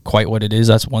know quite what it is.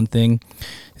 That's one thing.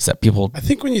 Is that people? I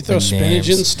think when you throw spinach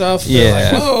and stuff,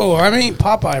 they're like, whoa, I mean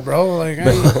Popeye, bro.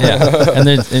 And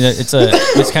then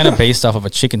it's kind of based off of a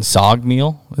chicken sog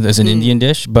meal. There's an Indian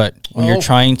dish, but when you're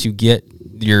trying to get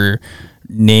your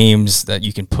names that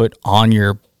you can put on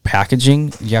your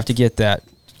packaging, you have to get that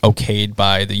okayed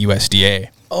by the USDA.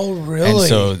 Oh, really? And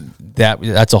so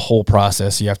that's a whole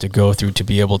process you have to go through to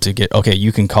be able to get, okay,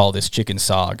 you can call this chicken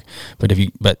sog, but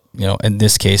in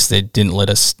this case, they didn't let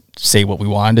us say what we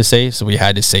wanted to say, so we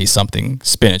had to say something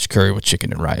spinach curry with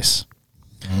chicken and rice.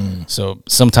 So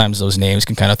sometimes those names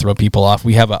can kind of throw people off.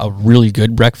 We have a really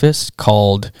good breakfast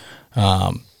called,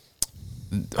 what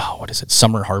is it?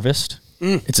 Summer Harvest.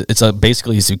 It's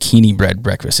basically a zucchini bread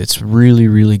breakfast. It's really,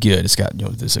 really good. It's got the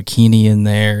zucchini in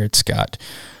there. It's got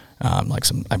I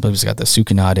believe it's got the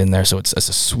sucanat in there. So it's a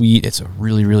sweet. It's a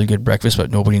really, really good breakfast. But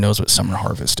nobody knows what Summer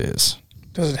Harvest is.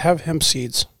 Does it have hemp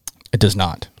seeds? It does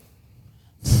not.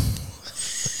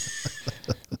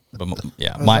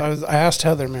 But I asked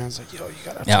Heather, man. I was like, "Yo, you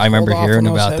gotta." Yeah, I remember hearing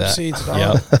about that. Seeds,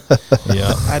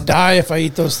 yeah. I'd die if I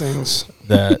eat those things.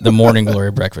 The Morning Glory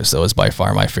breakfast though is by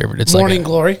far my favorite. It's Morning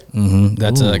Glory.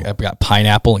 That's I've got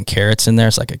pineapple and carrots in there.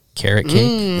 It's like a carrot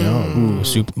cake.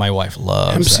 Soup. My wife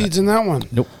loves hemp seeds in that one.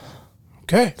 Nope.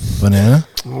 Okay. Banana?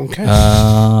 Okay.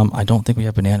 I don't think we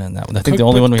have banana in that one. I think the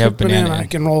only one we have banana in. I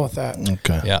can roll with that.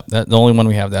 Okay. Yeah, the only one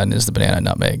we have that in is the banana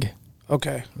nutmeg.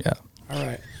 Okay. Yeah. All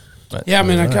right. But yeah,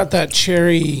 man, I got that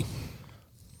cherry.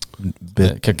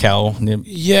 Cacao.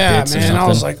 Yeah, man. I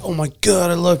was like, oh my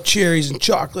God, I love cherries and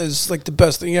chocolate. It's like the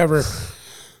best thing ever.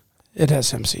 It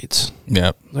has hemp seeds.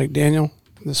 Yep. Like, Daniel,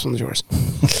 this one's yours.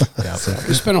 Yeah.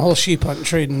 We spent a whole sheep hunt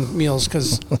trading meals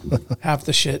because half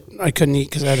the shit I couldn't eat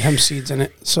because I had hemp seeds in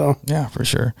it. So yeah, for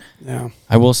sure. Yeah.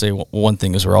 I will say one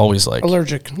thing is we're always like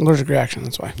allergic reaction.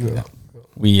 That's why.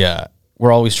 Yeah.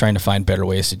 We're always trying to find better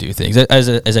ways to do things,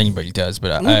 as anybody does.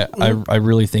 But I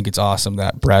really think it's awesome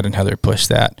that Brad and Heather push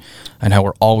that, and how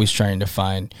we're always trying to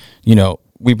find.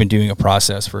 We've been doing a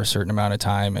process for a certain amount of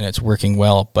time, and it's working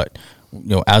well. But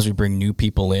as we bring new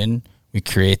people in, we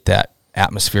create that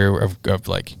atmosphere of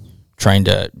like trying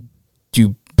to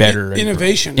do better.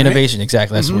 Innovation, right?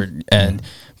 Exactly. That's where and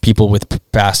people with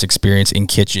past experience in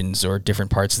kitchens or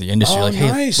different parts of the industry, like, hey,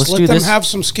 nice. let's Let do them this. have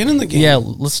some skin in the game. Yeah,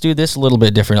 let's do this a little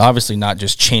bit different. Obviously, not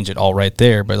just change it all right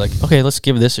there, but like, okay, let's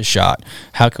give this a shot.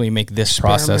 How can we make this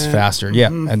process faster? Yeah,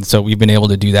 and so we've been able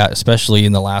to do that, especially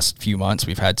in the last few months.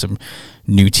 We've had some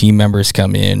new team members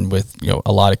come in with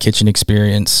a lot of kitchen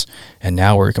experience, and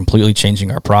now we're completely changing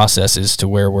our processes to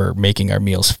where we're making our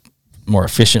meals more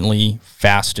efficiently,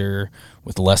 faster,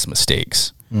 with less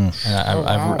mistakes. And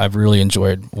I've really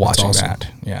enjoyed watching that.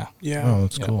 Yeah. Yeah. Oh,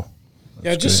 that's cool.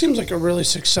 Yeah, it just seems like a really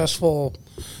successful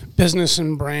business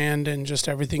and brand and just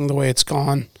everything the way it's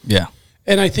gone. Yeah.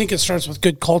 And I think it starts with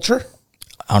good culture.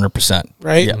 100%.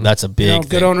 Right? Yeah, that's a big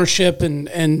good ownership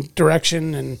and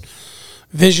direction and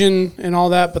vision and all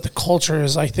that, but the culture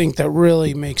is, I think, that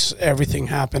really makes everything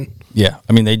happen. Yeah.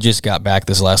 I mean, they just got back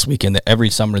this last weekend. Every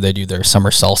summer they do their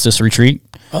summer solstice retreat.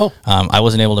 Oh. I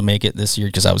wasn't able to make it this year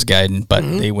because I was guiding, but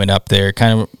they went up there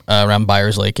kind of around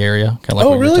Byers Lake area, kind of like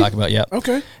what we were talking about. Yeah.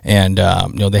 Okay. And,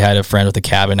 they had a friend with a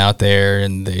cabin out there,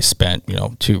 and they spent,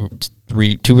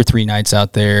 2 or 3 nights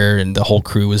out there, and the whole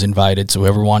crew was invited. So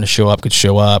whoever wanted to show up could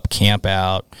show up, camp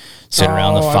out, sit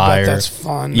around the fire. I bet that's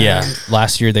fun. Yeah. Man.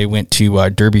 Last year they went to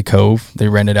Derby Cove. They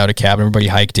rented out a cabin. Everybody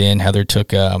hiked in. Heather took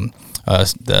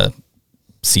the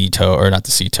sea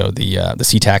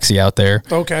taxi out there.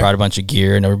 Okay. Brought a bunch of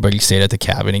gear, and everybody stayed at the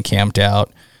cabin and camped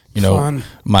out. Fun.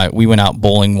 We went out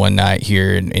bowling one night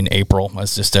here in April. It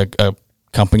was just a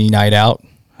company night out,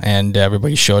 and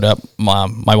everybody showed up.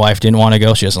 My wife didn't want to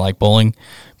go. She doesn't like bowling.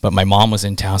 But my mom was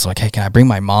in town, so like, hey, can I bring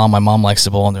my mom? My mom likes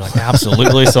to bowl, and they're like,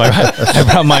 absolutely. So I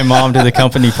brought my mom to the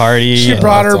company party. She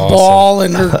brought her ball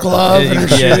and her glove and her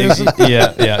shoes.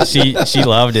 Yeah. She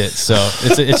loved it. So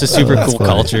it's a super cool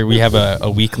culture. We have a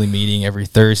weekly meeting every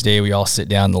Thursday. We all sit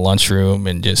down in the lunchroom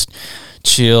and just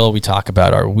chill. We talk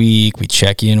about our week. We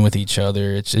check in with each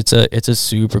other. It's a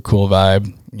super cool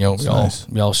vibe. We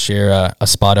all share a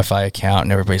Spotify account,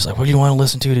 and everybody's like, what do you want to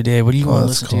listen to today? What do you want to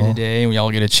listen to today? And we all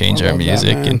get to change our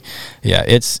music. And yeah,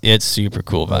 it's super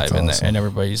cool vibe in there, and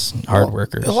everybody's hard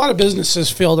workers. A lot of businesses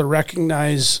fail to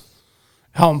recognize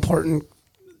how important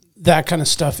that kind of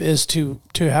stuff is to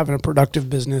having a productive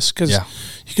business, because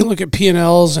you can look at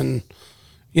P&Ls and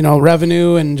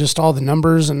revenue and just all the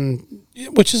numbers, and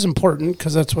which is important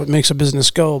because that's what makes a business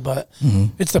go, but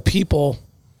it's the people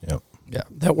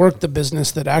that work the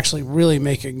business that actually really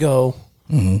make it go.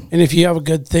 And if you have a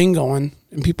good thing going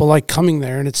and people like coming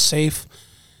there, and it's safe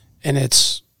and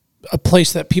it's a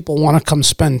place that people want to come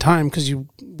spend time, because you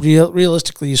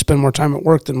realistically you spend more time at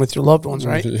work than with your loved ones,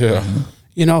 right? Yeah.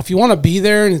 If you want to be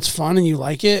there and it's fun and you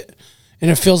like it and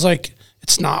it feels like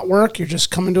it's not work, you're just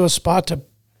coming to a spot to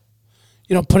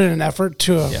put in an effort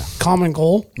to a common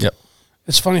goal. Yep.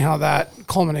 It's funny how that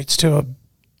culminates to a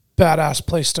badass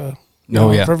place to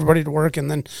for everybody to work,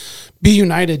 and then be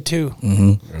united too.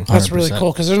 That's really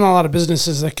cool, because there's not a lot of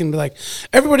businesses that can be like,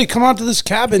 everybody come out to this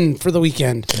cabin for the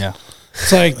weekend. Yeah.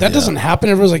 It's like, that doesn't happen.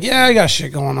 Everyone's like, yeah, I got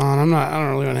shit going on. I don't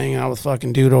really want to hang out with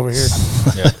fucking dude over here.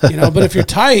 But if you're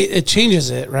tight, it changes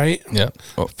it, right? Yeah.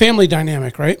 Family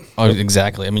dynamic, right? Oh,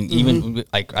 exactly. I mean, even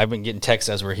like I've been getting texts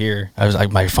as we're here. I was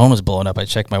like, my phone was blowing up. I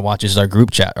checked my watch. This is our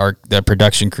group chat, the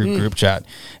production crew group chat,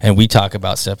 and we talk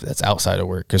about stuff that's outside of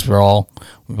work, because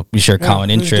we share common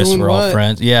interests. We're all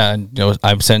friends. Yeah, and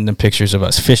I'm sending them pictures of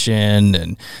us fishing,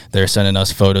 and they're sending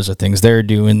us photos of things they're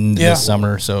doing this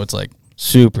summer. So it's like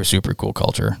super, super cool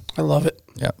culture. I love it.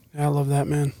 Yeah, I love that,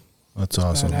 man. That's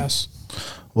awesome. Badass.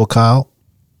 Well, Kyle,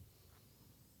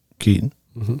 Keaton,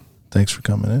 Thanks for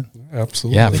coming in.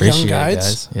 Absolutely. Yeah, The appreciate young it,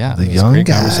 guides. guys. Yeah, The it was a young great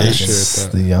guys.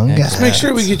 conversation. The young guys. Let's make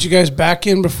sure we get you guys back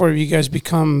in before you guys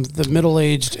become the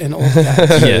middle-aged and old guys.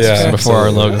 Yes, Yeah, before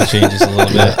our logo changes a little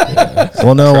bit.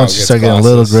 Well, no, Crowd once you gets start getting a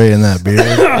little glasses. gray in that beard.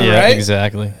 Yeah, Right?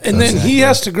 exactly. And then he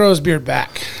has to grow his beard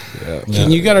back.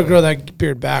 And you got to grow that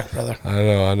beard back, brother.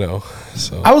 I know.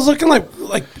 So I was looking like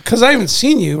because I haven't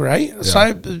seen you, right? So I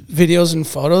have videos and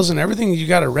photos and everything. You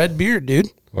got a red beard, dude.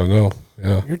 I know.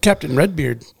 Yeah. You're Captain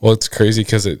Redbeard. Well, it's crazy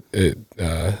because it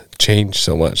changed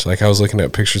so much. Like I was looking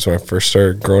at pictures when I first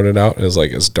started growing it out, and it was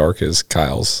like as dark as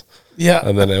Kyle's. Yeah.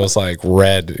 And then it was like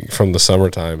red from the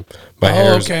summertime. My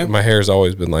hair's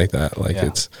always been like that. Like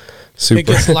it's super. It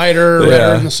gets lighter,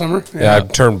 redder in the summer. Yeah,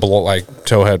 I've turned like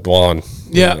towhead blonde.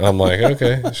 Yeah. And I'm like,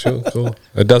 okay, sure, cool.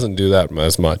 It doesn't do that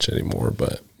as much anymore,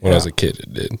 but when I was a kid,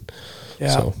 it did. Yeah.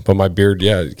 So, but my beard,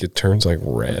 it turns like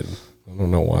red. I don't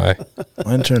know why.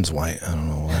 Mine turns white. I don't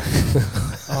know why.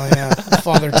 Oh, yeah.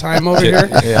 Father Time over here.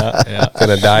 Yeah.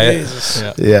 Gonna dye it. Jesus.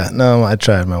 Yeah, no, I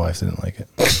tried. My wife didn't like it.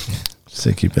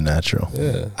 Say keep it natural.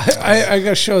 Yeah. I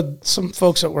got showed some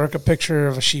folks at work a picture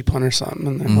of a sheep hunt or something,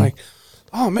 and they're like,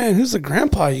 "Oh man, who's the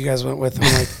grandpa you guys went with?"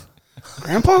 I'm like,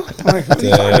 "Grandpa?" I'm like, "What are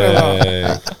you talking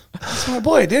about?" That's my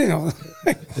boy Daniel.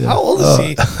 How old is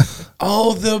he?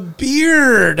 Oh, the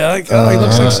beard. Like, he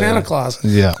looks like Santa Claus.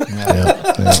 Yeah.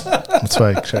 That's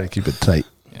why I try to keep it tight.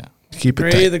 Yeah. Keep it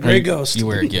Gray, tight. the gray ghost. You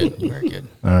wear it good. You wear it good.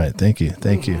 All right. Thank you.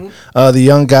 The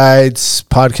Young Guides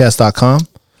podcast.com.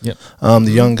 Yep.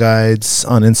 The Young Guides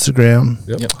on Instagram,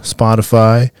 Yep.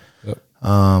 Spotify.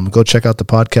 Yep. Go check out the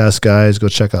podcast, guys. Go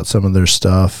check out some of their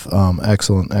stuff.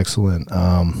 Excellent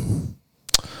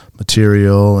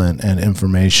material and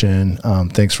information.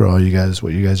 Thanks for all you guys,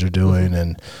 what you guys are doing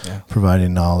and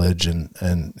providing knowledge and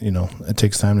it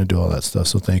takes time to do all that stuff.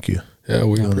 So thank you. Yeah,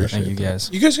 we appreciate Thank you, that. guys.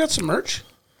 You guys got some merch?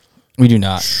 We do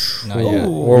not. Not yet.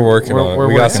 We're working on it.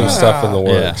 We got some stuff in the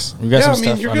works. We got some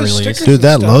stuff you're gonna unreleased. stick Dude,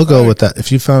 that stuff, logo right? with that,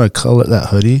 if you found a color, that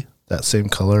hoodie, that same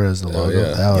color as the logo,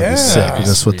 yeah. that would be Yeah. sick. That'd be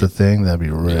Just with the sweet. thing, that'd be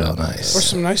real nice. Or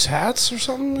some nice hats or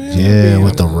something. Man. Yeah,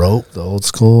 with the rope, the old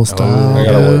school style. I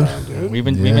gotta dude. work. We've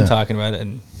been talking about it,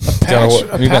 and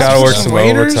Gotta work some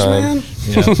waiters, overtime. man.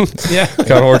 yeah.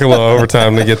 Gotta work a little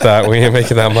overtime to get that. We ain't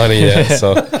making that money yet.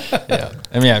 So Yeah.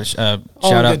 I mean, shout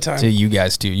good out time. to you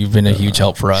guys too. You've been a huge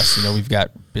help for us. We've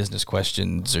got business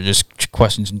questions or just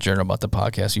questions in general about the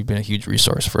podcast. You've been a huge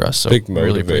resource for us. So Big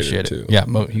really motivator, appreciate too. it. Yeah,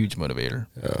 huge motivator.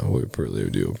 yeah, we really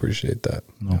do appreciate that.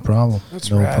 No problem. That's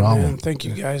no rad, problem. man. Thank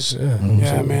you guys.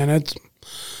 Yeah, man. It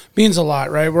means a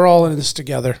lot, right? We're all in this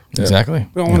together. Exactly.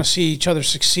 We all want to see each other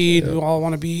succeed. We all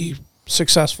want to be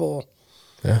successful.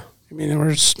 Yeah. I mean,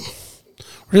 we're just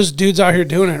dudes out here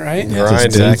doing it, right?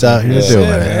 Just dudes out here doing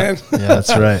Yeah, it. man. Yeah, that's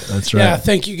right. That's right. Yeah,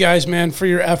 thank you guys, man, for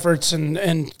your efforts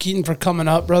and Keaton for coming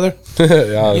up, brother.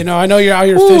 Yeah. I know you're out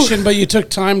here fishing, but you took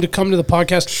time to come to the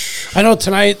podcast. I know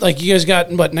tonight, like you guys got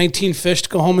 19 fish to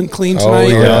go home and clean tonight.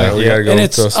 we gotta go. And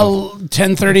it's throw some-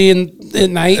 10:30 at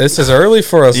night. This is early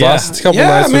for us. Yeah. Last couple Yeah,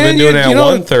 nights we've man, been doing you it at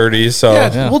know, 1:30. So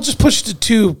Yeah, we'll just push it to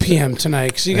 2 p.m. tonight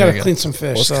because you got to you go. clean some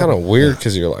fish. well, it's so. kind of weird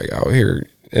because you're like out here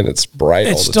and it's bright.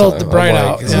 It's all the still time. bright I'm like,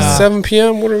 out, Is yeah. it 7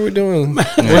 p.m.? What are we doing?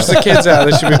 Where's the kids at?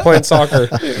 They should be playing soccer.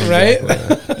 right?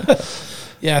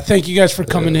 Yeah, thank you guys for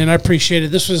coming in. I appreciate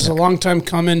it. This was a long time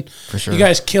coming. For sure. You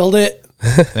guys killed it.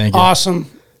 Thank you. Awesome.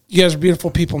 You guys are beautiful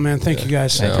people, man. Thank you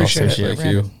guys. I appreciate it.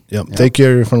 Thank you. Yep. Thank you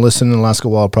everyone for listening.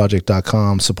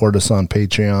 AlaskaWildProject.com. Support us on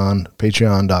Patreon.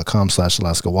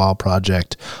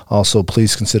 Patreon.com/AlaskaWildProject. Also,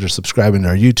 please consider subscribing to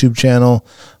our YouTube channel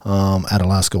at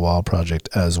Alaska Wild Project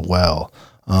as well.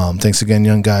 Thanks again,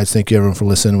 young guys. Thank you everyone for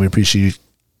listening. We appreciate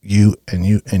you.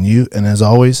 And as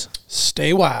always,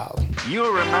 Stay wild. You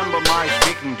remember my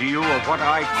speaking to you of what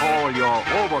I call your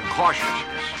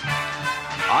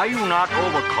overcautiousness. Are you not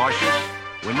overcautious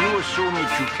when you assume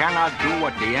that you cannot do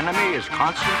what the enemy is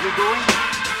constantly doing?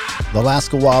 The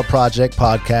Alaska Wild Project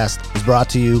podcast is brought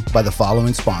to you by the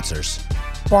following sponsors.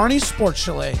 Barney's Sports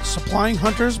Chalet, supplying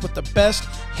hunters with the best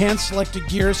hand-selected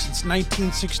gear since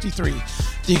 1963.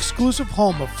 The exclusive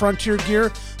home of frontier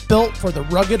gear built for the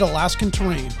rugged Alaskan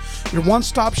terrain. Your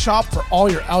one-stop shop for all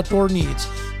your outdoor needs.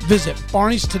 Visit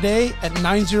Barney's today at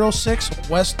 906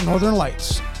 West Northern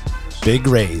Lights. Big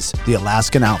Rays, the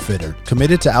Alaskan outfitter,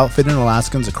 committed to outfitting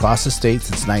Alaskans across the state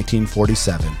since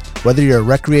 1947. Whether you're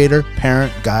a recreator,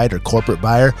 parent, guide, or corporate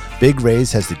buyer, Big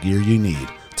Rays has the gear you need,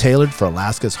 tailored for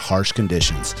Alaska's harsh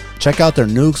conditions. Check out their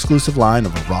new exclusive line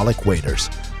of Auralic waders.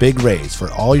 Big Rays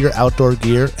for all your outdoor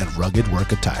gear and rugged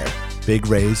work attire.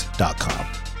 BigRays.com.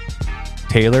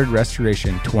 Tailored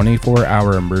Restoration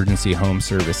 24-hour emergency home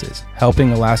services,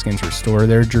 helping Alaskans restore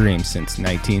their dreams since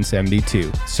 1972.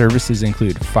 Services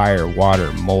include fire,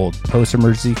 water, mold,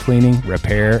 post-emergency cleaning,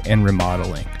 repair, and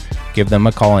remodeling. Give them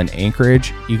a call in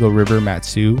Anchorage, Eagle River,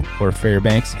 Matsu, or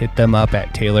Fairbanks. Hit them up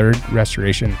at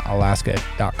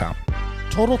tailoredrestorationalaska.com.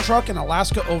 Total Truck and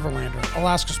Alaska Overlander,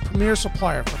 Alaska's premier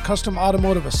supplier for custom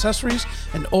automotive accessories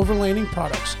and overlanding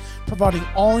products, providing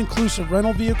all-inclusive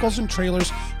rental vehicles and trailers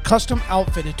custom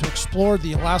outfitted to explore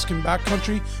the Alaskan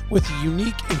backcountry with a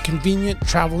unique and convenient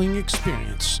traveling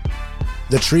experience.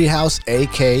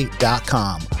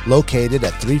 TheTreehouseAK.com, located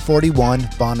at 341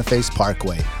 Boniface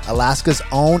Parkway, Alaska's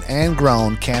own and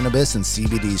grown cannabis and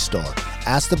CBD store.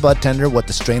 Ask the bud tender what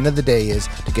the strain of the day is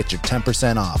to get your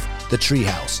 10% off. The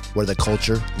Treehouse, where the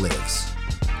culture lives.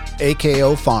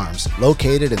 AKO Farms,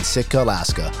 located in Sitka,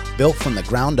 Alaska, built from the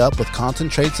ground up with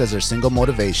concentrates as their single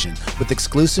motivation, with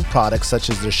exclusive products such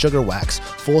as their sugar wax,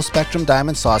 full spectrum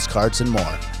diamond sauce cards, and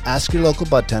more. Ask your local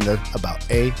bud tender about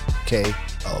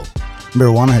AKO.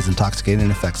 Marijuana has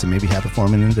intoxicating effects and may be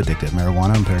habit-forming and addictive.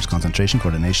 Marijuana impairs concentration,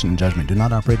 coordination, and judgment. Do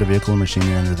not operate a vehicle or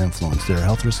machinery under the influence. There are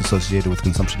health risks associated with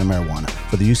consumption of marijuana.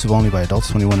 For the use of only by adults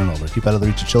 21 and older. Keep out of the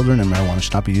reach of children, and marijuana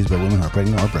should not be used by women who are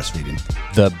pregnant or breastfeeding.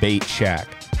 The Bait Shack,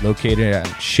 located on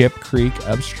Ship Creek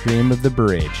upstream of the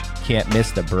bridge. Can't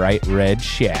miss the bright red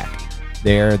shack.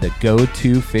 They're the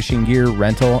go-to fishing gear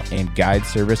rental and guide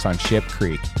service on Ship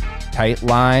Creek. Tight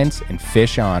lines and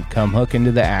fish on. Come hook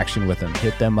into the action with them.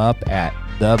 Hit them up at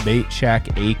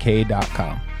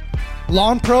thebaitshackak.com.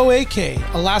 Lawn Pro AK,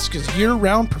 Alaska's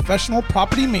year-round professional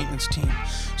property maintenance team.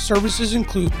 Services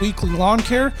include weekly lawn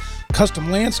care,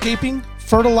 custom landscaping,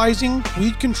 fertilizing,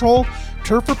 weed control,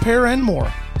 turf repair, and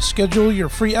more. Schedule your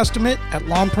free estimate at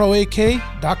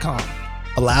lawnproak.com.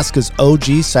 Alaska's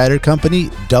OG cider company,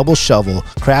 Double Shovel,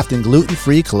 crafting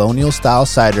gluten-free colonial-style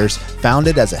ciders,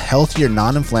 founded as a healthier,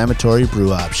 non-inflammatory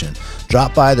brew option.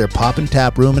 Drop by their Pop and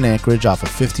Tap room in Anchorage off of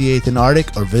 58th and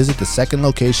Arctic, or visit the second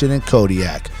location in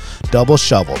Kodiak. Double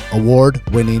Shovel,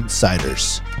 award-winning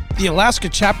ciders. The Alaska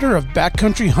chapter of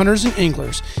Backcountry Hunters and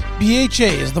Anglers. BHA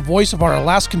is the voice of our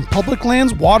Alaskan public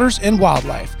lands, waters, and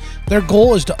wildlife. Their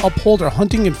goal is to uphold our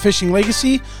hunting and fishing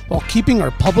legacy while keeping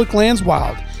our public lands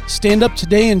wild. Stand up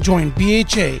today and join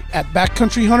BHA at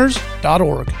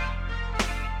backcountryhunters.org.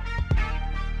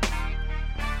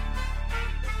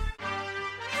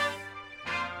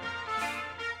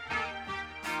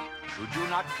 Should you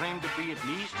not claim to be at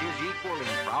least his equal in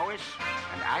prowess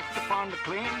and act upon the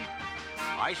claim?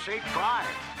 I say try.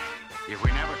 If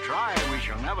we never try, we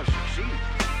shall never succeed.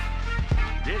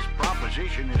 This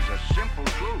proposition is a simple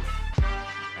truth,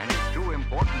 and it's too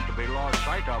important to be lost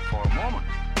sight of for a moment.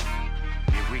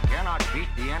 If we cannot beat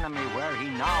the enemy where he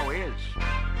now is,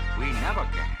 we never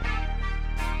can.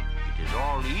 It is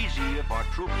all easy if our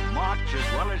troops march as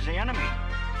well as the enemy,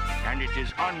 and it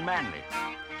is unmanly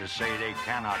to say they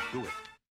cannot do it.